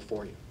available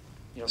for you.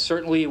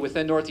 Certainly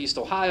within Northeast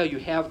Ohio, you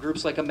have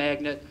groups like a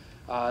Magnet,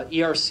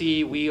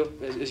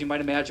 ERC. As you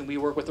might imagine, we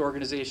work with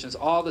organizations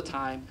all the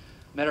time.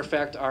 Matter of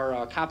fact, our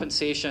head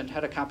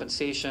of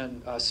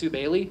compensation, Sue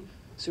Bailey.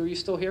 Sue, are you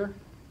still here?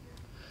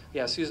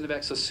 Yeah, Sue's in the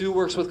back. So Sue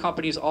works with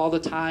companies all the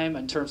time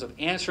in terms of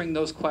answering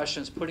those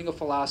questions, putting a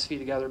philosophy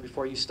together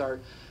before you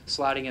start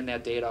slotting in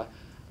that data.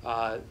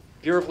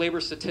 Bureau of Labor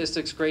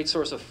Statistics, great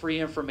source of free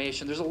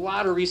information. There's a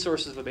lot of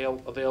resources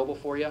available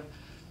for you.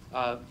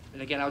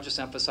 And again, I'll just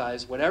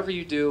emphasize, whatever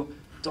you do,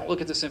 don't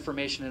look at this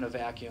information in a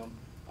vacuum,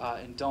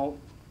 and don't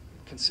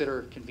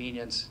consider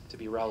convenience to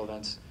be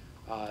relevant.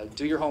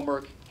 Do your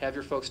homework, have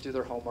your folks do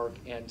their homework,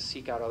 and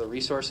seek out other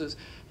resources.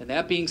 And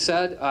that being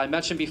said, I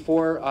mentioned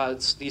before,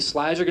 these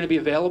slides are going to be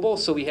available,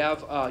 so we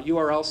have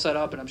URL set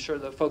up, and I'm sure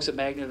the folks at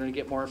Magnet are going to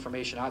get more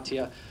information out to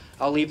you.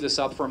 I'll leave this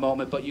up for a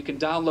moment, but you can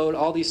download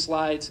all these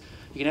slides.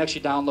 You can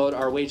actually download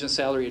our wage and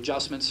salary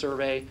adjustment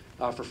survey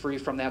for free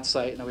from that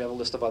site, and then we have a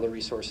list of other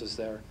resources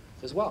there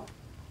as well.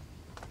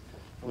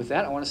 And with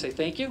that, I want to say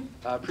thank you.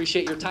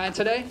 Appreciate your time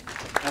today,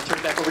 and I'll turn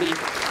it back over to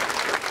you.